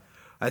message, but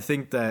I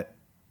think that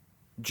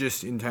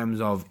just in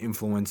terms of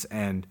influence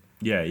and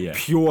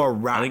pure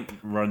rap. I think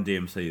Run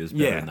DMC is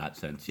better in that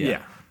sense.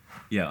 Yeah.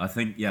 I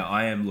think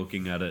I am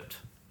looking at it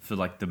for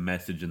like the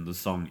message and the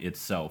song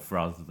itself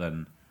rather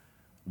than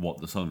what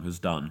the song has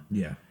done.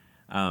 Yeah.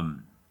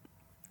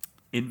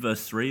 In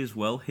verse 3 as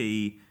well,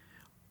 he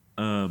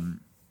I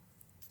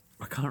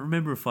can't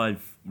remember if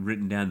I've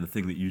written down the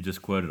thing that you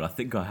just quoted. I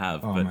think I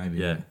have, but maybe,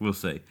 yeah, yeah. we'll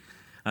see.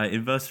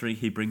 In verse 3,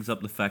 he brings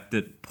up the fact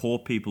that poor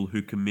people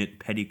who commit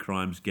petty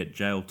crimes get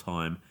jail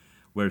time,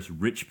 whereas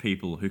rich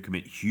people who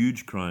commit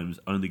huge crimes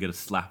only get a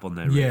slap on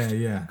their wrist.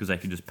 Because they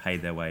can just pay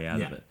their way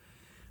out of it.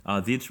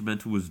 The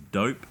instrumental was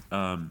dope.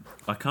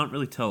 I can't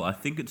really tell. I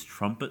think it's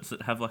trumpets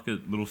that have like a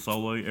little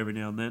solo every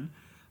now and then.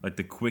 Like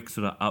the quick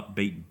sort of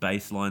upbeat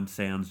bass line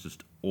sounds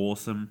just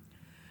awesome.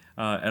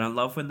 And I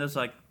love when there's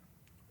like,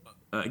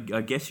 I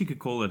guess you could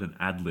call it an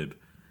ad lib.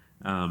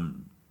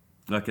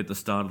 Like at the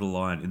start of the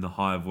line in the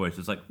higher voice,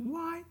 it's like,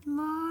 white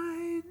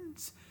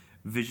lines,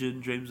 vision,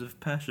 dreams of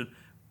passion,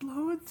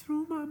 blowing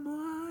through my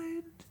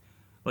mind.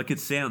 Like it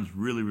sounds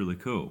really, really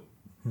cool.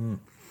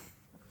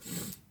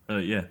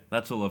 Yeah,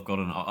 that's all I've got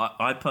on.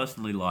 I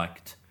personally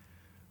liked.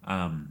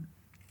 I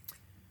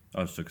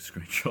just took a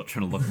screenshot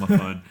trying to lock my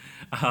phone.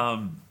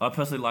 I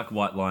personally like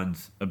White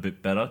Lines a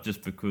bit better,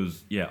 just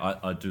because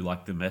I do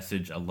like the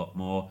message a lot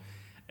more,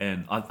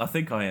 and I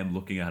think I am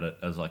looking at it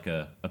as like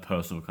a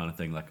personal kind of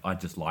thing. Like I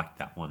just like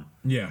that one.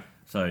 Yeah.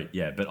 So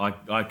yeah, but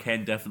I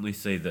can definitely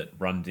see that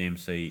Run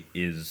DMC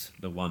is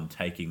the one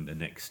taking the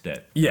next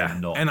step. Yeah,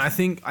 not. and I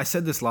think I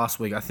said this last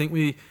week. I think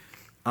we,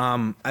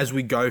 as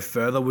we go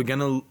further, we're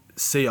gonna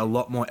see a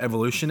lot more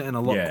evolution and a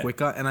lot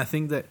quicker. And I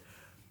think that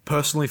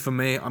personally for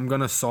me, I'm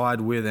gonna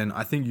side with, and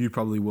I think you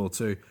probably will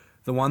too,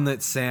 the one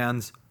that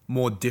sounds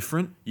more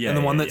different, and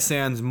the one that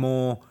sounds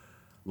more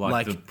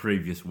like the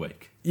previous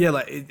week. Yeah,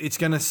 like it's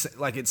gonna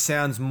like it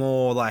sounds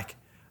more like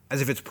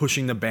as if it's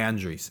pushing the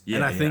boundaries. Yeah,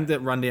 and I think that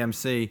Run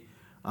DMC,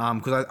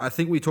 because I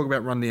think we talk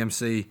about Run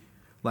DMC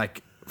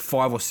like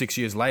 5 or 6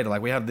 years later.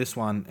 Like we have this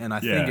one, and I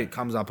think it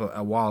comes up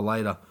a while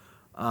later.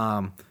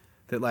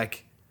 That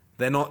like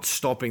they're not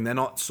stopping, they're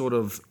not sort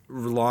of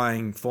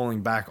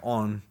falling back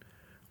on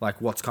like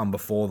what's come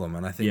before them,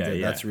 and I think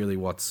that's really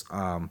what's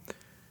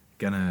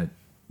gonna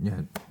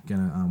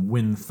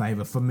win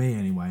favor for me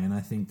anyway. And I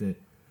think that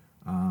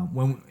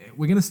when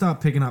we're gonna start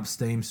picking up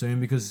steam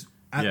soon, because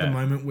at the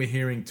moment we're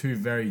hearing two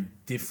very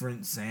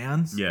different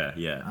sounds.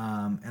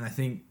 And I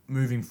think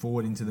moving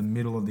forward into the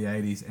middle of the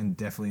 80s and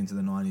definitely into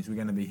the 90s, we're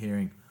going to be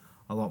hearing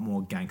a lot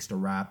more gangster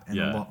rap and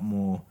a lot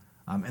more,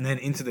 and then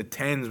into the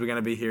 10s we're going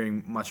to be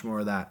hearing much more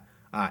of that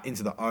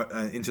into the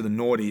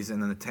noughties,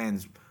 and then the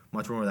 10s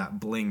much more of that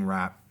bling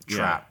rap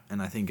trap. And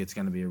I think it's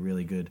going to be a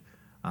really good.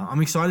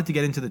 I'm excited to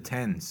get into the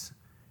 10s.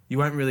 You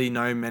won't really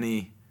know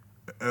many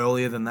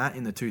earlier than that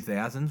in the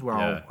 2000s, where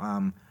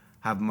I'll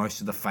have most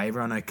of the favor.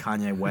 I know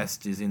Kanye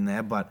West is in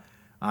there, but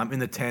in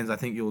the 10s, I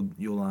think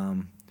you'll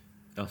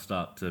I'll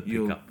start to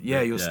pick up.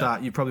 You'll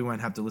start. You probably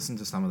won't have to listen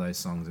to some of those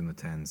songs in the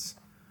 10s.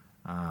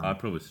 I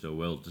probably still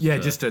will.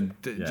 Just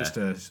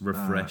to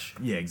refresh.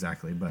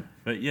 Exactly.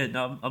 But yeah,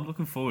 no, I'm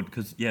looking forward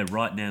because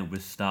right now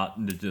we're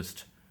starting to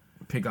just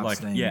pick up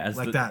steam. Yeah, as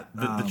like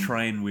the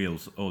train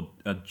wheels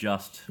are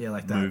just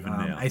like that. Moving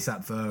now.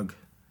 ASAP Ferg.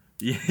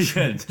 Yeah.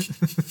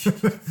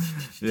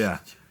 Yeah.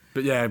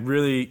 But yeah,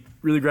 really,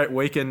 really great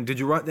weekend. Did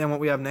you write down what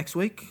we have next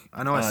week?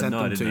 I know I sent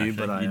them to you,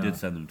 but you did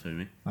send them to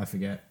me. I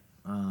forget.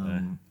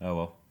 Oh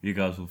well, you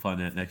guys will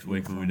find out next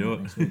week when we do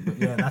it. But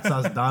yeah, that's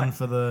us done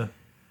for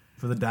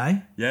the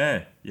day.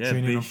 Yeah.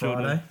 Tune in on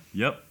Friday.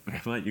 Yep,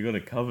 mate, you got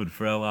it covered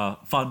for our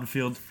Fun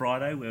Fields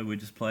Friday, where we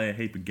just play a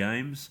heap of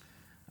games.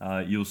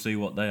 You'll see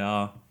what they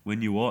are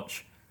when you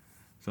watch.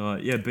 So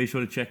be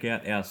sure to check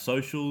out our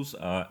socials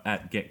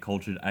at Get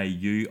Cultured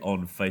AU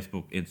on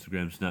Facebook,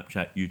 Instagram,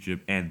 Snapchat,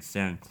 YouTube, and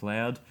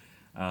SoundCloud.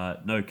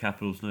 No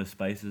capitals, no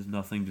spaces,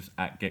 nothing. Just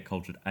at Get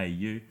Cultured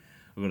AU.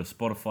 We've got a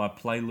Spotify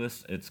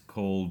playlist. It's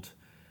called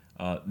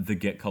the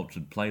Get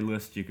Cultured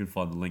playlist. You can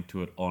find the link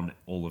to it on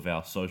all of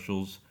our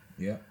socials.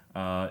 Yeah.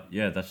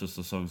 That's just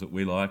the songs that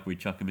we like. We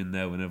chuck them in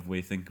there whenever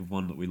we think of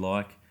one that we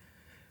like.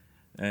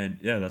 And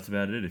that's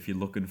about it. If you're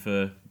looking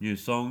for new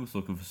songs,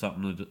 looking for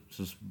something to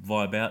just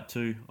vibe out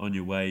to on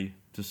your way,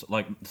 just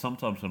like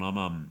sometimes when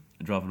I'm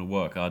driving to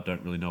work, I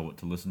don't really know what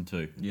to listen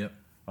to. Yep.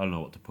 I don't know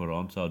what to put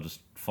on, so I'll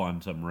just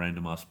find some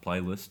random ass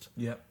playlist.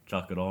 Yep.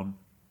 Chuck it on.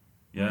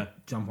 Yeah.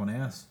 Jump on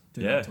ours.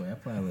 Do that to our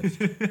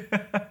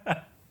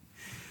playlist.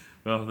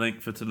 Well, I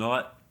think for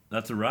tonight,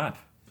 that's a wrap.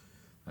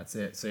 That's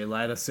it. See you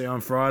later. See you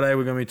on Friday.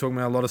 We're going to be talking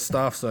about a lot of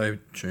stuff, so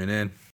tune in.